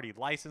 third-party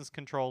licensed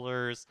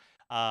controllers.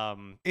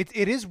 It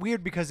is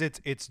weird because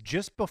it's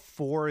just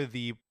before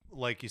the,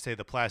 like you say,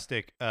 the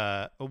plastic,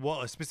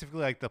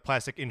 specifically like the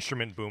plastic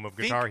instrument boom of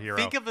Guitar Hero.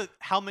 Think of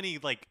how many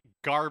like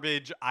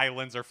garbage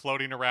islands are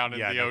floating around in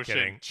the ocean,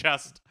 kidding.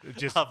 just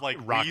of like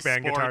rock Wii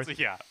band Sports. guitars.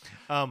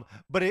 Yeah.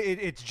 But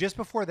it's just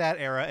before that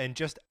era and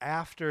just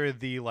after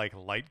the like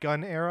light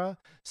gun era.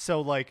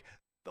 So like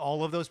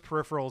all of those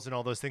peripherals and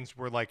all those things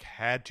were like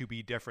had to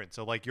be different.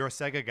 So like you're a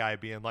Sega guy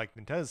being like,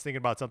 Nintendo's thinking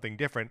about something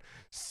different.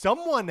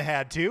 Someone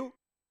had to.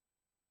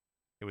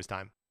 It was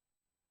time.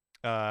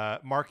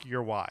 Mark,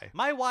 your Y.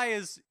 My Y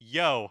is,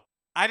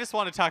 I I just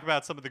want to talk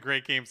about some of the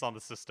great games on the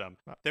system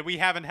that we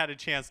haven't had a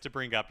chance to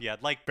bring up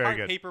yet, like Very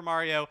good. Paper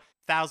Mario,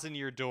 Thousand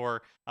Year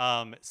Door.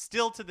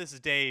 Still to this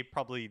day,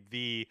 probably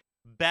the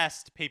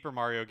best Paper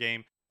Mario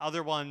game.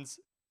 Other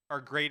ones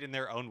are great in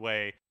their own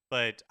way,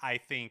 but I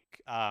think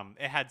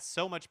it had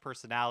so much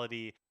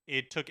personality.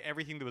 It took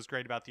everything that was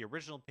great about the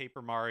original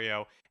Paper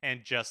Mario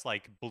and just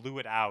like blew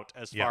it out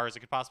as Yeah. far as it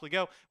could possibly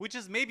go, which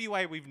is maybe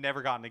why we've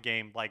never gotten a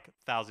game like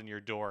Thousand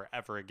Year Door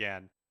ever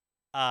again.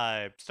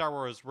 Star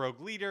Wars Rogue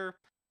Leader,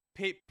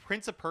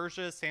 Prince of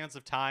Persia, Sands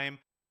of Time.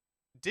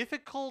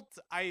 Difficult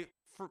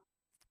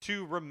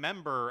to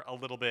remember a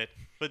little bit,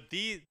 but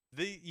the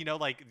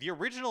like the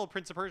original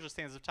Prince of Persia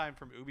Sands of Time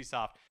from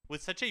Ubisoft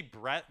was such a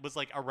was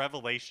like a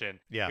revelation.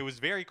 Yeah. It was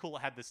very cool.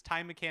 It had this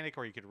time mechanic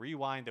where you could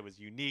rewind that was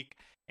unique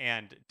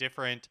and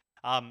different.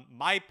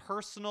 My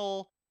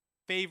personal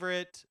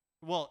favorite,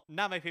 well,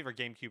 not my favorite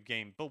GameCube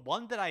game, but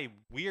one that I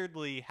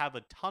weirdly have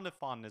a ton of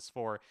fondness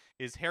for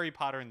is Harry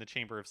Potter and the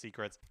Chamber of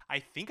Secrets. I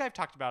think I've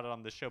talked about it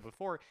on the show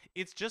before.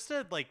 It's just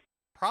a like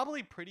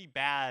probably pretty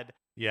bad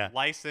Yeah.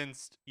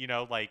 licensed,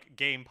 like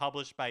game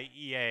published by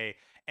EA,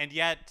 and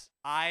yet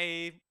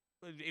it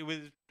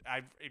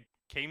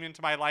came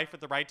into my life at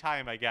the right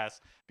time, I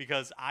guess,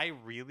 because I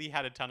really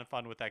had a ton of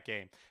fun with that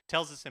game.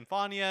 Tales of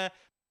Symphonia,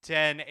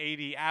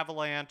 1080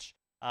 Avalanche,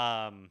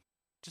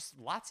 just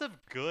lots of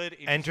good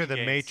Enter the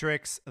games.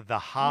 Matrix, The Oh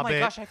Hobbit. my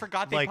gosh, I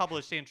forgot they like,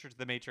 published Enter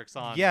the Matrix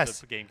on Yes.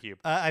 the GameCube.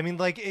 I mean,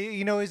 like,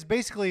 it's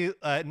basically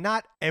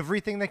not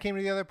everything that came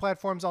to the other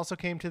platforms also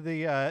came to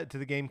the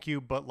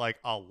GameCube, but like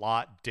a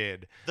lot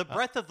did. The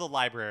breadth of the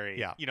library,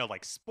 yeah.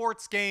 Like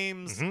sports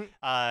games,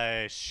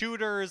 Mhm.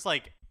 shooters,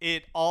 like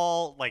it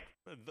all, like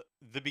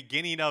the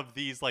beginning of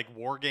these like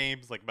war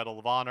games, like Medal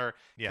of Honor,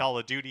 Yeah. Call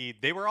of Duty,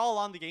 they were all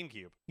on the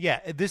GameCube. Yeah,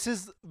 this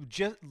is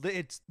just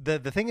it's the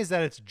thing is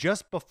that it's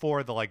just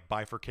before the like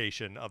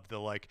bifurcation of the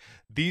like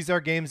these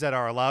are games that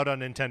are allowed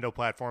on Nintendo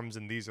platforms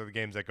and these are the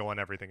games that go on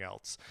everything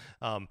else.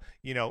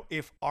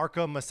 If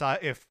Arkham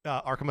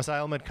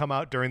Asylum had come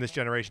out during this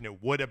generation,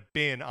 it would have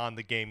been on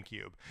the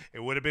GameCube. It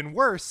would have been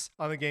worse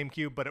on the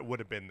GameCube, but it would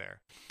have been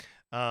there.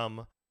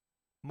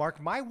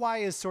 Mark, my why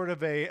is sort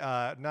of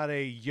a not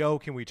a yo,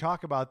 can we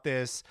talk about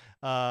this,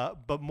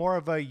 but more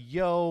of a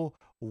yo,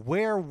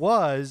 where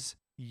was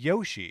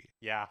Yoshi?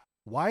 Yeah.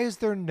 Why is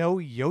there no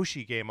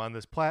Yoshi game on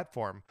this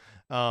platform?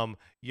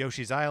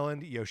 Yoshi's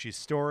Island, Yoshi's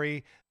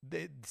Story.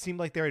 It seemed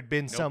like there had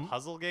been some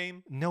puzzle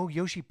game. No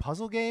Yoshi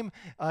puzzle game.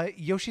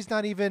 Yoshi's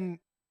not even.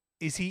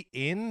 Is he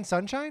in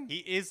Sunshine? He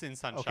is in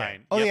Sunshine. Okay.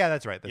 Oh Yep. yeah,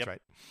 that's right. That's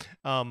Yep.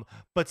 right.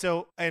 But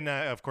so and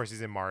of course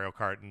he's in Mario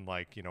Kart and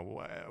like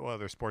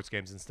other sports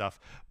games and stuff.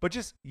 But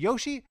just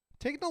Yoshi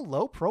taking a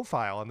low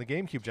profile on the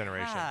GameCube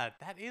generation. Yeah,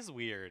 that is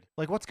weird.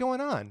 Like what's going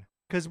on?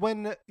 Because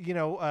when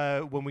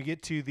when we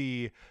get to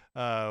the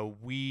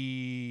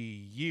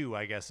Wii U,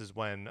 I guess is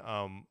when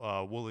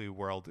Woolly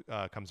World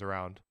comes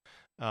around,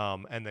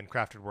 and then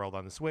Crafted World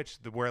on the Switch,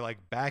 we're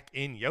like back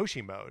in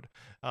Yoshi mode.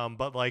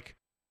 But like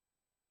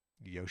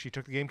Yoshi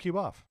took the GameCube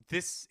off.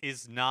 This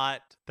is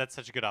not. That's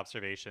such a good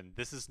observation.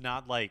 This is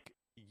not like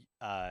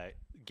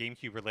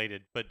GameCube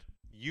related, but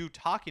you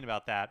talking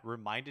about that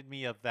reminded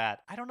me of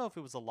that. I don't know if it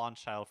was a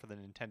launch title for the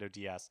Nintendo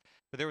DS,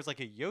 but there was like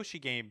a Yoshi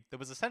game that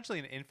was essentially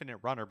an infinite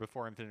runner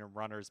before infinite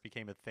runners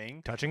became a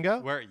thing. Touch and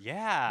go? Where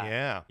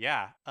yeah.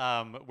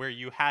 Where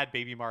you had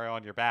Baby Mario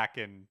on your back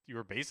and you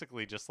were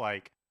basically just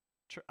like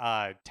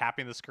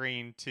tapping the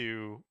screen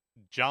to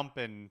jump,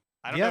 and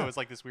I don't know, it was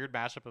like this weird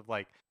mashup of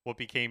like what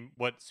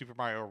Super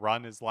Mario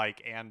Run is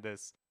like and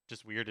this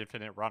just weird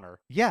infinite runner.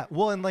 Yeah,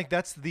 well, and like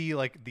that's the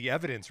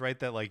evidence, right?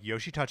 That like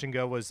Yoshi Touch and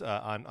Go was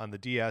on the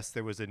DS.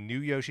 There was a new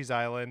Yoshi's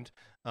Island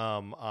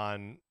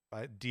on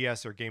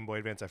DS or Game Boy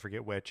Advance, I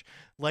forget which.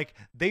 Like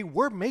they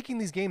were making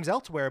these games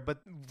elsewhere, but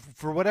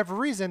for whatever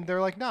reason,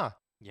 they're like, nah,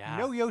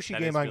 no Yoshi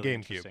game on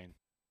GameCube.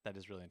 That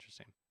is really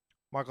interesting.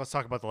 Mark, let's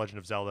talk about The Legend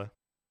of Zelda.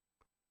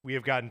 We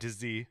have gotten to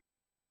Z.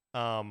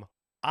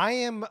 I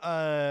am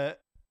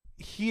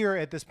here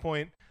at this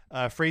point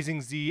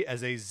phrasing Z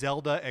as a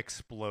Zelda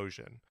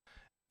explosion.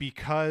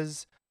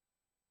 Because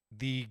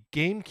the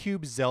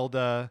GameCube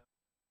Zelda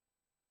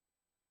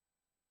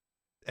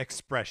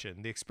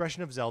expression, the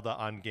expression of Zelda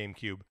on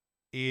GameCube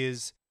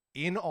is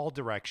in all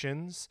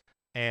directions,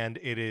 and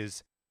it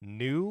is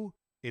new,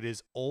 it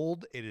is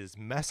old, it is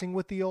messing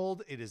with the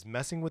old, it is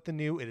messing with the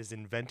new, it is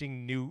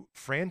inventing new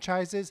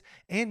franchises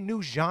and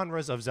new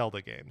genres of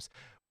Zelda games.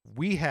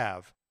 We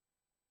have,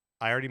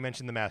 I already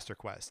mentioned the Master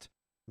Quest.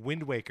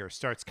 Wind Waker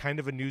starts kind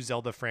of a new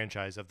Zelda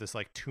franchise of this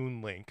like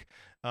Toon Link.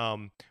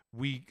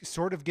 We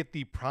sort of get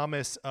the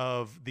promise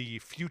of the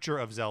future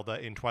of Zelda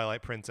in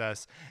Twilight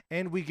Princess,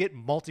 and we get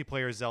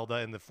multiplayer Zelda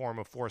in the form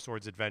of Four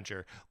Swords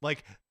Adventure.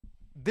 Like,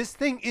 this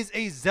thing is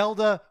a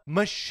Zelda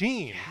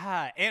machine.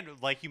 Yeah, and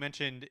like you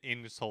mentioned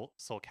in Soul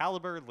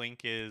Calibur,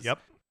 Link is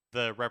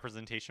the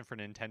representation for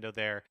Nintendo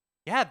there.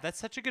 Yeah, that's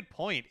such a good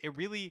point. It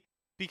really...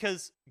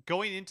 Because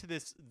going into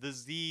this, the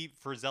Z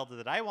for Zelda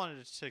that I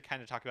wanted to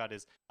kind of talk about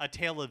is A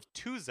Tale of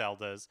Two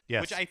Zeldas,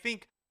 which I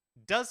think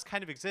does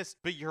kind of exist,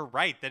 but you're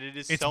right that it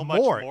is It's so much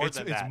more. more It's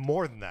than it's that.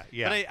 more than that.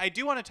 Yeah. But I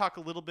do want to talk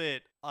a little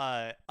bit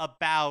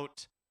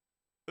about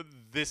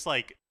this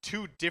like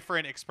two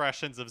different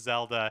expressions of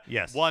Zelda.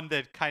 Yes. One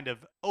that kind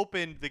of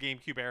opened the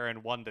GameCube era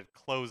and one that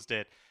closed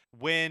it.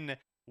 When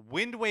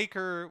Wind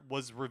Waker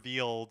was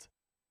revealed,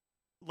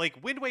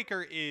 like Wind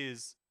Waker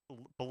is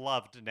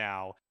beloved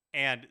now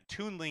and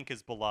Toon Link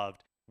is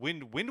beloved.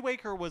 When Wind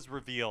Waker was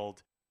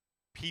revealed,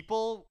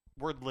 people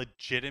were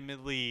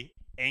legitimately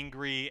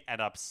angry and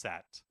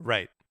upset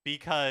Right.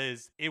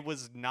 because it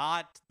was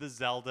not the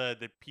Zelda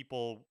that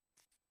people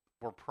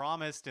were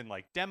promised in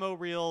like demo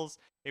reels.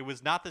 It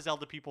was not the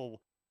Zelda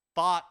people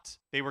thought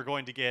they were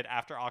going to get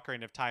after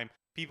Ocarina of Time.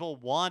 People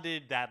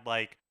wanted that,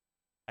 like,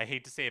 I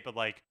hate to say it, but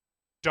like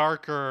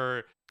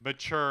darker,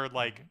 mature,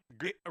 like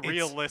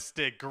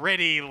realistic,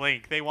 gritty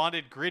Link. They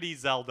wanted gritty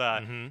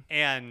Zelda.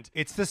 And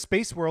it's the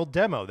Space World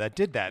demo that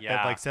did that. That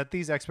Yeah. like set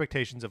these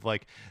expectations of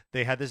like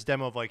they had this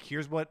demo of like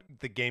here's what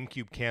the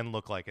GameCube can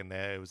look like, and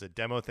it was a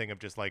demo thing of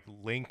just like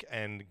Link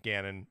and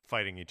Ganon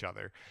fighting each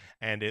other,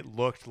 and it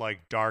looked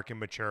like dark and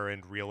mature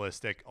and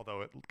realistic.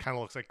 Although it kind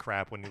of looks like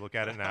crap when you look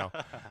at it now.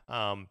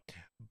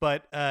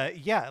 But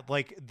yeah,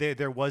 like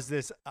there was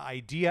this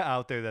idea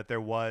out there that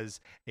there was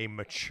a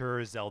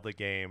mature Zelda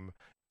game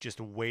just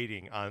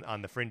waiting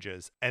on the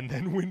fringes, and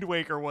then Wind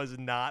Waker was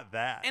not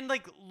that. And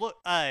like, look,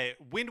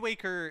 Wind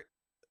Waker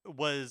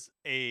was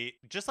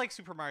just like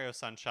Super Mario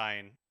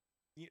Sunshine.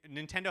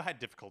 Nintendo had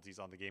difficulties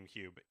on the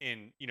GameCube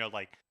in,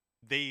 like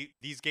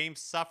these games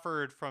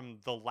suffered from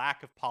the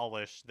lack of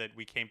polish that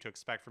we came to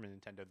expect from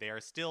Nintendo. They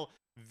are still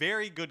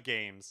very good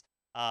games.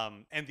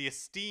 And the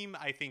esteem,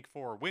 I think,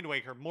 for Wind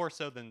Waker, more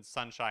so than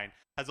Sunshine,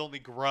 has only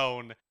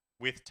grown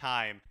with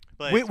time.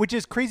 But Which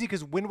is crazy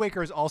because Wind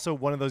Waker is also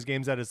one of those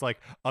games that is like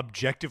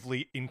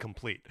objectively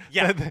incomplete.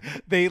 Yeah.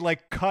 They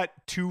like cut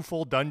 2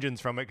 full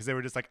dungeons from it because they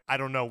were just like, I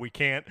don't know, we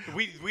can't.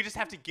 we just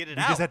have to get it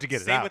We out. just have to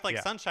get it Same out, with like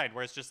yeah. Sunshine,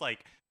 where it's just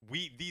like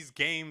these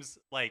games,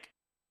 like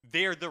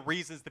they're the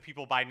reasons that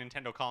people buy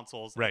Nintendo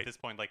consoles Right. at this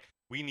point. Like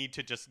we need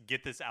to just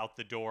get this out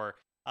the door.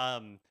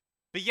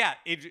 But yeah,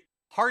 it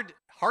hard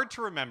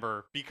to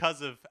remember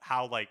because of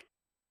how like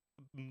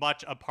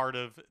much a part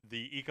of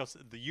the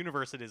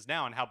universe it is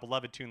now and how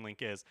beloved Toon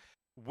Link is.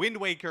 Wind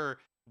Waker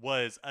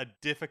was a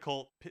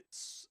difficult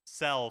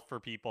sell for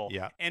people.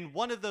 Yeah. And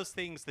one of those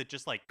things that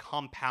just like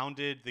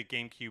compounded the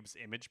GameCube's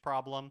image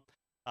problem.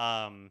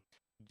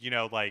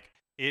 Like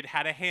it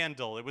had a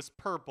handle, it was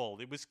purple,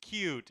 it was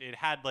cute, it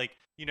had like,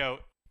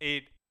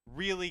 it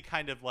really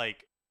kind of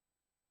like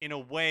in a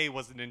way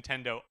was a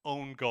Nintendo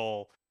own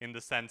goal in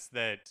the sense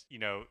that,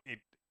 it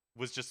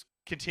was just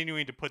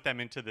continuing to put them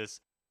into this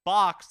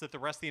box that the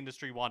rest of the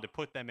industry wanted to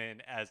put them in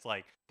as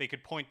like they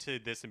could point to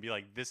this and be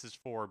like, this is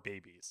for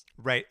babies.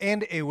 Right.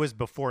 And it was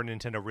before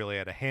Nintendo really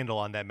had a handle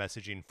on that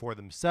messaging for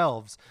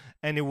themselves.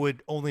 And it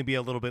would only be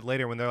a little bit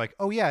later when they're like,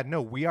 oh yeah,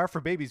 no, we are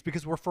for babies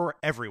because we're for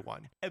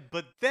everyone.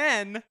 But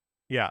then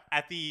Yeah.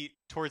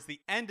 towards the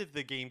end of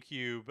the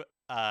GameCube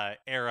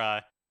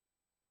era,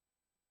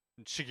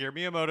 Shigeru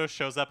Miyamoto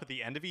shows up at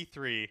the end of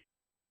E3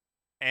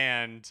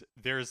 and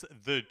there's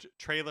the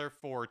trailer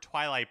for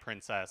Twilight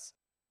Princess,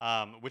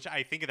 which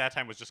I think at that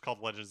time was just called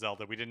Legend of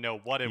Zelda. We didn't know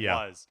what it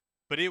was,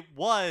 but it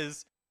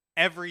was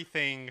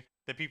everything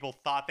that people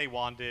thought they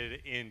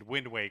wanted in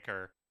Wind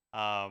Waker.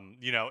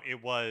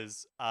 It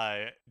was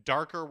a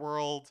darker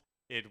world.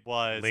 It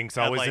was Link's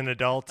always like, an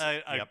adult.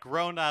 a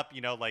grown up,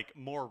 like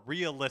more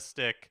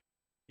realistic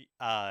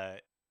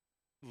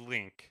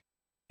Link.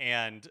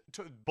 And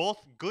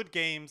both good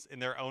games in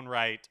their own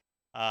right.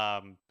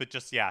 But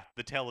just,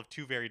 the tale of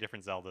two very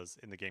different Zeldas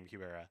in the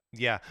GameCube era.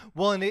 Yeah.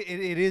 Well, and it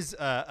is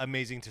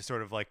amazing to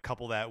sort of like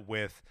couple that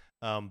with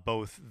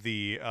both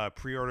the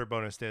pre-order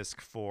bonus disc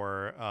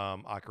for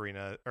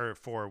Ocarina or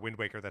for Wind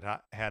Waker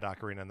that had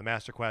Ocarina and the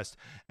Master Quest,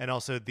 and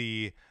also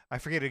I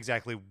forget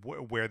exactly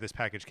where this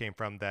package came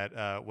from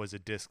that was a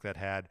disc that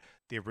had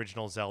the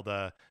original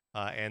Zelda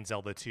and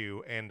Zelda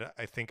 2 and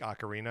I think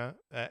Ocarina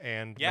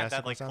and Master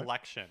that like Quest on it.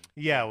 collection.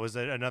 Yeah, it was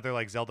another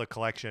like Zelda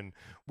collection,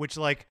 which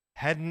like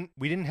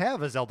we didn't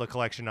have a Zelda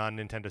collection on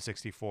Nintendo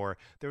 64.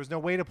 There was no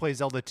way to play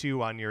Zelda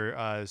 2 on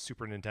your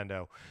Super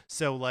Nintendo.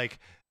 So like,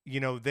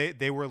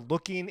 they were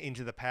looking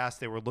into the past,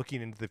 they were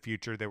looking into the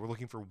future, they were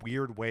looking for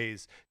weird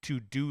ways to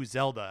do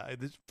Zelda.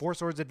 This Four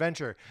Swords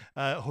Adventure,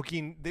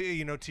 hooking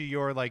to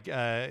your like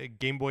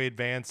Game Boy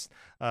Advance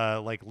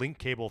like link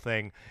cable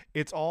thing.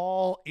 It's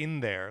all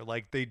in there.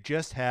 Like they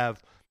just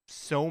have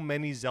so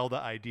many Zelda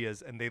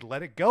ideas and they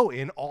let it go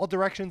in all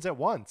directions at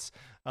once,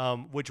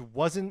 which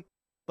wasn't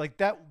like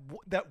that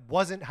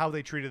wasn't how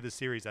they treated the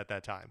series at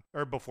that time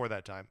or before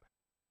that time.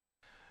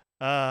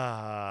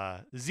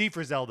 Z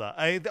for Zelda.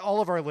 All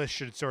of our lists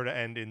should sort of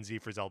end in Z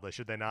for Zelda,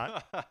 should they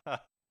not?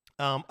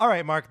 All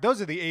right, Mark, those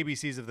are the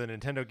ABCs of the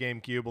Nintendo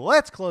GameCube.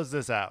 Let's close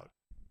this out.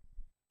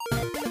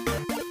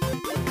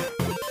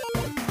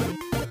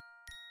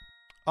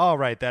 All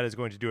right, that is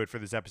going to do it for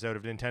this episode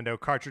of Nintendo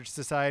Cartridge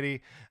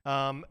Society.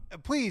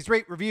 Please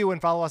rate, review,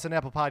 and follow us on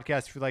Apple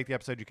Podcasts. If you like the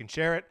episode, you can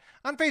share it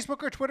on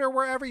Facebook or Twitter,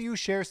 wherever you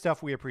share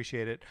stuff. We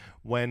appreciate it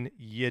when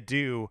you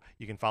do.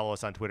 You can follow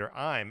us on Twitter.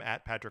 I'm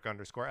at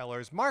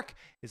Patrick_Ellers. Mark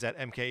is at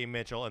MKE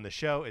Mitchell, and the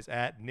show is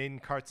at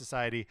NinCart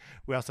Society.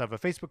 We also have a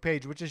Facebook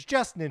page, which is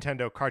just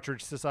Nintendo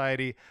Cartridge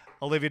Society.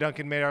 Olivia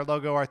Duncan made our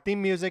logo. Our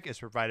theme music is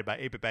provided by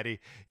 8-Bit Betty.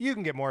 You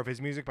can get more of his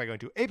music by going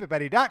to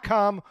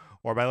 8bitbetty.com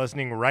or by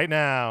listening right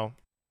now.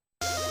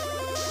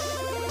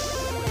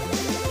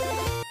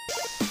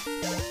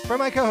 For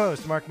my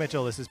co-host, Mark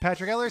Mitchell, this is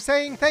Patrick Eller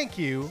saying thank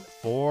you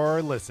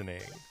for listening.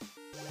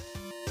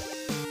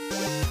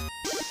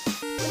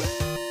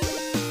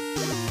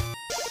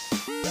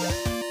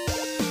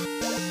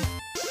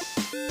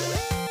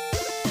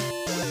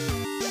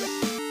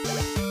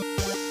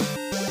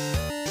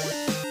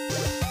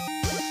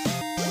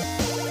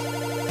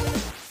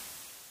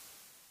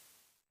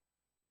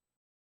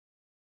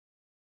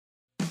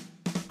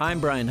 I'm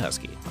Brian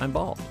Husky. I'm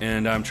bald.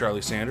 And I'm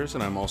Charlie Sanders,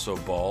 and I'm also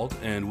bald.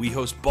 And we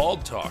host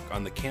Bald Talk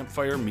on the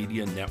Campfire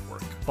Media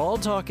Network.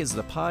 Bald Talk is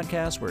the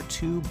podcast where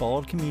two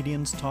bald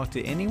comedians talk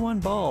to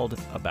anyone bald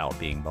about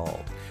being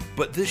bald.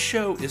 But this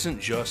show isn't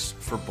just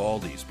for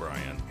baldies,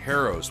 Brian.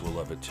 Harrows will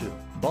love it too.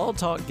 Bald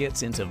Talk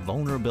gets into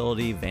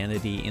vulnerability,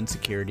 vanity,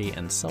 insecurity,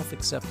 and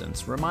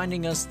self-acceptance,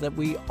 reminding us that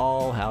we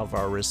all have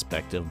our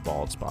respective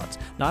bald spots.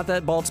 Not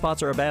that bald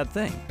spots are a bad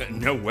thing.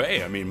 No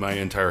way. I mean, my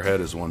entire head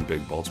is one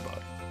big bald spot.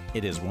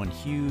 It is one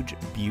huge,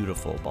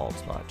 beautiful bald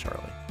spot,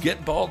 Charlie.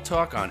 Get Bald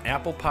Talk on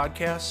Apple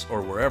Podcasts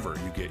or wherever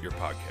you get your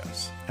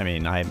podcasts. I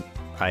mean, I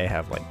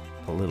have like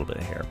a little bit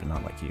of hair, but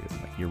not like you.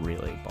 Like, you're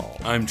really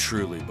bald. I'm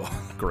truly bald.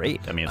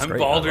 Great. I mean, it's I'm great.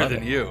 balder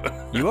than you.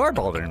 You are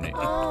balder than me.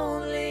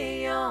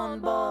 Only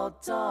on Bald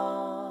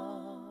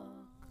Talk.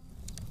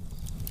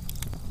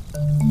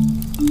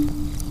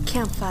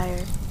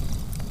 Campfire.